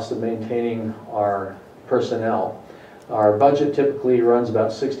the cost of maintaining our personnel. Our budget typically runs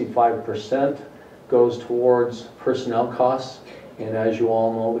about 65% goes towards personnel costs, and as you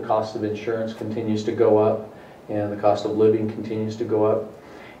all know, the cost of insurance continues to go up and the cost of living continues to go up.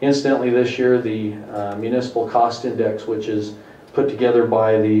 Incidentally, this year the municipal cost index, which is put together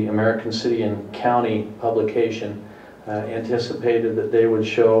by the American City and County publication, anticipated that they would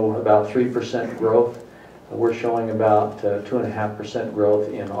show about 3% growth. We're showing about 2.5% growth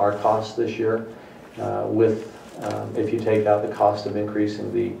in our costs this year, if you take out the cost of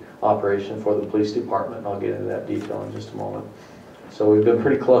increasing the operation for the police department. And I'll get into that detail in just a moment. So we've been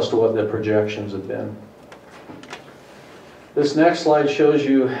pretty close to what the projections have been. This next slide shows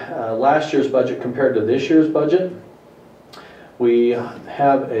you last year's budget compared to this year's budget. We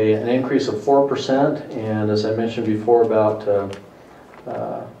have an increase of 4%, and as I mentioned before, about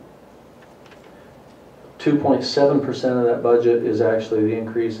 2.7% of that budget is actually the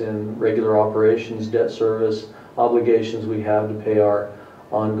increase in regular operations, debt service, obligations we have to pay our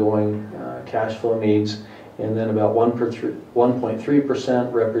ongoing cash flow needs, and then about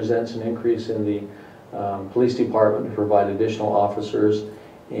 1.3% represents an increase in the police department to provide additional officers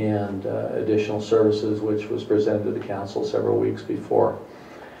and additional services, which was presented to the council several weeks before.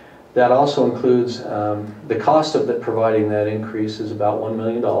 That also includes the cost of providing that increase is about $1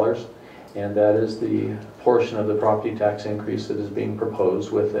 million, and that is the portion of the property tax increase that is being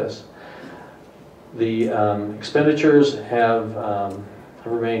proposed with this. The expenditures have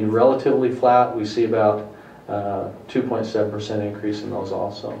remained relatively flat. We see about 2.7% increase in those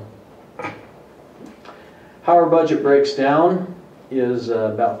also. How our budget breaks down is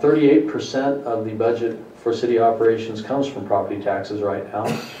about 38% of the budget for city operations comes from property taxes right now.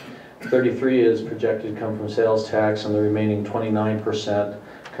 33% is projected to come from sales tax, and the remaining 29%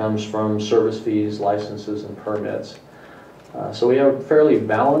 comes from service fees, licenses, and permits. So we have a fairly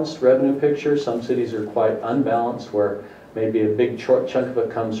balanced revenue picture. Some cities are quite unbalanced, where maybe a big chunk of it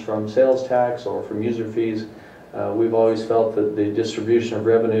comes from sales tax or from user fees. We've always felt that the distribution of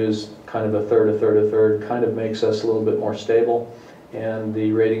revenues, kind of a third, kind of makes us a little bit more stable. And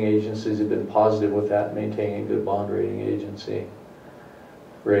the rating agencies have been positive with that, maintaining a good bond rating agency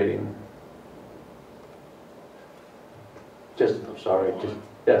rating. I'm sorry.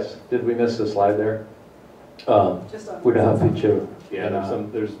 Yes, did we miss a slide there? We don't have picture. Yeah,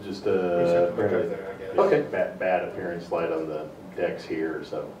 there's just a bad appearance slide on the decks here,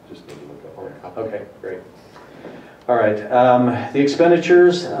 so just need to look up there. Okay, great. All right, the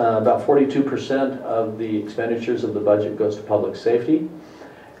expenditures, about 42% of the expenditures of the budget goes to public safety,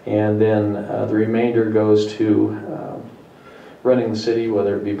 and then the remainder goes to running the city,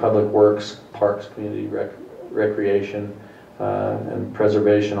 whether it be public works, parks, community recreation, and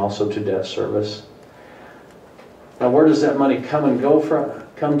preservation, also to debt service. Now, where does that money come and go from?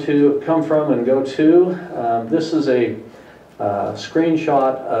 Come from and go to? This is a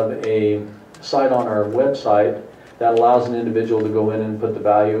screenshot of a site on our website that allows an individual to go in and put the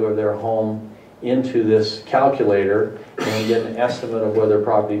value of their home into this calculator and get an estimate of where their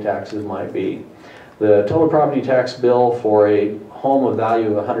property taxes might be. The total property tax bill for a home of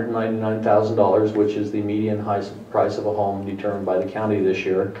value of $199,000, which is the median price of a home determined by the county this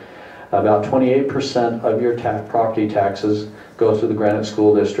year, about 28% of your property taxes goes to the Granite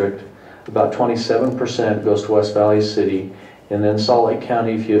School District, about 27% goes to West Valley City, and then Salt Lake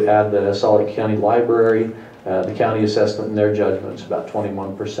County, if you add the Salt Lake County Library, the county assessment and their judgment is about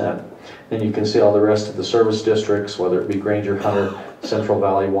 21%. Then you can see all the rest of the service districts, whether it be Granger, Hunter, Central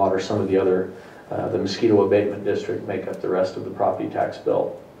Valley Water, some of the other, the mosquito abatement district make up the rest of the property tax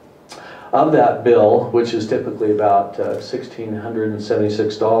bill. Of that bill, which is typically about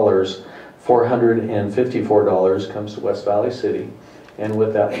 $1,676, $454 comes to West Valley City. And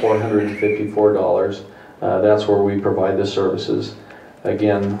with that $454, that's where we provide the services.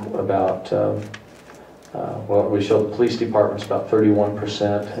 Again, about, well, we show the police department's about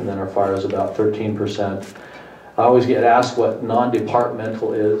 31%, and then our fire is about 13%. I always get asked what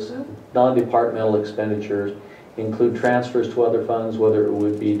non-departmental is. Non-departmental expenditures include transfers to other funds, whether it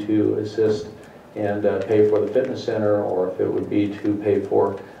would be to assist and pay for the fitness center, or if it would be to pay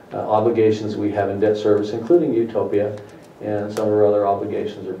for obligations we have in debt service, including Utopia, and some of our other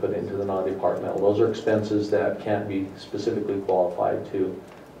obligations are put into the non-departmental. Those are expenses that can't be specifically qualified to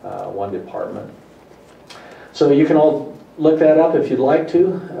one department. So you can all look that up if you'd like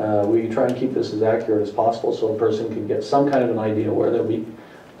to. We try and keep this as accurate as possible so a person can get some kind of an idea where they'll be.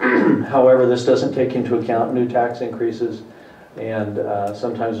 However, this doesn't take into account new tax increases, and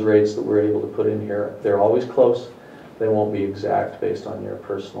sometimes the rates that we're able to put in here, they're always close. They won't be exact based on your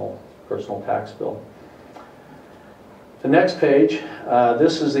personal tax bill. The next page,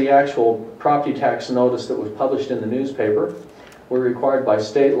 this is the actual property tax notice that was published in the newspaper. We're required by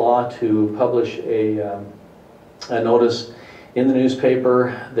state law to publish a notice in the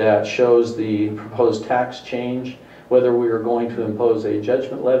newspaper that shows the proposed tax change, whether we are going to impose a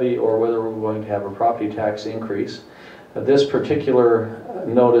judgment levy or whether we're going to have a property tax increase. This particular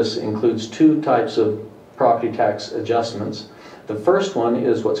notice includes two types of property tax adjustments. The first one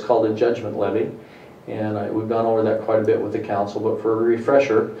is what's called a judgment levy, and we've gone over that quite a bit with the council, but for a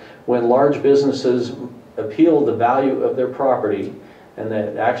refresher, when large businesses appeal the value of their property, and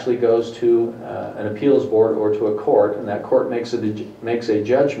that actually goes to an appeals board or to a court, and that court makes a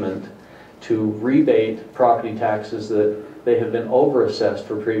judgment to rebate property taxes that they have been overassessed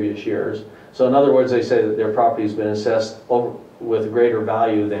for previous years. So in other words, they say that their property has been assessed with a greater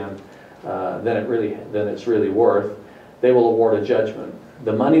value than it's really worth. They will award a judgment.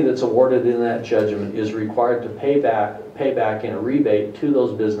 The money that's awarded in that judgment is required to pay back in a rebate to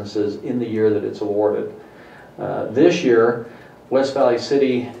those businesses in the year that it's awarded. This year, West Valley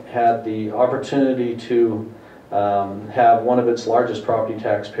City had the opportunity to have one of its largest property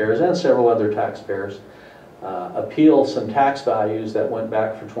taxpayers and several other taxpayers appeal some tax values that went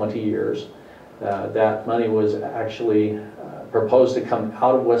back for 20 years. That money was actually proposed to come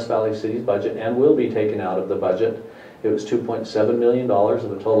out of West Valley City's budget and will be taken out of the budget. It was $2.7 million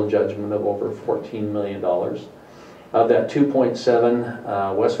of a total judgment of over $14 million. Of that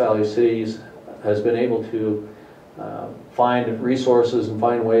 2.7, West Valley Cities has been able to find resources and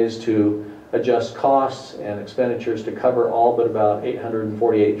find ways to adjust costs and expenditures to cover all but about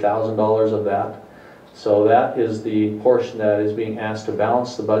 $848,000 of that. So that is the portion that is being asked to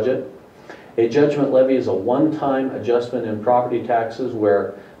balance the budget. A judgment levy is a one-time adjustment in property taxes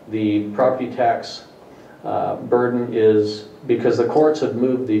where the property tax burden is, because the courts have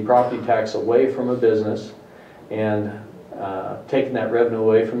moved the property tax away from a business and taken that revenue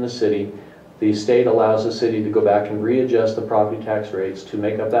away from the city, the state allows the city to go back and readjust the property tax rates to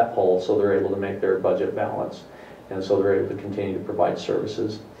make up that hole so they're able to make their budget balance. And so they're able to continue to provide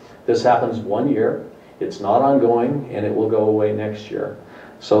services. This happens 1 year. It's not ongoing, and it will go away next year.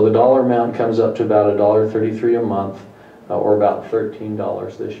 So the dollar amount comes up to about $1.33 a month, or about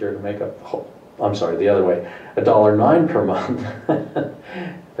 $13 this year to make up the whole. I'm sorry, the other way, $1.09 per month.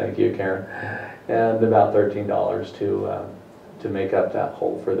 Thank you, Karen. And about $13 to make up that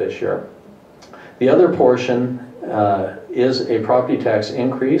hole for this year. The other portion is a property tax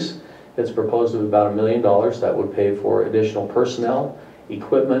increase. It's proposed of about $1 million. That would pay for additional personnel,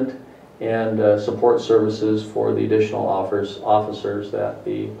 equipment, and support services for the additional officers that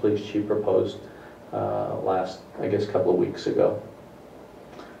the police chief proposed last, I guess, couple of weeks ago.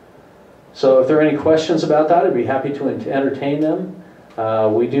 So if there are any questions about that, I'd be happy to entertain them.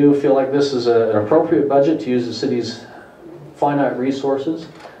 We do feel like this is an appropriate budget to use the city's finite resources.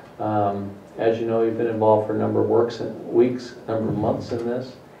 As you know, you've been involved for a number of months in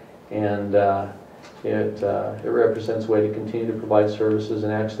this, And it represents a way to continue to provide services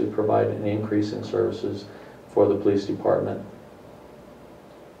and actually provide an increase in services for the police department.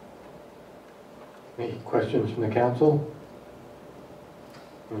 Any questions from the council?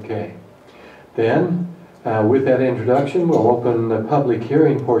 Okay. Then, with that introduction, we'll open the public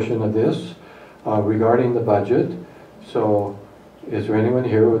hearing portion of this regarding the budget. So, is there anyone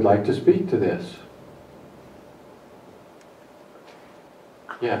here who would like to speak to this?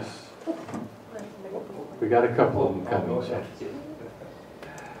 Yes. We got a couple of them coming. So.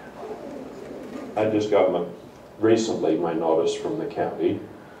 I just got recently my notice from the county,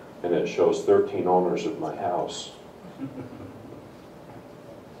 and it shows 13 owners of my house.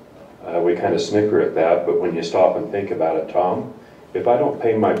 We kind of snicker at that, but when you stop and think about it, Tom, if I don't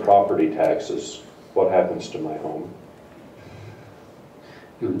pay my property taxes, what happens to my home?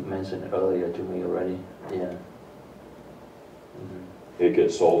 You mentioned earlier to me already, yeah. It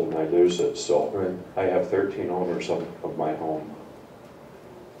gets sold and I lose it, so right. I have 13 owners of my home.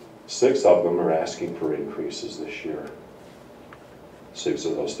 6 of them are asking for increases this year. 6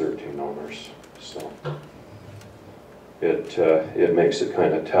 of those 13 owners, so it makes it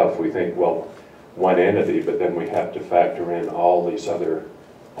kind of tough. We think, well, one entity, but then we have to factor in all these other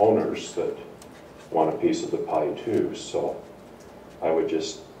owners that want a piece of the pie too. So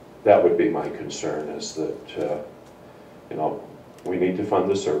that would be my concern, is that, you know, we need to fund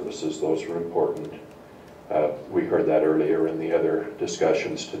the services. Those are important. We heard that earlier in the other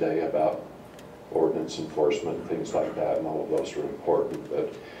discussions today about ordinance enforcement and things like that, and all of those are important.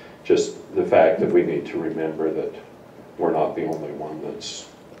 But just the fact that we need to remember that we're not the only one that's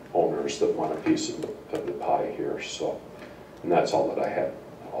owners that want a piece of the pie here. So, and that's all that I had,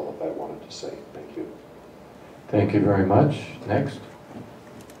 all that I wanted to say. Thank you. Thank you very much. Next.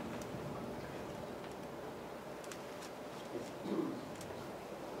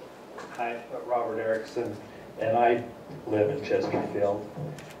 Hi, Robert Erickson, and I live in Chesterfield.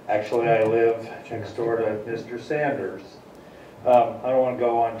 Actually, I live next door to Mr. Sanders. I don't want to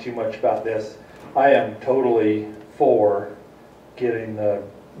go on too much about this. I am totally for getting the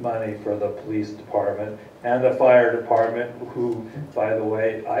money for the police department and the fire department, who, by the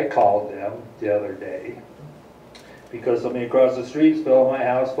way, I called them the other day because somebody across the street's filling my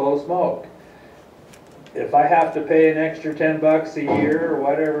house full of smoke. If I have to pay an extra $10 a year or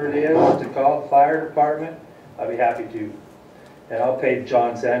whatever it is to call the fire department, I'd be happy to. And I'll pay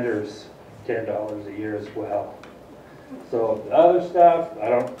John Sanders $10 a year as well. So the other stuff, I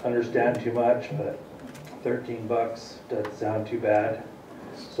don't understand too much, but $13 doesn't sound too bad.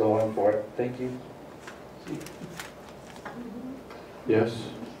 So I'm for it. Thank you. Yes,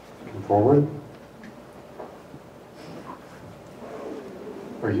 come forward.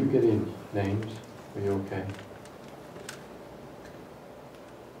 Are you getting names? Are you okay?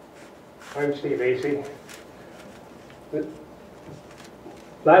 I'm Steve Acey.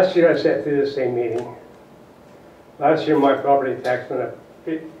 Last year I sat through the same meeting. Last year my property tax went up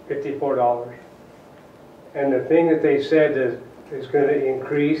 $54. And the thing that they said is going to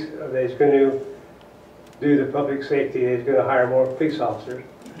increase, that is going to do the public safety, is going to hire more police officers.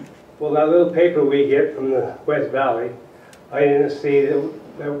 Well, that little paper we get from the West Valley, I didn't see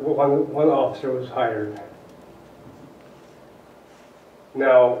that one officer was hired.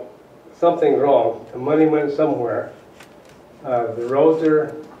 Now, something's wrong. The money went somewhere. The roads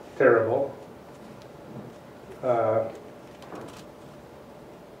are terrible.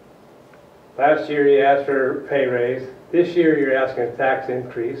 Last year you asked for a pay raise. This year you're asking a tax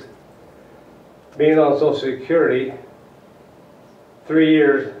increase. Being on Social Security, 3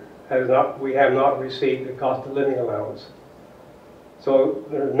 years we have not received the cost of living allowance. So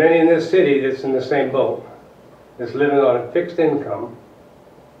there's many in this city that's in the same boat, that's living on a fixed income.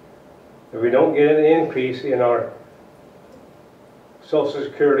 If we don't get an increase in our Social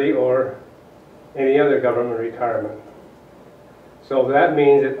Security or any other government retirement. So that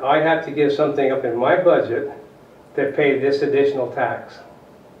means that I have to give something up in my budget to pay this additional tax.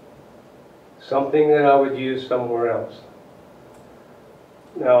 Something that I would use somewhere else.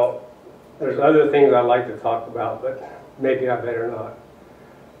 Now, there's other things I'd like to talk about, but maybe I better not.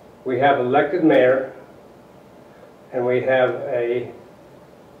 We have elected mayor, and we have a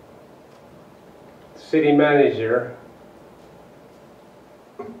city manager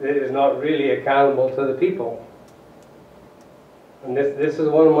that is not really accountable to the people. And this is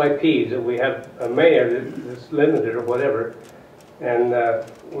one of my peeves, that we have a mayor that's limited or whatever, and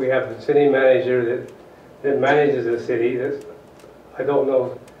we have the city manager that manages the city. I don't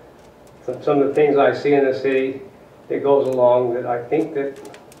know, some of the things I see in the city that goes along, that I think that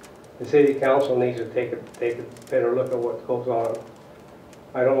the city council needs to take a better look at what goes on.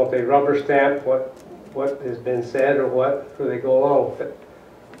 I don't know if they rubber stamp what has been said or what, or they go along with it.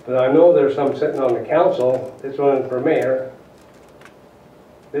 But I know there's some sitting on the council that's running for mayor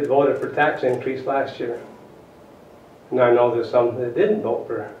that voted for tax increase last year. And I know there's some that didn't vote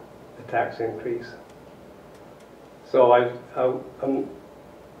for the tax increase. So I'm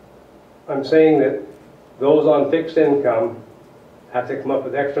saying that those on fixed income have to come up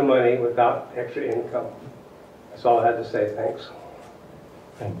with extra money without extra income. That's all I had to say. Thanks.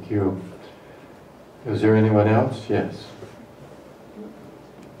 Thank you. Is there anyone else? Yes.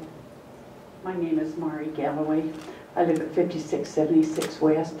 My name is Mari Galloway. I live at 5676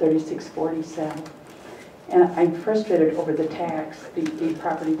 West, 3640 South. And I'm frustrated over the tax, the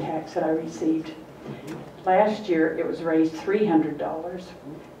property tax that I received. Last year, it was raised $300.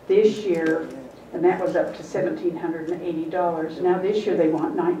 This year, and that was up to $1,780. Now this year, they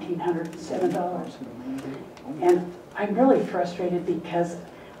want $1,907. And I'm really frustrated because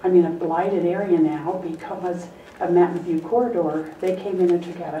I'm in a blighted area now because of Mountain View Corridor. They came in and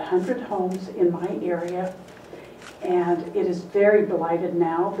took out 100 homes in my area. And it is very blighted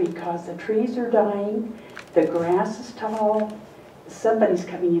now because the trees are dying, the grass is tall. Somebody's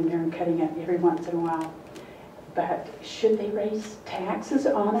coming in there and cutting it every once in a while. But should they raise taxes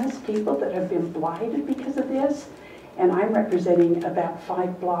on us, people that have been blighted because of this? And I'm representing about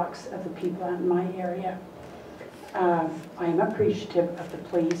 5 blocks of the people out in my area. I am appreciative of the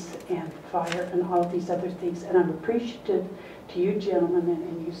police and fire and all of these other things, and I'm appreciative to you gentlemen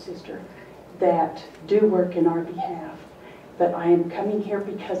and you sister that do work in our behalf. But I am coming here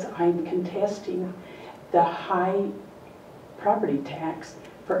because I'm contesting the high property tax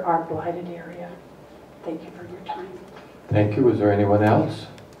for our blighted area. Thank you for your time. Thank you. Is there anyone else?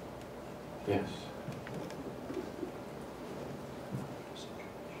 Yes.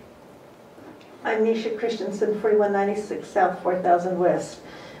 I'm Nisha Christensen, 4196 South, 4000 West.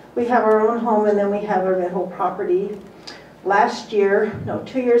 We have our own home and then we have a rental property. Last year, no,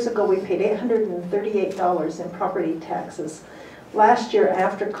 2 years ago, we paid $838 in property taxes. Last year,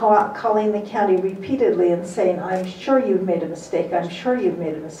 after calling the county repeatedly and saying, I'm sure you've made a mistake, I'm sure you've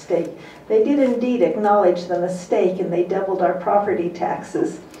made a mistake, they did indeed acknowledge the mistake and they doubled our property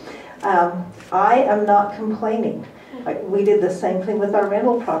taxes. I am not complaining. We did the same thing with our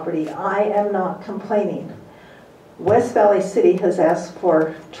rental property. I am not complaining. West Valley City has asked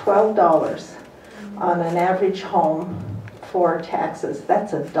for $12 on an average home for taxes.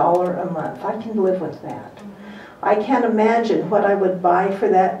 That's $1 a month. I can live with that. I can't imagine what I would buy for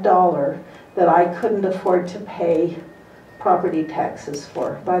that dollar that I couldn't afford to pay property taxes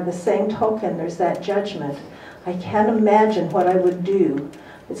for. By the same token, there's that judgment. I can't imagine what I would do.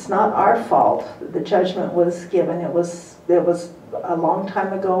 It's not our fault that the judgment was given. It was a long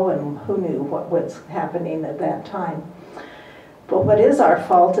time ago, and who knew what was happening at that time. But what is our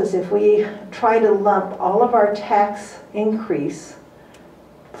fault is if we try to lump all of our tax increase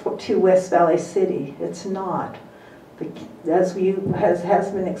to West Valley City. It's not. As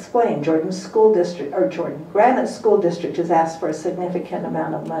has been explained, Granite School District has asked for a significant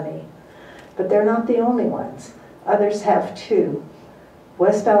amount of money. But they're not the only ones. Others have too.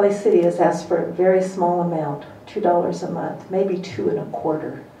 West Valley City has asked for a very small amount, $2 a month, maybe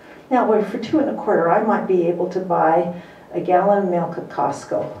 $2.25. Now, for $2.25, I might be able to buy a gallon of milk at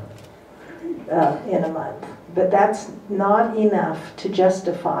Costco in a month. But that's not enough to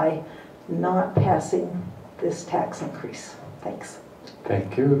justify not passing this tax increase. Thanks.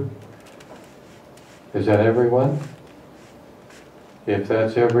 Thank you. Is that everyone? If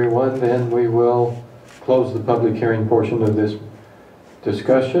that's everyone, then we will close the public hearing portion of this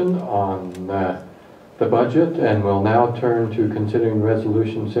discussion on the budget, and we'll now turn to considering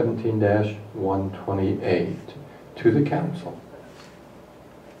Resolution 17-128 to the council.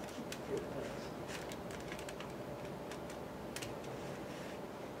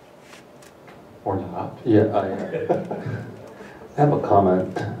 Or not? Yeah, I have a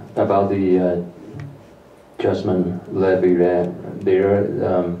comment about the adjustment levy there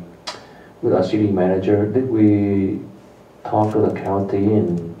with our city manager. Did we talk to the county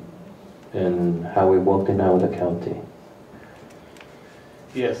and how we worked it out with the county?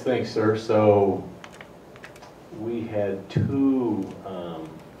 Yes, thanks, sir. So we had 2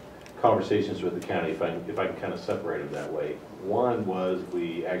 conversations with the county, if I can kind of separate them that way. One was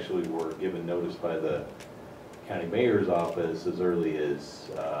we actually were given notice by the county mayor's office as early as,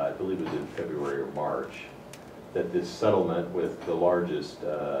 I believe it was in February or March, that this settlement with the largest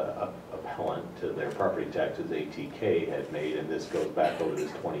appellant to their property taxes, ATK, had made, and this goes back over this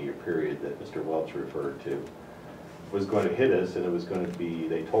 20-year period that Mr. Welch referred to, was going to hit us, and it was going to be,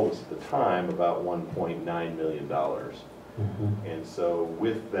 they told us at the time, about $1.9 million. And so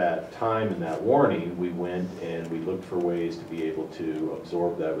with that time and that warning, we went and we looked for ways to be able to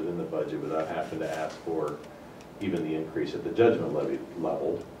absorb that within the budget without having to ask for even the increase at the judgment levy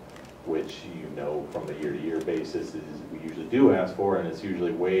level, which you know from a year-to-year basis is we usually do ask for, and it's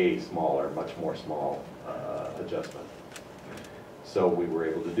usually way smaller, much more small adjustment. So we were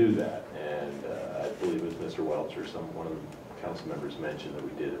able to do that, and I believe it was Mr. Welch or one of the council members mentioned that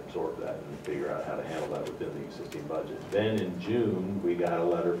we did absorb that and figure out how to handle that within the existing budget. Then in June, we got a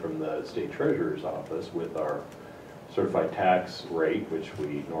letter from the state treasurer's office with our certified tax rate, which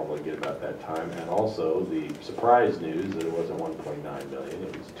we normally get about that time, and also the surprise news that it wasn't 1.9 million,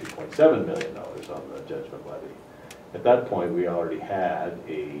 it was $2.7 million on the judgment levy. At that point, we already had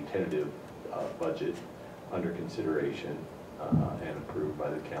a tentative budget under consideration and approved by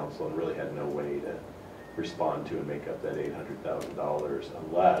the council, and really had no way to respond to and make up that $800,000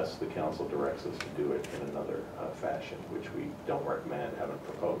 unless the council directs us to do it in another fashion, which we don't recommend, haven't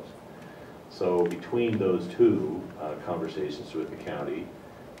proposed. So between those two conversations with the county,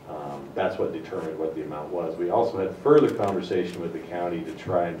 that's what determined what the amount was. We also had further conversation with the county to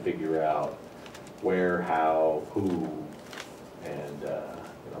try and figure out where, how, who, and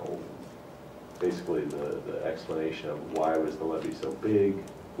you know, basically the explanation of why was the levy so big,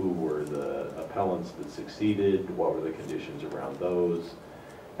 who were the appellants that succeeded, what were the conditions around those,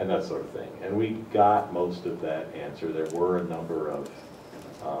 and that sort of thing. And we got most of that answer. There were a number of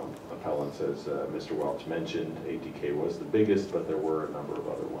appellants, as Mr. Welch mentioned. ATK was the biggest, but there were a number of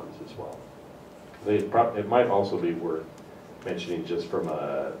other ones as well. It might also be worth mentioning, just from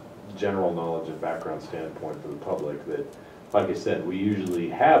a general knowledge and background standpoint for the public, that, like I said, we usually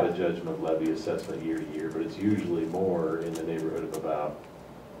have a judgment levy assessment year to year, but it's usually more in the neighborhood of about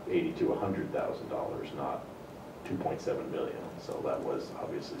 $80,000 to $100,000, not 2.7 million. So that was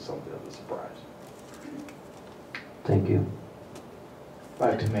obviously something of a surprise. Thank you.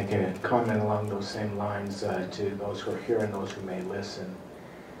 I'd like to make a comment along those same lines to those who are here and those who may listen.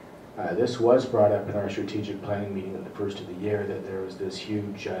 This was brought up in our strategic planning meeting at the first of the year, that there was this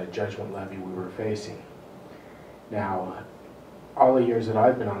huge judgment levy we were facing. Now, all the years that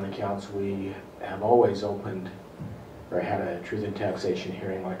I've been on the council, we have always opened or had a truth in taxation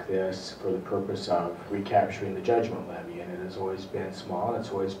hearing like this for the purpose of recapturing the judgment levy, and it has always been small, and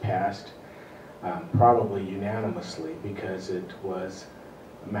it's always passed probably unanimously, because it was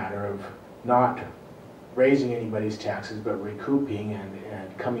a matter of not raising anybody's taxes but recouping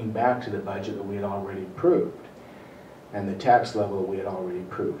and coming back to the budget that we had already approved and the tax level that we had already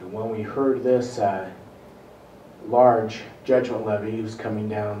approved. And when we heard this large judgment levy was coming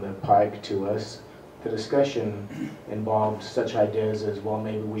down the pike to us, the discussion involved such ideas as, well,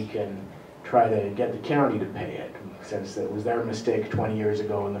 maybe we can try to get the county to pay it, since it was their mistake 20 years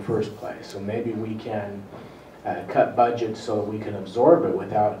ago in the first place. So maybe we can cut budgets so that we can absorb it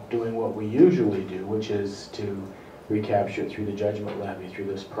without doing what we usually do, which is to recapture it through the judgment levy, through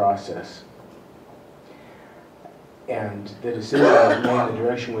this process. And the decision was made, the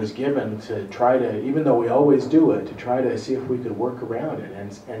direction was given to try to, even though we always do it, to try to see if we could work around it,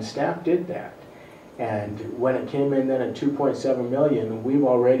 and staff did that. And when it came in then at 2.7 million, we've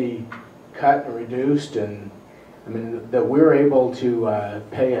already cut and reduced, and I mean, that we're able to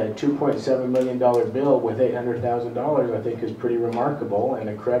pay a $2.7 million bill with $800,000, I think is pretty remarkable, and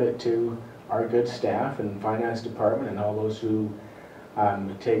a credit to our good staff and finance department and all those who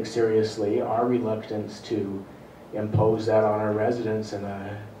take seriously our reluctance to impose that on our residents and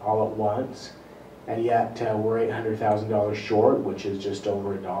all at once. And yet we're $800,000 short, which is just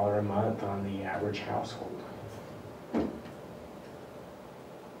over $1 a month on the average household.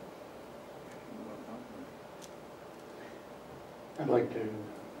 I'd like to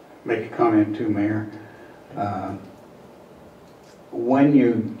make a comment too, Mayor. When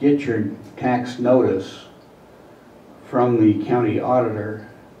you get your tax notice from the county auditor,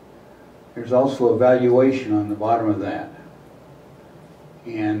 there's also a valuation on the bottom of that.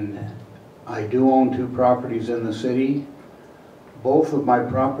 And I do own 2 properties in the city. Both of my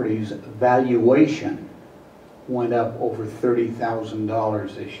properties' valuation went up over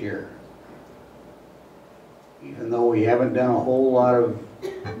 $30,000 this year. Even though we haven't done a whole lot of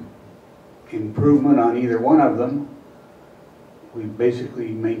improvement on either one of them, we basically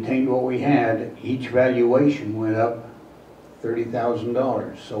maintained what we had. Each valuation went up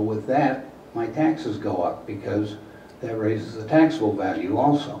 $30,000. So with that, my taxes go up, because that raises the taxable value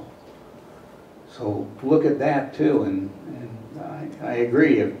also. So look at that too, and I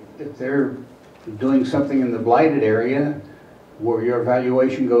agree. If they're doing something in the blighted area where your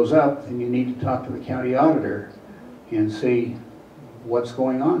valuation goes up, then you need to talk to the county auditor and see what's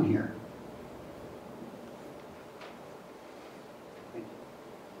going on here.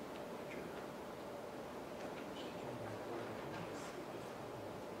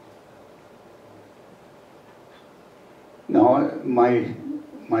 No, my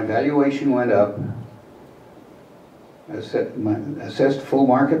valuation went up. My assessed full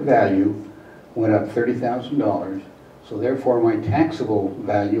market value went up $30,000. So therefore, my taxable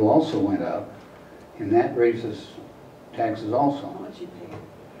value also went up, and that raises taxes also. How much you pay?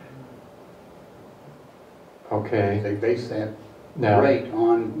 Okay. They base that Now, rate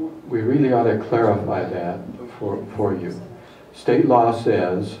on. we really ought to clarify that for you. State law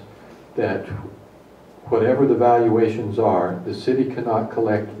says that whatever the valuations are, the city cannot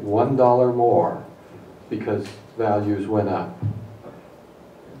collect $1 more because values went up.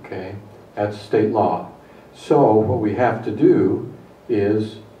 Okay, that's state law. So what we have to do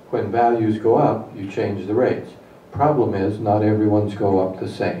is when values go up, you change the rates. Problem is, not everyone's go up the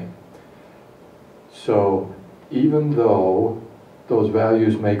same. So even though those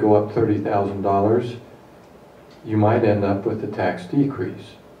values may go up $30,000, you might end up with a tax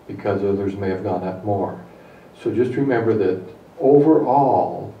decrease because others may have gone up more. So just remember that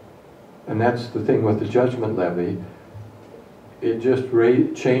overall, and that's the thing with the judgment levy, it just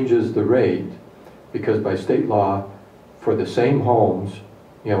changes the rate because by state law, for the same homes,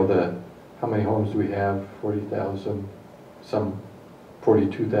 you know, how many homes do we have? 40,000, some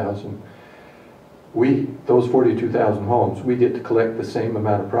 42,000. Those 42,000 homes, we get to collect the same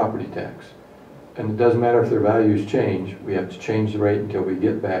amount of property tax. And it doesn't matter if their values change, we have to change the rate until we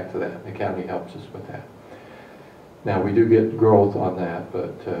get back to that. The county helps us with that. Now, we do get growth on that,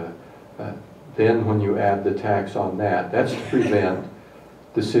 but then when you add the tax on that, that's to prevent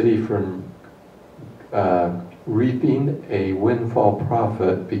the city from reaping a windfall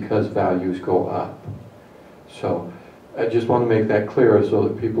profit because values go up. So I just want to make that clear so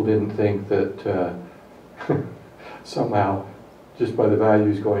that people didn't think that somehow just by the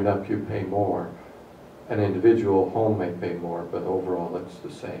values going up you pay more. An individual home may pay more, but overall it's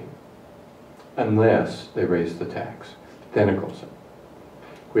the same. Unless they raise the tax. Then it goes up.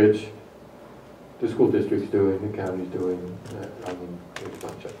 Which the school district's doing, the county's doing, I mean, there's a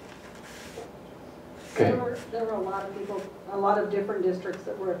bunch of. Okay. There were a lot of people, a lot of different districts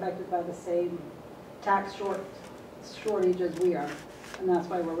that were affected by the same tax shortage as we are. And that's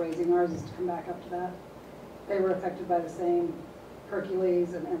why we're raising ours, is to come back up to that. They were affected by the same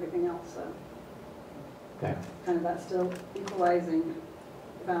Hercules and everything else, so. Yeah. Kind of that's still equalizing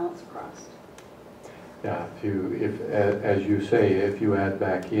the balance across. Yeah, as you say, if you add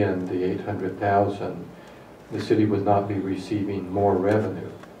back in the 800,000, the city would not be receiving more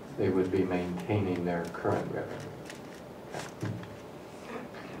revenue. They would be maintaining their current revenue.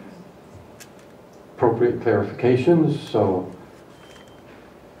 Appropriate clarifications, so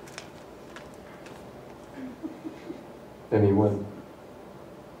anyone?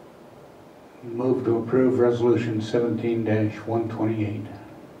 Move to approve resolution 17-128.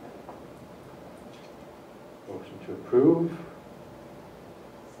 Motion to approve.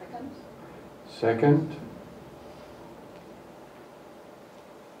 Second. Second.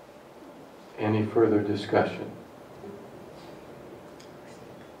 Any further discussion?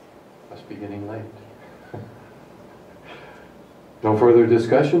 Must be getting late. No further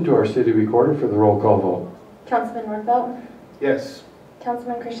discussion. To our city recorder for the roll call vote. Councilman Northvelt? Yes.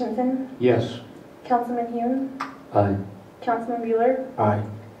 Councilman Christensen? Yes. Councilman Hune? Aye. Councilman Bueller? Aye.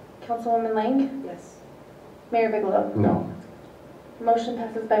 Councilwoman Lang? Yes. Mayor Bigelow? No. Motion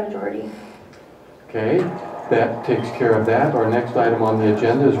passes by majority. Okay, that takes care of that. Our next item on the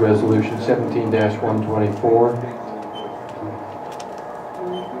agenda is resolution 17-124.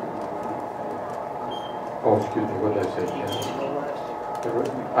 Oh, excuse me, what did I say? Yeah.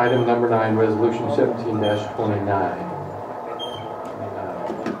 Item number 9, resolution 17-29.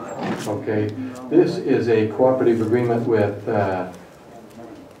 Okay, this is a cooperative agreement with the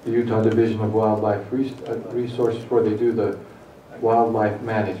Utah Division of Wildlife Resources where they do the wildlife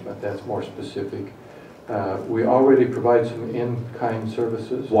management. That's more specific. We already provide some in-kind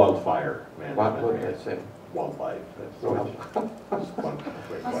services. Wildfire management. What did I say? Wildlife.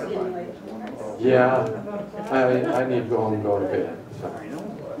 Yeah, I need to go home and go to bed. So.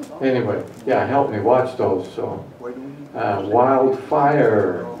 Anyway, yeah, help me watch those. So,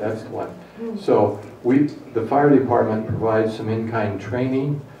 wildfire, that's the one. So the fire department provides some in-kind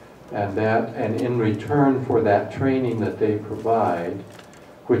training, and in return for that training that they provide,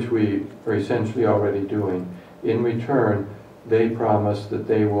 which we are essentially already doing, in return they promise that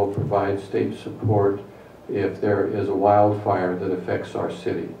they will provide state support if there is a wildfire that affects our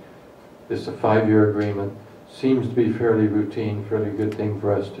city. This is a 5-year agreement. Seems to be fairly routine, fairly good thing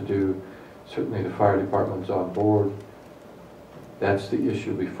for us to do. Certainly the fire department's on board. That's the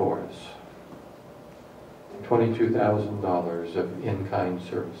issue before us. $22,000 of in-kind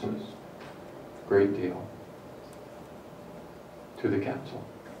services. Great deal. to the council.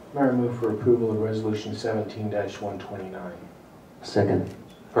 Mayor, I move for approval of Resolution 17-129. Second.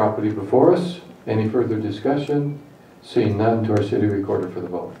 Property before us. Any further discussion? Seeing none, to our city recorder for the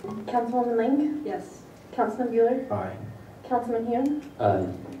vote. Councilwoman Ling? Yes. Councilman Bueller? Aye. Councilman Hume? Aye.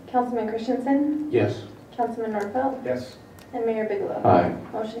 Councilman Christensen? Yes. Councilman Nordfeld? Yes. And Mayor Bigelow? Aye.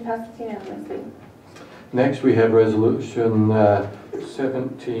 Motion passes unanimously. Next, we have Resolution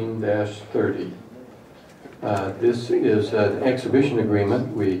 17-30. This is an exhibition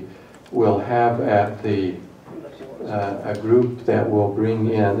agreement. We will have at the a group that will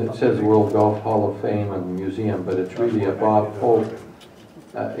bring in, it says World Golf Hall of Fame and Museum, but it's really a Bob Hope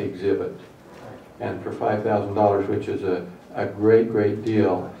exhibit. And for $5,000, which is a great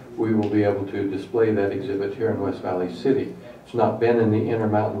deal, we will be able to display that exhibit here in West Valley City. It's not been in the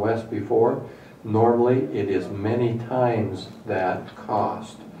Intermountain West before. Normally, it is many times that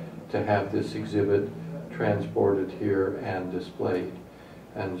cost to have this exhibit transported here and displayed.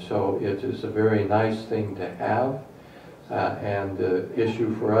 And so it is a very nice thing to have. And the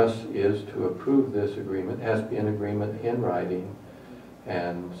issue for us is to approve this agreement. It has to be an agreement in writing.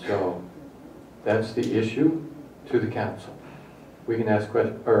 And so that's the issue to the council. We can ask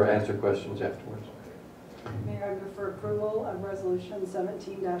answer questions afterwards. Mayor, I move for approval of Resolution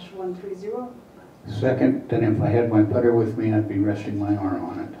 17-130. Second, and if I had my putter with me, I'd be resting my arm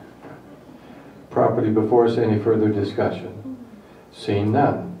on it. Property before us, any further discussion? Seeing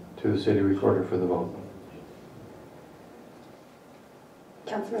none, to the city recorder for the vote.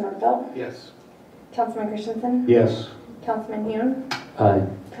 Councilman Nordfeld? Yes. Councilman Christensen? Yes. Councilman Hume? Aye.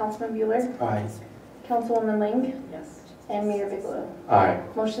 Councilman Bueller? Aye. Councilwoman Ling? Yes. And Mayor Bigelow? Aye.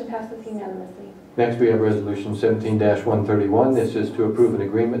 Motion passes unanimously. Next, we have Resolution 17-131. This is to approve an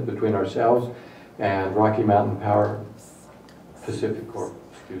agreement between ourselves and Rocky Mountain Power Pacific Corp.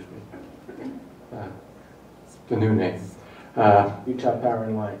 Excuse me. The new name. Utah Power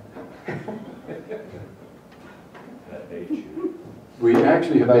and Light. We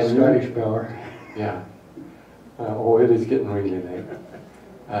actually have been Scottish Power. Yeah. Oh, it is getting really late.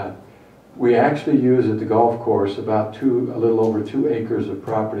 We actually use at the golf course about a little over 2 acres of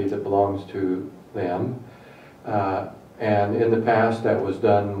property that belongs to them. And in the past, that was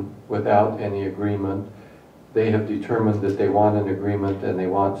done without any agreement. They have determined that they want an agreement and they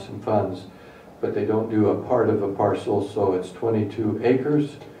want some funds, but they don't do a part of a parcel, so it's 22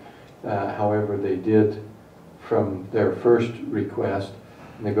 acres. However, they did, from their first request,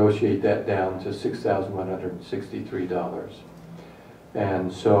 negotiate that down to $6,163.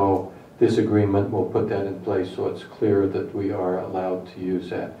 And so this agreement will put that in place so it's clear that we are allowed to use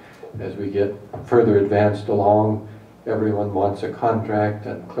that. As we get further advanced along, everyone wants a contract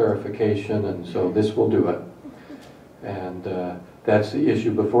and clarification, and so this will do it. And that's the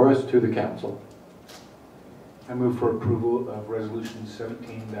issue before us to the council. I move for approval of Resolution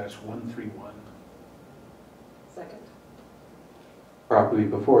 17-131. Second. Properly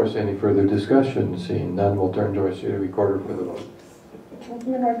before us, any further discussion? Seeing none, we'll turn to our city recorder for the vote.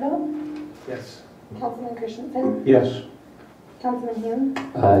 Councilman Nordfeld? Yes. Councilman Christensen? Yes. Councilman Hume?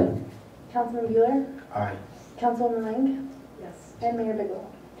 Aye. Councilman Bueller? Aye. Councilwoman Ling? Yes. And Mayor Bigelow?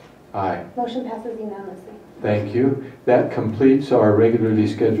 Aye. Motion passes unanimously. Thank you. That completes our regularly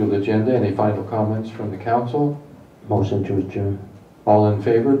scheduled agenda. Any final comments from the council? Motion to adjourn. All in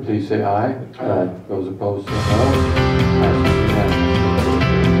favor, please say aye. Aye. Those opposed say no.